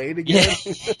get laid again?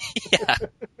 Yeah.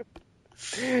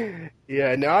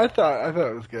 Yeah, no, I thought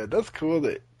it was good. That's cool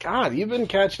that, God, you've been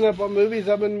catching up on movies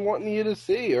I've been wanting you to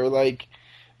see, or like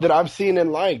that I've seen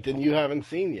and liked and you haven't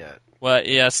seen yet. Well,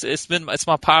 yes, it's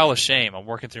my pile of shame. I'm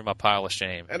working through my pile of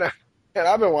shame. And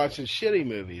I've been watching shitty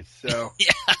movies, so.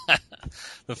 Yeah.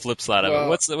 The flip side of it.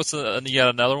 What's you got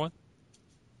another one?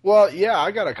 Well, yeah,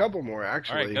 I got a couple more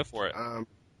actually. All right, go for it.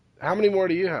 How many more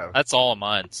do you have? That's all of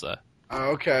mine. So.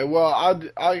 Okay, well,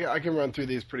 I can run through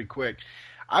these pretty quick.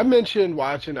 I mentioned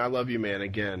watching I Love You Man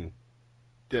again,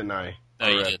 didn't I? No,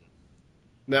 you didn't.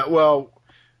 No, well,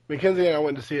 Mackenzie and I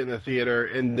went to see it in the theater,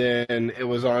 and then it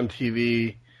was on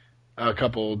TV a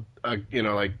couple, like,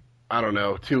 I don't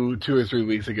know, two or 3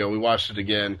 weeks ago. We watched it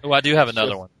again. Oh, I do have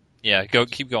another one. Yeah,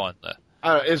 keep going.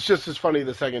 It's just as funny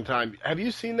the second time. Have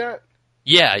you seen that?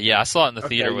 Yeah, I saw it in the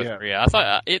theater with Maria. I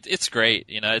thought it's great.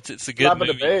 It's a good Slap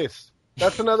movie. of the Bass.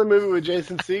 That's another movie with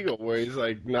Jason Segel where he's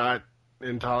like not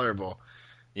intolerable.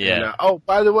 Yeah. And,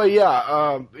 by the way,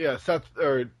 Seth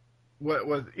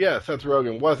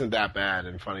Rogen wasn't that bad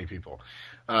in Funny People.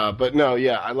 But no,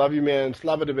 I Love You Man,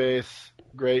 Slap of the Bass,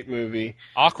 great movie.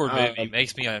 Awkward movie,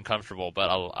 makes me uncomfortable, but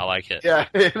I like it. Yeah,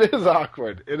 it is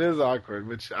awkward. It is awkward,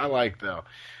 which I like though.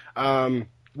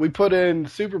 We put in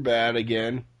Superbad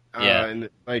again. Yeah. And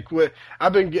like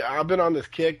I've been on this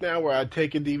kick now where I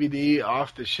take a DVD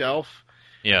off the shelf.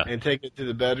 Yeah. And take it to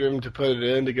the bedroom to put it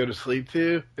in to go to sleep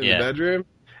in Yeah. the bedroom.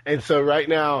 And so right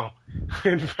now,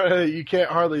 in front of you can't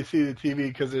hardly see the TV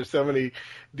because there's so many.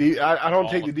 I don't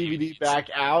take the DVD back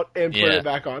out and put it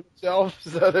back on the shelf.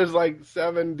 So there's like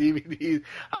 7 DVDs.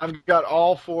 I've got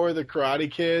all 4 of the Karate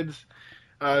Kids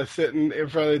sitting in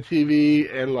front of the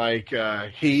TV, and like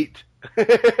Heat.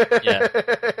 Yeah.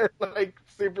 Like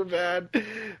Superbad.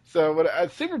 So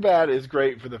Superbad is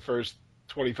great for the first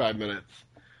 25 minutes.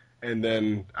 And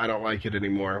then I don't like it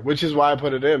anymore, which is why I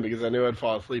put it in, because I knew I'd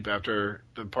fall asleep after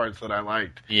the parts that I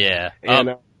liked. Yeah.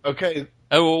 And okay.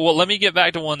 Oh well, let me get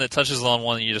back to one that touches on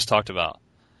one that you just talked about.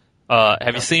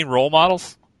 Have you seen Role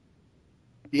Models?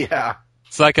 Yeah.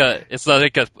 It's like a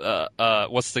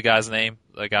what's the guy's name?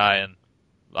 The guy in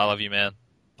I Love You Man,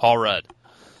 Paul Rudd.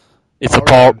 It's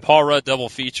Paul Rudd double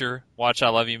feature. Watch I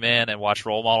Love You Man and watch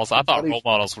Role Models. I thought Role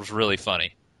Models was really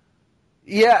funny.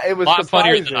 Yeah, it was a lot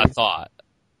surprising. funnier than I thought.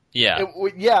 Yeah.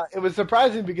 It was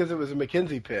surprising because it was a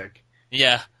Mackenzie pick.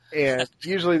 Yeah. And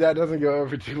usually that doesn't go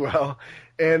over too well.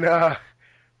 And it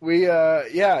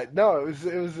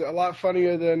was a lot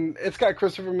funnier than. It's got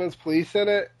Christopher Mintz-Plasse in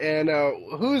it. And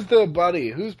who's the buddy?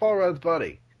 Who's Paul Rudd's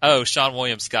buddy? Oh, Sean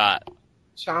William Scott.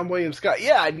 Sean William Scott.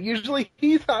 Yeah, usually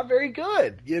he's not very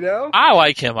good, I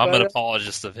like him. I'm an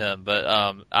apologist of him,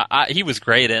 but he was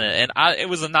great in it, and it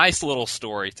was a nice little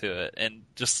story to it, and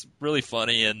just really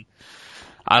funny, and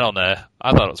I don't know.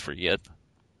 I thought it was pretty good.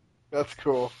 That's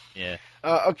cool. Yeah.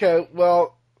 Okay,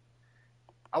 well,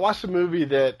 I watched a movie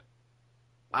that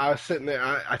I was sitting there.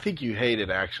 I think you hate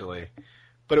it, actually,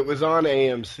 but it was on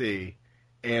AMC,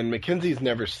 and Mackenzie's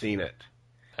never seen it.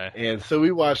 Okay. And so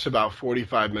we watched about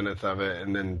 45 minutes of it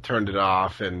and then turned it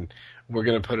off, and we're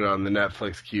going to put it on the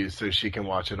Netflix queue so she can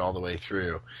watch it all the way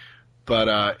through.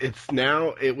 But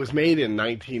it was made in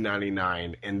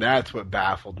 1999, and that's what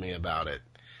baffled me about it,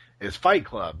 is Fight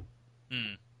Club.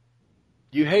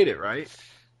 You hate it, right?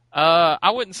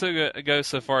 I wouldn't go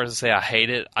so far as to say I hate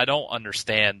it. I don't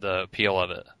understand the appeal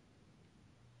of it.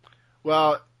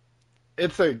 Well,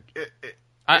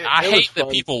 I hate that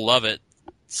people love it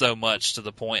so much to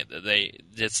the point that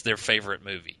it's their favorite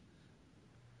movie.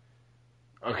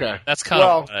 Okay. That's kind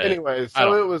of anyway,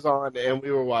 so it was on, and we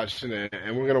were watching it,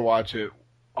 and we're going to watch it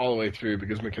all the way through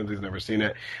because Mackenzie's never seen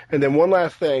it. And then one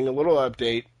last thing, a little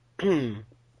update.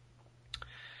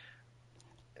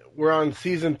 We're on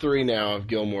season 3 now of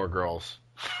Gilmore Girls.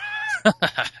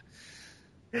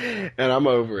 And I'm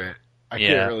over it. I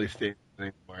can't really stand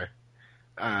it anymore.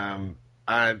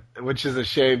 Which is a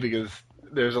shame because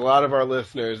there's a lot of our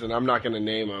listeners, and I'm not going to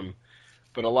name them,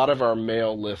 but a lot of our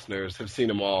male listeners have seen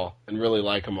them all and really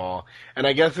like them all. And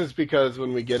I guess it's because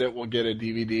when we get it, we'll get a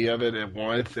DVD of it at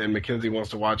once, and Mackenzie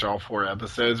wants to watch all 4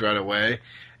 episodes right away.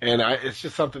 And it's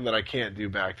just something that I can't do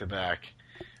back to back.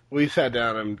 We sat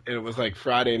down, and it was like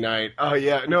Friday night. Oh,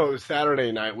 yeah, no, it was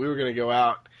Saturday night. We were going to go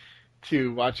out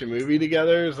to watch a movie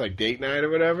together. It was like date night or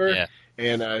whatever. Yeah.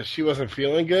 And she wasn't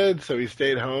feeling good, so we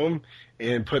stayed home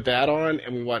and put that on,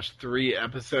 and we watched 3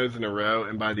 episodes in a row,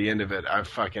 and by the end of it, I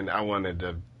wanted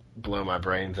to blow my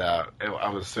brains out. I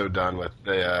was so done with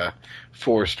the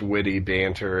forced witty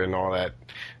banter and all that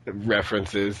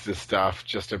references to stuff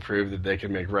just to prove that they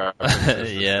can make references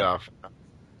to stuff.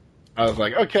 I was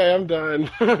like, okay, I'm done.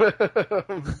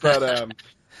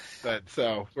 but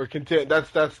so we're content. That's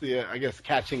the I guess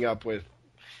catching up with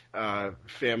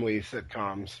family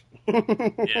sitcoms.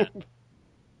 Yeah.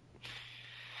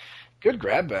 Good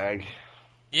grab bag.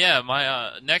 Yeah,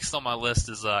 my next on my list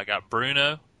is I got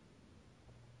Bruno,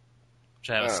 which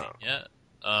I haven't seen yet.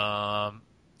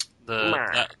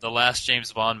 The last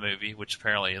James Bond movie, which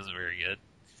apparently isn't very good.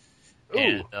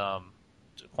 Ooh. And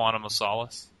Quantum of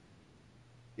Solace.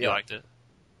 You liked it?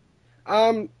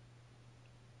 I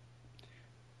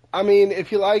mean,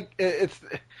 if you like,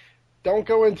 don't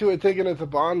go into it thinking it's a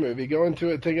Bond movie. Go into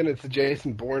it thinking it's a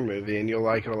Jason Bourne movie, and you'll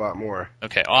like it a lot more.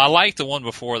 Okay. Well, I liked the one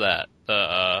before that.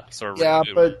 Sort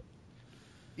of.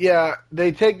 Yeah,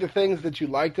 they take the things that you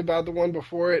liked about the one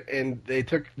before it, and they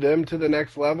took them to the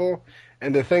next level.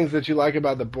 And the things that you like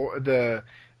about the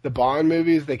Bond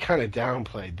movies, they kind of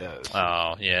downplayed those.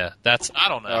 Oh yeah, I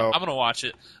don't know. I'm gonna watch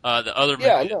it. The other movie.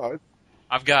 Yeah, no.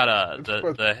 I've got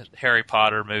the Harry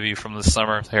Potter movie from the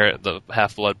summer, the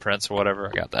Half-Blood Prince or whatever.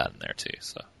 I got that in there too,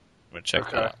 so I'm gonna check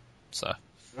that out. So.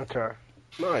 Okay,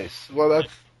 nice. Well,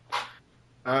 that's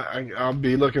I'll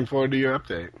be looking forward to your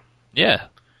update. Yeah.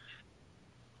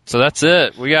 So that's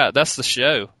it. That's the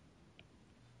show.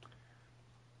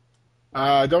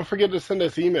 Don't forget to send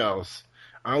us emails.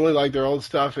 I only like their old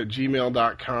stuff at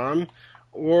gmail.com.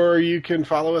 Or you can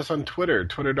follow us on Twitter,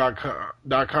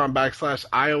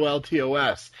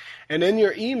 twitter.com/IOLTOS. And in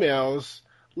your emails,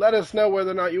 let us know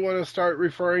whether or not you want to start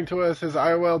referring to us as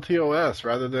IOLTOS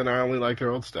rather than I only like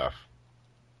their old stuff.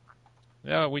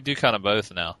 Yeah, we do kind of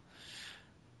both now.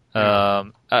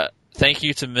 Thank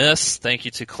you to Miss, thank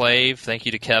you to Clave, thank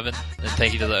you to Kevin, and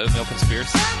thank you to the Oatmeal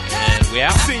Conspiracy. And we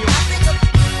out. See 'em.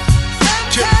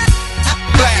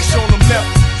 Flash on them now.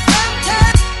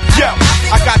 Yo,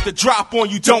 I got the drop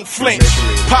on you, don't flinch.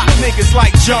 Pop niggas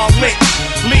like John Lynch.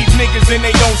 Leave niggas in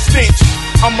they own stench.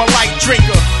 I'm a light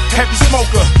drinker, heavy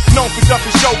smoker, known for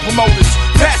dumping show promoters.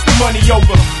 Pass the money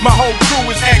over. My whole crew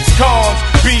is ex-cons.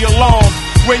 Be alarmed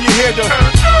when you hear the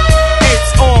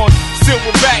it's on.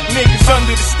 Silverback niggas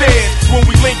under the stairs. When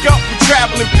we link up, we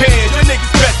travel in pairs. Your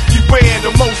niggas best beware, the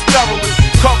most thoroughest.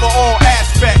 Cover all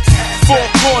aspects, 4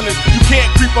 corners. You can't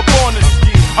creep up on us.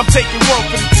 I'm taking one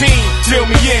for the team, till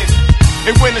me in.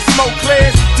 And when the smoke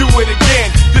clears, do it again.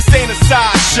 This ain't a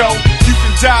sideshow, you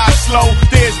can die slow.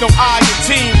 There's no I in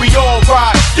team, we all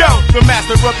ride. Yo, the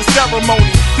master of the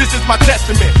ceremony. This is my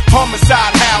testament,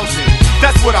 homicide housing.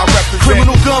 That's what I represent.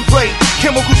 Criminal gunplay,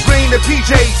 chemicals rain at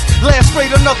PJs. Last straight,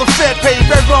 another Fed paid,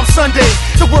 Red Rum Sunday.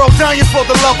 The world dying for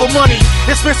the love of money.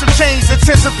 Expensive chains,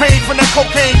 intensive pain from that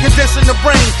cocaine condensing the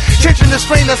brain. Catching the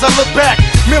strain as I look back.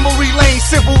 Memory lane,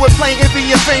 simple with plain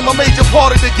envy and fame. A major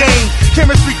part of the game.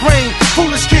 Chemistry grain,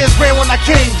 foolish kids ran when I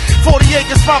came. 40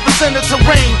 acres, 5% of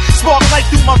terrain. Spark light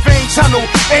through my vein tunnel.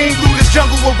 Aim through this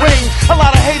jungle of rain. A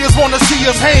lot of haters wanna see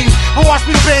us hang. But watch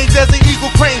me bang, there's an eagle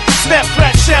crane. Snap,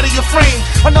 crack, shatter your frame.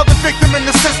 Another victim in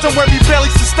the system where we barely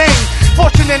sustain.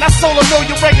 Fortunate, I sold 1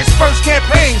 million records first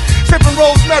campaign. Sipping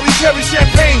rosemary, cherry,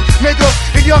 champagne. Nigga,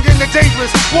 the young and the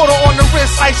dangerous. Water on the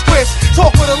wrist, ice twist.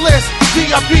 Talk with a list.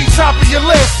 VIP, top of your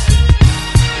list.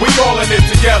 We all in it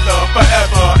together,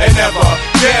 forever and ever.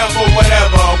 Down for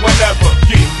whatever, whenever.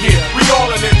 Yeah. We all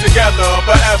in it together,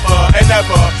 forever and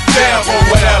ever. Down for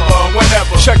whatever,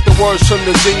 whenever. Check the words from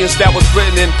the genius that was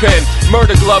written in pen.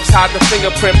 Murder gloves hide the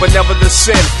fingerprint, but never the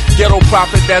sin. Ghetto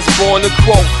prophet that's born to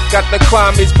quote. Got the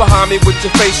climates behind me with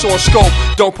your face on scope.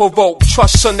 Don't provoke,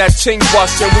 trust son that ting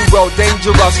bust, and we well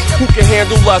dangerous. Who can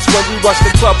handle us when we rush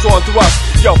the clubs on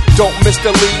thrust? Yo, don't miss the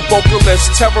lead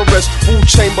vocalist, terrorist, Wu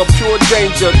Chamber, pure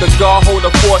danger. The God hold a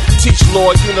fort, teach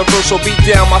Lord Universal, beat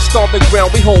down my stomping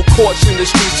ground. We hold courts in the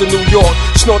streets of New York.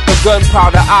 Snort the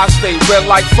gunpowder, I stay red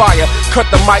like fire. Cut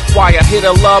the mic wire, hit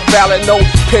a love ballad note,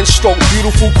 pen stroke,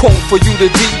 beautiful quote for you to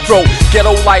deep throat.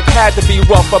 Ghetto life had to be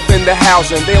rough up in the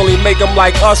housing. They only make them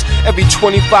like us every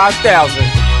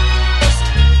 25,000.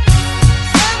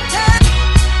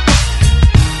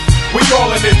 We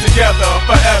all in this together,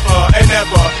 forever and ever.